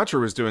 Frank Sinatra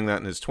was doing that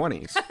in his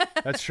 20s.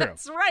 That's true.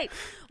 That's right.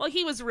 Well,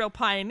 he was a real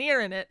pioneer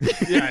in it.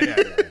 Yeah.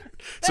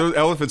 So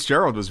Ella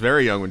Fitzgerald was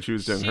very young when she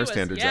was doing She her was-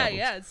 standards yeah, albums.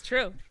 yeah, it's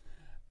true.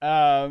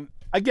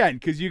 Again,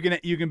 because you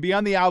can be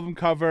on the album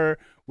cover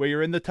where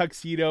you're in the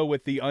tuxedo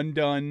with the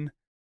undone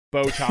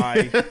bow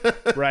tie,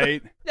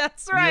 right?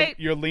 That's right.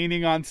 You're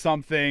leaning on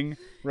something,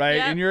 right?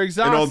 Yep. And you're An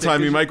exhausted.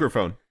 old-timey 'cause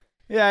microphone.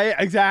 Yeah,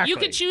 exactly. You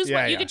can choose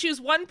Yeah, one. You yeah. can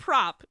choose one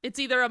prop. It's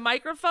either a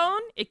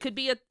microphone. It could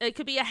be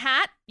a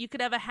hat. You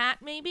could have a hat,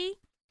 maybe.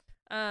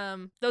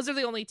 Those are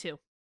the only two.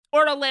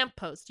 Or a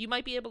lamppost. You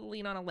might be able to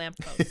lean on a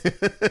lamppost.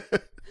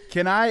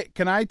 Can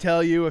I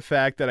tell you a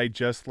fact that I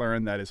just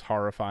learned that is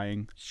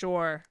horrifying?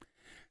 Sure.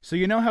 So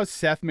you know how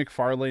Seth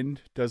MacFarlane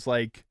does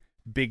like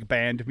big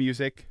band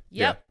music?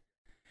 Yep.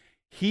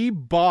 He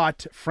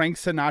bought Frank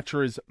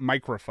Sinatra's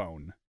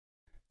microphone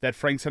that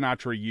Frank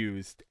Sinatra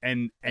used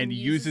and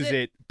uses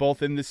it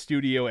both in the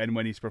studio and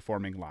when he's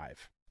performing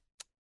live.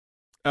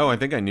 Oh, I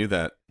think I knew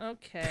that.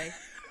 Okay.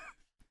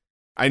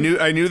 I knew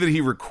that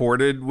he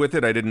recorded with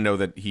it. I didn't know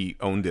that he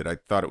owned it. I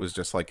thought it was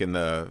just like in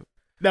the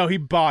No, he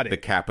bought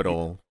it.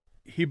 Capitol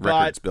He bought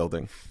Records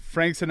building.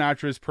 Frank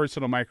Sinatra's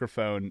personal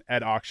microphone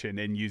at auction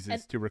and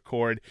uses to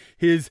record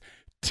his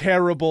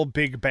terrible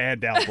big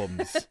band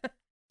albums.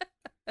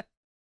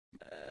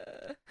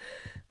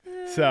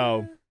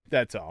 So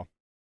that's all.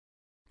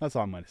 That's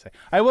all I'm going to say.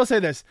 I will say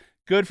this.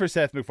 Good for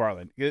Seth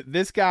MacFarlane.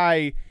 This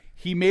guy,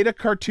 he made a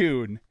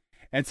cartoon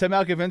and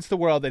somehow convinced the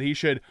world that he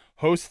should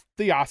host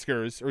the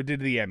Oscars or did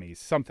the Emmys,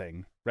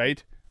 something,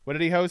 right? What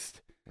did he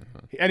host?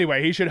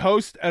 Anyway, he should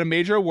host a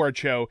major award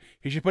show.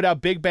 He should put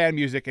out big band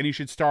music, and he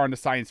should star in a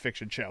science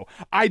fiction show.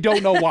 I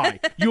don't know why.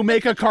 You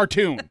make a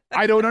cartoon.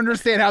 I don't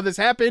understand how this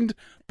happened,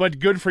 but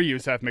good for you,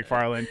 Seth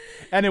MacFarlane.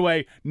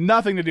 Anyway,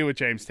 nothing to do with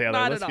James Taylor.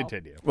 Not Let's at all.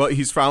 continue. Well,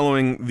 he's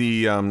following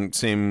the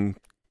same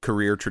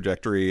career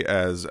trajectory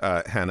as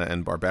Hanna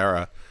and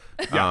Barbera,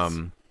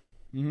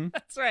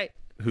 That's right.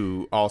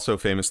 who also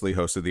famously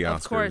hosted the Oscars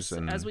Of course,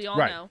 and as we all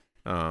Right.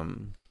 know.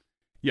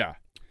 Yeah.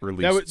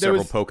 released There several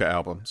was- polka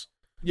albums.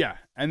 Yeah,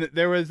 and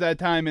there was that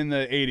time in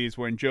the 80s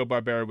when Joe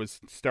Barbera was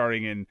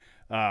starring in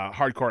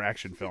hardcore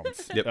action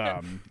films. Yep.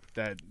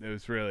 That it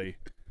was really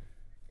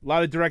a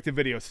lot of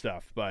direct-to-video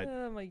stuff, but,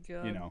 Oh my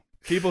god. you know,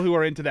 people who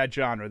are into that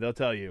genre, they'll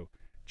tell you,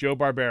 Joe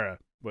Barbera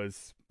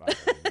was...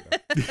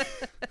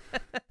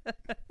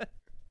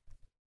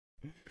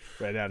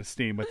 Right out of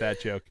steam with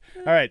that joke.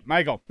 All right,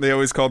 Michael. They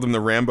always called him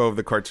the Rambo of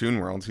the cartoon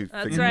world. He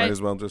That's figured he right. might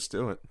as well just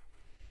do it.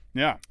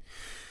 Yeah.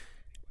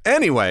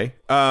 Anyway,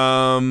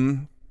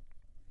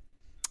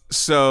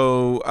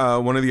 So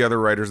one of the other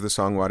writers of the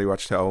song, Waddy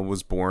Wachtel,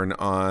 was born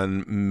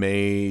on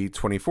May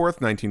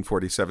 24th,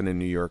 1947 in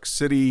New York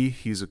City.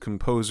 He's a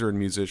composer and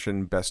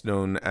musician, best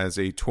known as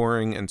a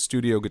touring and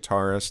studio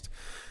guitarist.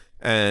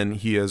 And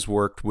he has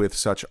worked with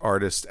such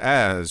artists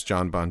as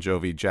John Bon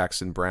Jovi,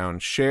 Jackson Browne,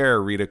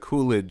 Cher, Rita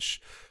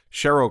Coolidge,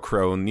 Sheryl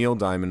Crow, Neil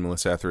Diamond,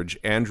 Melissa Etheridge,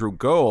 Andrew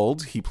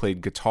Gold. He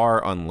played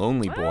guitar on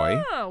Lonely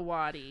Boy. Oh,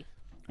 Waddy.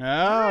 Oh,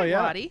 All right,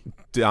 yeah. Waddy.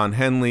 Don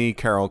Henley,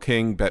 Carole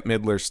King, Bette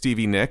Midler,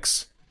 Stevie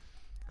Nicks,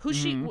 Who's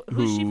she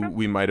who from?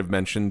 we might have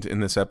mentioned in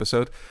this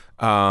episode.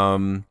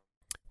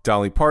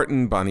 Dolly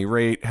Parton, Bonnie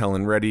Raitt,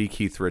 Helen Reddy,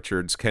 Keith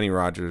Richards, Kenny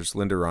Rogers,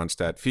 Linda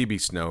Ronstadt, Phoebe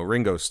Snow,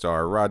 Ringo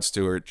Starr, Rod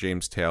Stewart,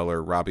 James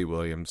Taylor, Robbie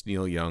Williams,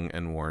 Neil Young,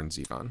 and Warren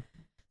Zevon.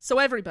 So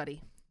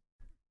everybody.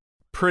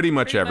 Pretty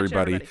much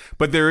everybody.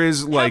 But there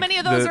is like many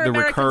of those are the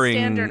American recurring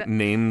Standard?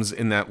 names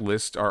in that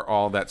list are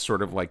all that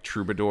sort of like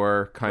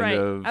troubadour kind Right.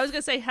 of. I was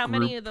going to say, how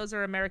many of those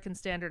are American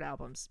Standard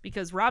albums?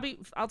 Because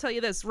I'll tell you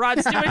this,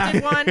 Rod Stewart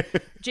did one,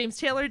 James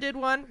Taylor did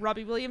one,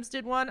 Robbie Williams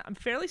did one, I'm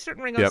fairly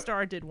certain Ringo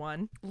Starr did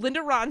one,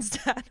 Linda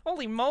Ronstadt,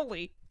 holy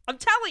moly. I'm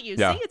telling you,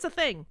 Yeah. see, it's a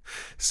thing.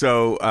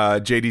 So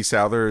J.D.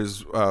 Souther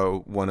is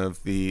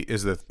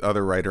the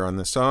other writer on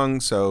the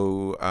song.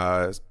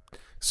 So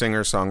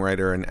singer,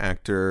 songwriter, and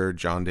actor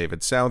John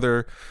David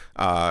Souther,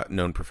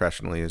 known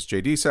professionally as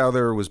J.D.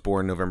 Souther, was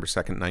born November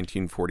 2nd,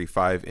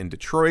 1945 in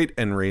Detroit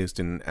and raised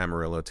in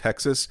Amarillo,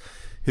 Texas.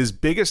 His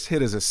biggest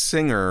hit as a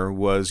singer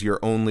was You're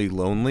Only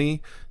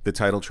Lonely, the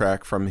title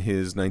track from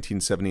his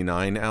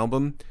 1979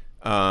 album.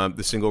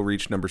 The single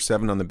reached number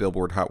 7 on the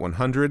Billboard Hot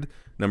 100,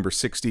 number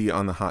 60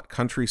 on the Hot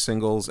Country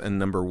Singles, and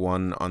number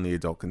 1 on the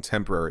Adult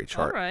Contemporary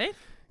chart. All right.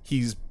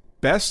 He's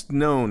best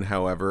known,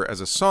 however,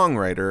 as a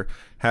songwriter,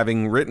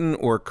 having written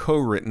or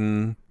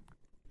co-written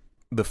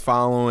the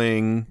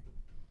following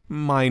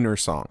minor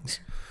songs.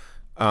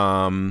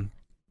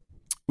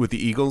 With the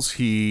Eagles,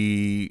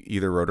 he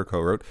either wrote or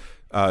co-wrote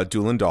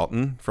Doolin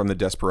Dalton from the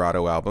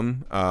Desperado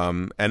album.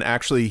 And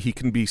actually, he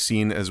can be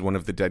seen as one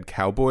of the Dead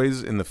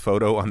Cowboys in the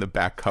photo on the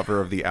back cover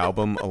of the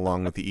album,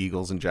 along with the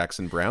Eagles and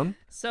Jackson Browne.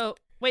 So,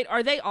 wait,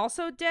 are they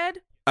also dead?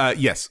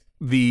 Yes,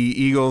 the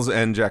Eagles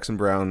and Jackson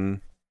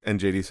Browne and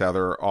J.D.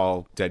 Souther are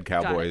all Dead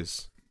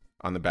Cowboys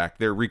on the back.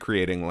 They're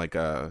recreating like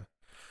a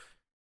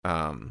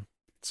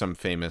some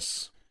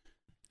famous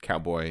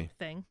cowboy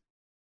Thing.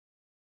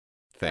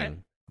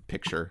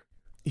 picture.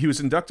 He was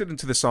inducted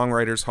into the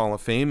Songwriters Hall of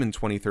Fame in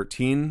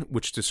 2013,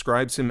 which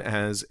describes him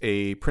as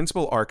a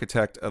principal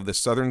architect of the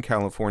Southern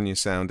California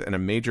sound and a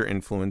major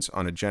influence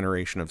on a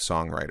generation of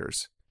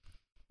songwriters.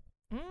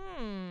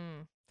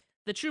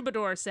 The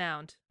troubadour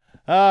sound.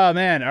 Oh,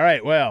 man. All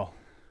right. Well,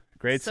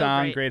 great So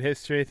song, great. great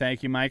history.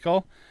 Thank you,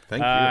 Michael.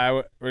 Thank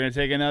you. We're going to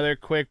take another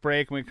quick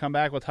break. When we come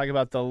back, we'll talk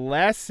about the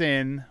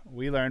lesson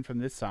we learned from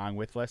this song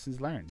with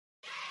Lessons Learned.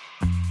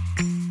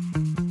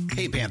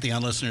 Hey,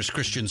 Pantheon listeners,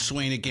 Christian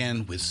Swain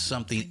again with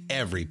something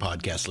every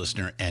podcast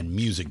listener and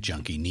music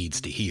junkie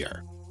needs to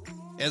hear.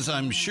 As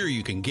I'm sure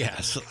you can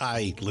guess,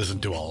 I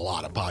listen to a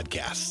lot of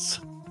podcasts.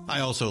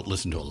 I also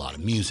listen to a lot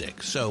of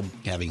music, so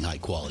having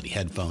high-quality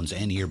headphones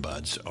and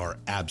earbuds are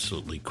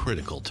absolutely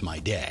critical to my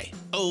day.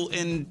 Oh,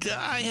 and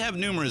I have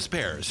numerous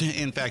pairs.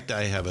 In fact,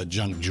 I have a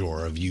junk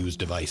drawer of used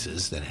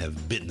devices that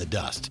have bitten the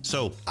dust,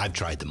 so I've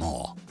tried them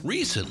all.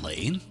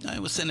 Recently, I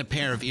was sent a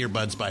pair of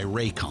earbuds by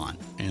Raycon,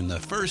 and the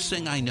first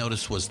thing I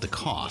noticed was the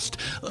cost.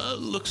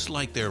 Looks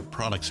like their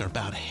products are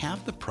about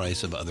half the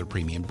price of other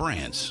premium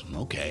brands.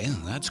 Okay,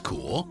 that's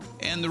cool.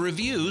 And the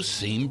reviews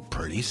seem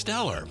pretty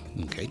stellar.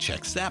 Okay,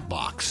 checks that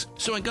box.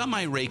 So I got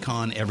my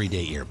Raycon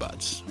everyday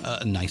earbuds.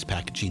 A nice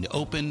packaging to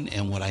open,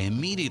 and what I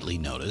immediately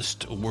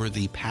noticed were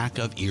the pack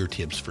of ear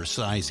tips for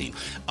sizing.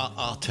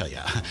 I'll tell you,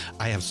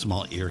 I have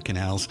small ear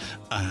canals.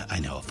 I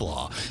know a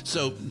flaw.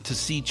 So to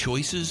see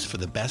choices for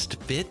the best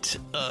fit,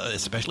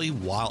 especially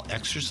while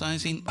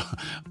exercising,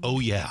 oh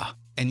yeah.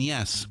 And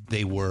yes,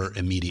 they were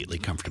immediately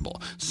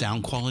comfortable.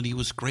 Sound quality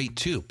was great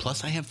too.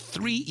 Plus, I have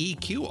 3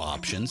 EQ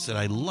options that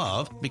I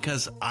love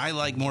because I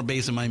like more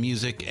bass in my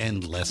music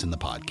and less in the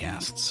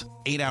podcasts.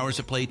 8 hours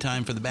of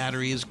playtime for the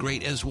battery is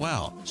great as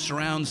well.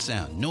 Surround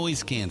sound,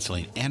 noise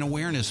canceling, and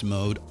awareness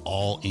mode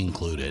all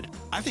included.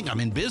 I think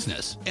I'm in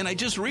business, and I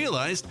just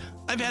realized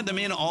I've had them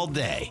in all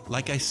day.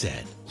 Like I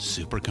said,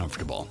 super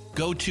comfortable.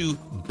 Go to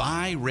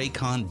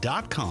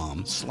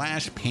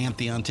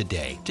buyraycon.com/Pantheon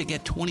today to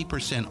get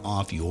 20%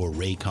 off your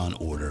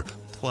Raycon order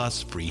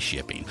plus free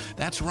shipping.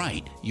 That's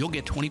right. You'll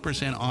get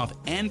 20% off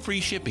and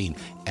free shipping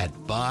at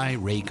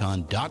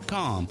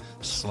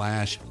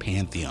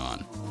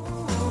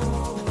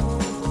buyraycon.com/Pantheon.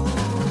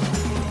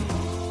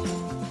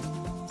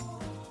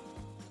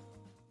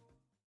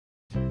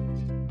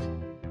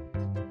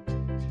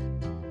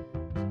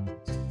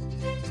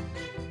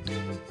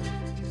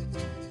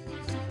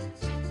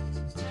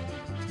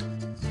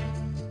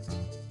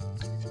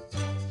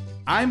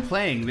 I'm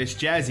playing this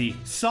jazzy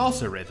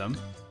salsa rhythm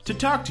to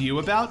talk to you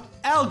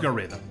about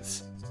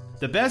algorithms.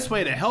 The best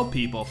way to help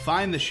people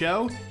find the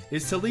show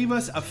is to leave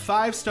us a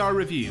 5-star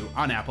review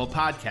on Apple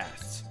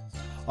Podcasts.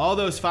 All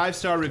those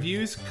 5-star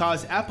reviews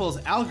cause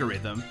Apple's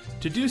algorithm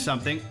to do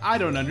something I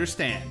don't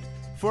understand,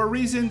 for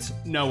reasons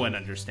no one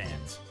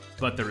understands.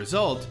 But the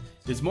result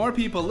is more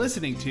people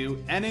listening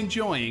to and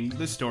enjoying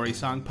the Story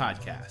Song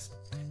podcast.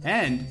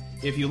 And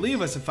if you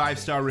leave us a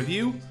 5-star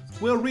review,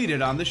 we'll read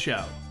it on the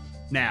show.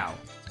 Now,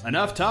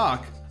 enough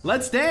talk,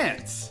 let's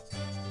dance!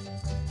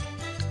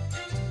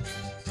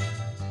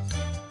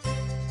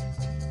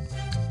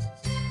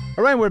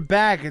 All right, we're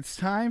back. It's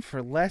time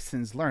for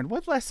lessons learned.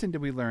 What lesson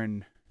did we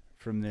learn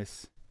from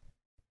this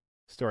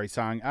story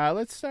song?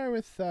 Let's start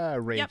with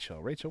Rachel.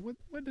 Yep. Rachel, what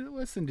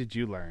lesson did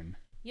you learn?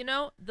 You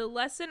know, the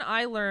lesson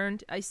I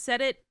learned, I said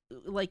it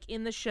like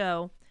in the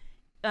show.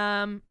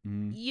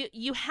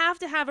 You have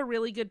to have a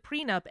really good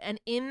prenup,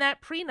 and in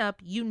that prenup,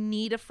 you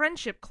need a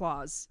friendship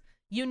clause.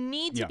 You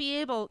need to be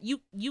able.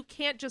 You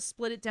can't just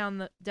split it down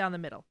the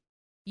middle.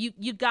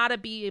 You got to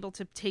be able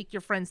to take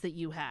your friends that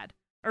you had,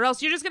 or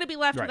else you're just going to be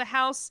left with a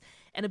house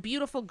and a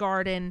beautiful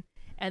garden,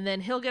 and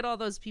then he'll get all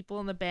those people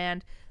in the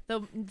band.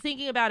 Though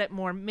thinking about it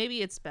more,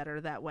 maybe it's better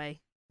that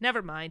way.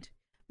 Never mind.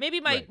 Maybe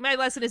my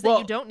lesson is that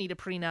you don't need a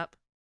prenup.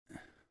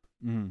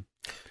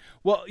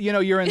 Well, you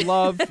know, you're in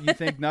love. You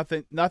think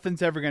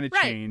nothing's ever going to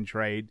change,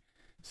 right?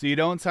 So you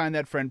don't sign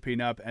that friend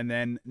prenup, and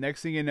then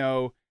next thing you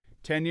know,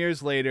 10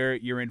 years later,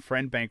 you're in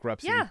friend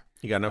bankruptcy. Yeah.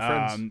 You got no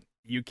friends.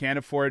 You can't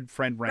afford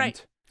friend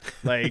rent.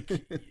 Like,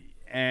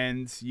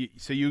 and you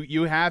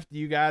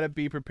got to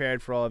be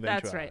prepared for all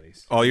eventualities.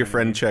 That's right. All your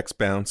friend checks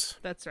bounce.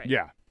 That's right.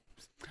 Yeah.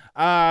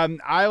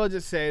 I will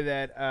just say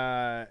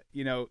that,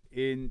 you know,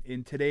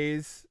 in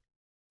today's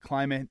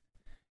climate,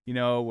 you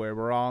know, where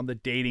we're all on the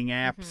dating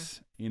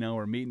apps, you know,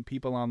 we're meeting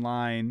people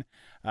online,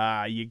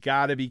 you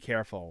got to be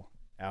careful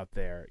out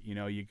there. You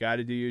know, you got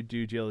to do your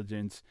due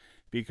diligence,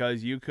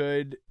 because you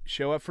could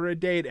show up for a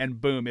date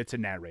and boom, it's a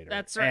narrator.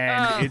 That's right.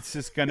 And it's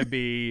just going to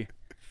be...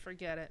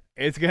 Forget it.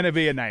 It's going to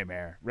be a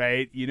nightmare,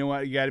 right? You know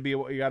what? You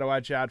got to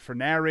watch out for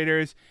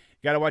narrators.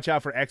 You got to watch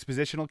out for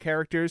expositional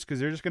characters, because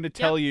they're just going to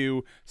tell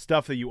you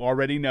stuff that you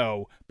already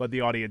know, but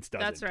the audience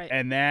doesn't. That's right.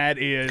 And that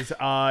is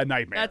a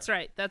nightmare. That's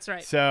right. That's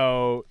right.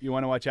 So you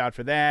want to watch out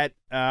for that.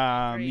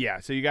 Yeah.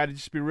 So you got to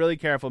just be really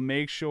careful.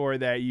 Make sure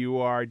that you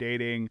are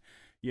dating,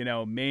 you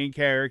know, main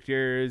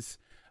characters,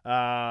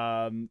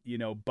 you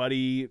know,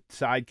 buddy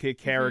sidekick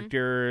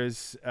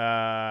characters,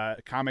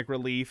 comic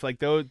relief, like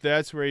those.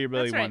 That's where you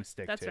really want to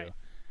stick to. Right.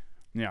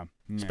 Yeah.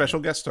 Special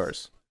guest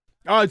stars.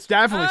 Oh, it's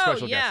definitely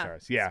special guest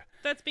stars. Yeah.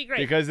 That's be great.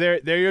 Because they're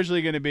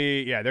usually going to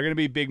be, they're going to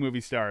be big movie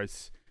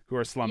stars who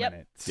are slumming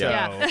it. So,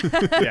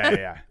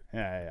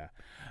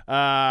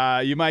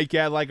 you might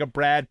get like a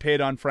Brad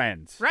Pitt on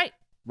Friends. Right.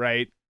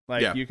 Right?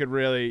 Like you could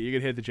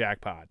hit the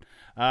jackpot.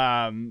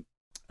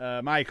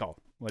 Michael,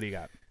 what do you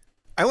got?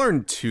 I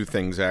learned two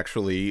things,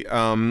 actually.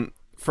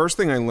 First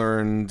thing I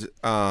learned,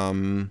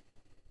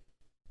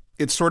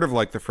 it's sort of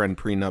like the friend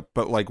prenup,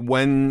 but like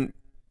when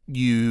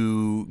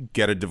you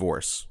get a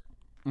divorce,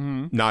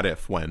 not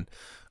if, when,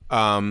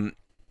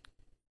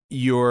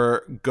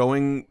 you're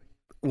going,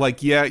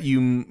 like, you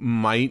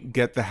might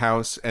get the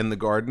house and the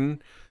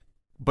garden,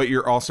 but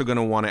you're also going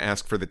to want to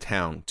ask for the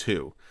town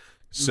too.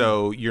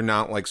 So you're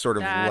not like sort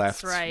of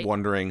left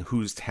wondering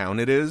whose town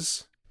it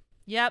is.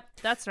 Yep,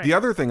 that's right. The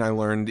other thing I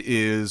learned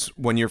is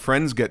when your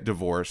friends get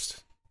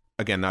divorced,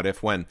 again, not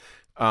if, when,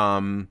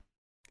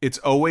 it's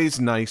always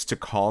nice to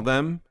call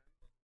them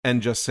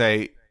and just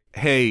say,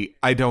 hey,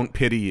 I don't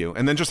pity you,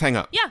 and then just hang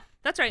up. Yeah,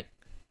 that's right.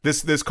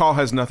 This call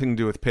has nothing to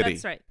do with pity.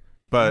 That's right.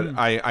 But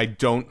I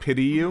don't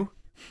pity you.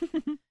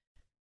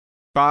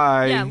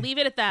 Bye. Yeah, leave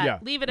it at that. Yeah.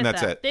 Leave it at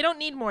That's that. it. They don't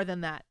need more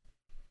than that.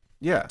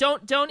 Yeah.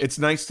 Don't. It's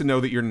nice to know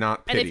that you're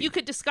not pitied. And if you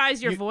could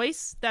disguise your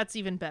voice, that's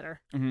even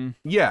better.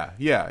 Yeah.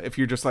 If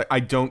you're just like, I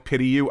don't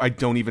pity you, I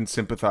don't even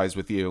sympathize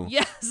with you.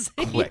 Yes.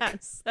 Click.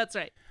 Yes, that's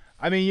right.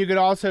 I mean, you could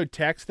also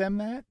text them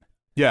that.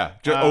 Yeah,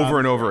 just over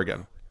and over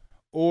again.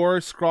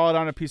 Or scrawl it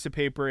on a piece of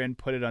paper and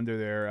put it under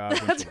their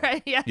That's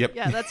right. Yeah. Yep.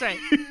 Yeah, that's right.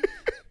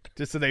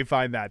 Just so they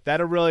find that.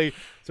 That'll really...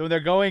 So when they're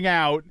going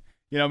out,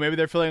 you know, maybe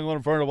they're feeling a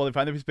little vulnerable. They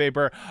find the piece of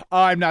paper.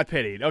 Oh, I'm not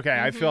pitied. Okay,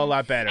 I feel a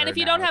lot better. And if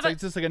you now. don't have it's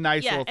just like a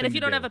nice little thing and if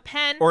you to don't do. have a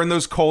pen, Or in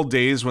those cold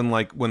days when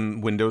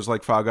windows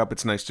like fog up,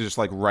 it's nice to just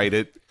like write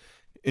it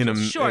in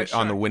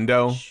on the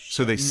window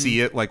so they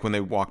see it like when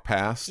they walk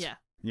past.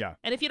 Yeah.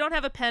 And if you don't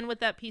have a pen with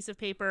that piece of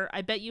paper,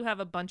 I bet you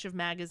have a bunch of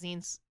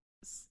magazines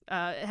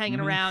hanging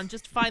around.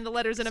 Just find the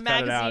letters in a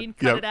magazine,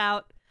 cut it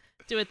out,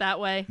 do it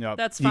that way. Yep.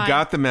 That's fine. You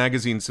got the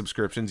magazine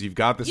subscriptions, you've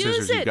got the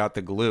scissors, you've got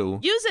the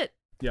glue. Use it.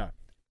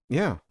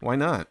 Yeah, why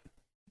not?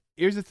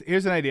 Here's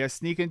an idea: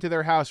 sneak into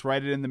their house,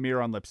 write it in the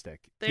mirror on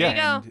lipstick. There you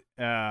go.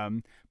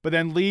 But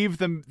then leave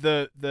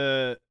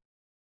the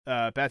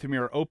bathroom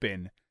mirror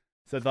open,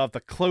 so they'll have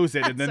to close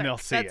it, and then they'll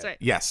see That's it. right.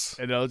 Yes.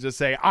 And they'll just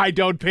say, "I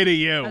don't pity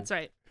you." That's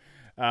right.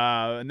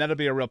 And that'll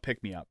be a real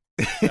pick me up.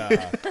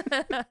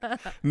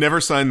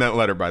 Never signed that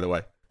letter, by the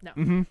way. No.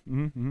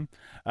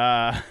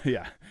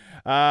 Yeah.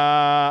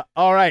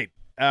 All right.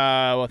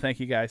 Well, thank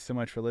you guys so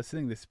much for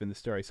listening. This has been the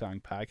Story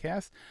Song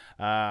Podcast.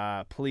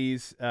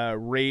 Please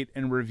rate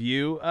and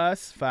review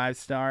us 5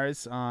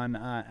 stars on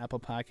Apple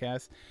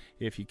Podcasts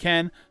if you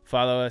can.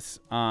 Follow us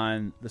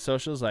on the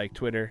socials like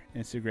Twitter,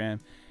 Instagram,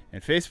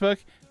 and Facebook.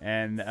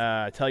 And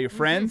tell your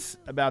friends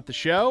about the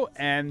show.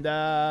 And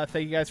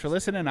thank you guys for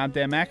listening. I'm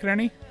Dan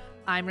McInerney.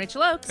 I'm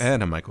Rachel Oakes.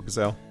 And I'm Michael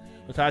Gazelle.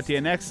 We'll talk to you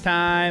next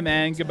time,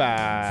 and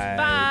goodbye.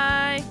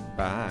 Bye.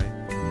 Bye.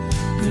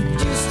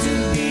 It used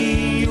to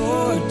be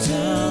your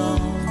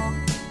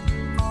town.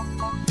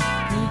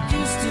 It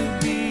used to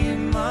be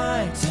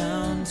my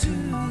town too.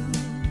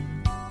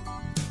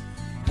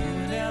 You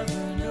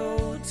never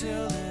know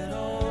till it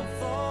all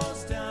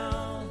falls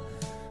down.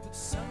 But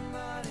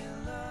somebody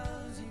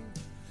loves you.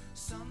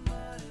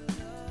 Somebody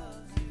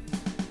loves you.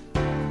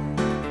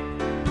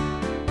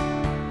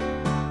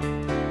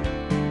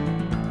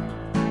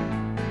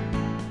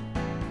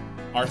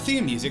 Our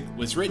theme music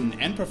was written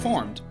and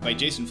performed by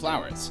Jason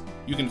Flowers.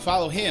 You can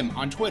follow him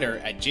on Twitter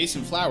at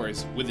Jason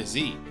Flowers with a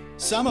Z.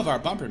 Some of our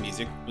bumper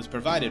music was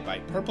provided by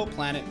Purple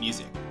Planet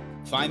Music.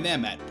 Find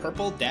them at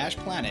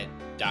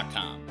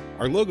purple-planet.com.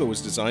 Our logo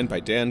was designed by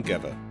Dan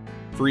Geva.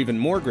 For even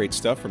more great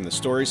stuff from the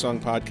Story Song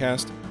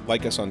Podcast,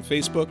 like us on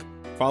Facebook,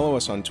 follow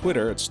us on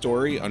Twitter at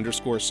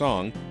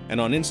story_song,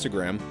 and on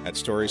Instagram at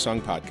Story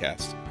Song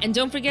Podcast. And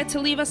don't forget to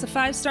leave us a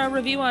 5-star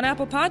review on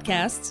Apple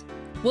Podcasts.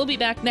 We'll be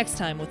back next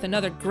time with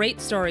another great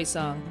story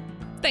song.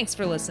 Thanks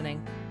for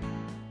listening.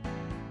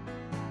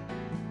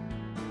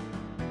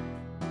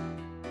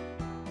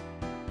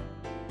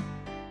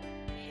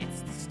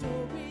 It's the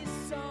Story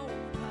Song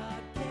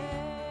Podcast.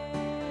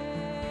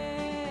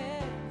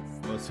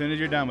 Well, as soon as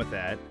you're done with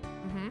that,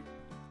 Mm-hmm.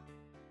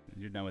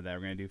 we're going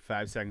to do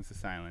 5 seconds of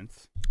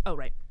silence. Oh,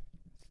 right.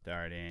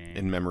 Starting.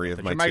 In memory of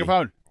Touch my your tea.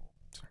 microphone.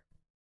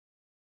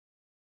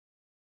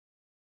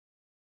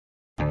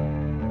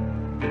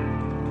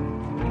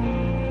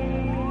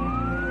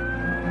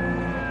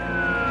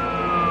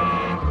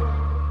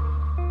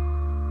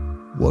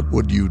 What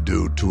would you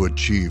do to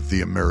achieve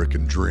the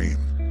American dream?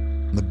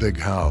 The big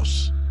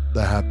house,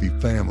 the happy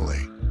family,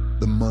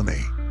 the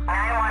money.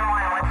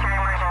 911, what's your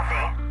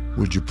emergency?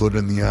 Would you put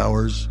in the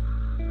hours?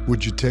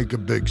 Would you take a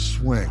big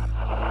swing?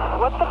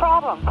 What's the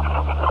problem?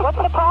 What's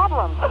the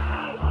problem?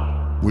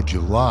 Would you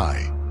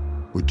lie?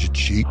 Would you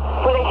cheat?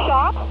 Were they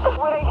shot?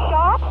 Were they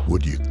shot?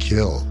 Would you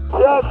kill?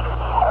 Yes.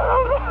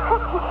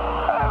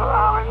 My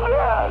mom is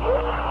dead.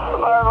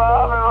 My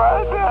mom is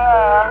right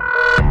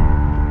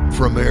there.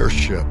 From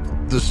Airship,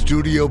 the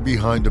studio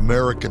behind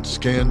American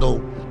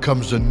Scandal,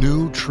 comes a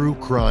new true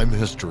crime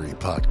history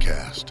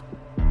podcast.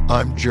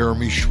 I'm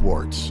Jeremy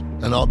Schwartz,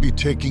 and I'll be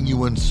taking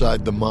you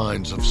inside the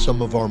minds of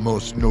some of our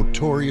most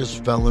notorious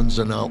felons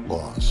and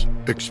outlaws,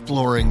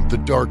 exploring the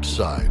dark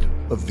side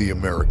of the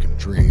American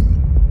dream.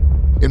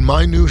 In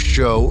my new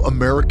show,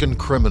 American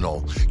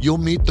Criminal, you'll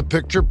meet the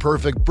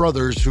picture-perfect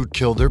brothers who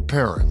killed their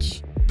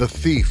parents, the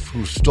thief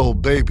who stole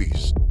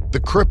babies,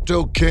 the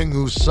crypto king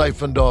who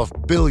siphoned off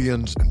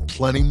billions, and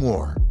plenty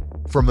more.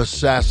 From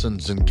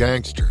assassins and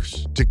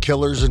gangsters to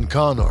killers and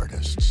con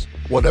artists.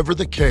 Whatever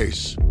the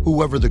case,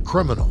 whoever the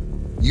criminal,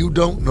 you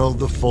don't know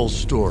the full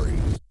story.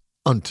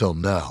 Until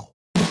now.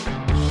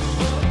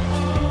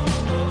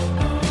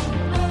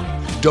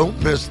 Don't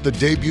miss the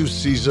debut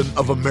season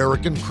of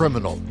American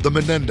Criminal, The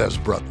Menendez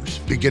Brothers,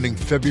 beginning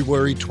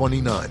February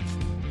 29th.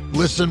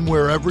 Listen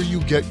wherever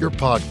you get your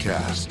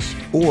podcasts,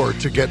 or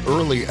to get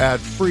early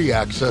ad-free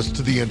access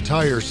to the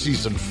entire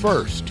season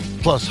first,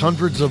 plus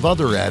hundreds of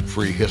other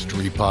ad-free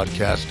history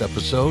podcast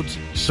episodes,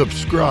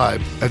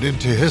 subscribe at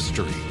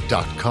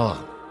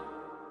IntoHistory.com.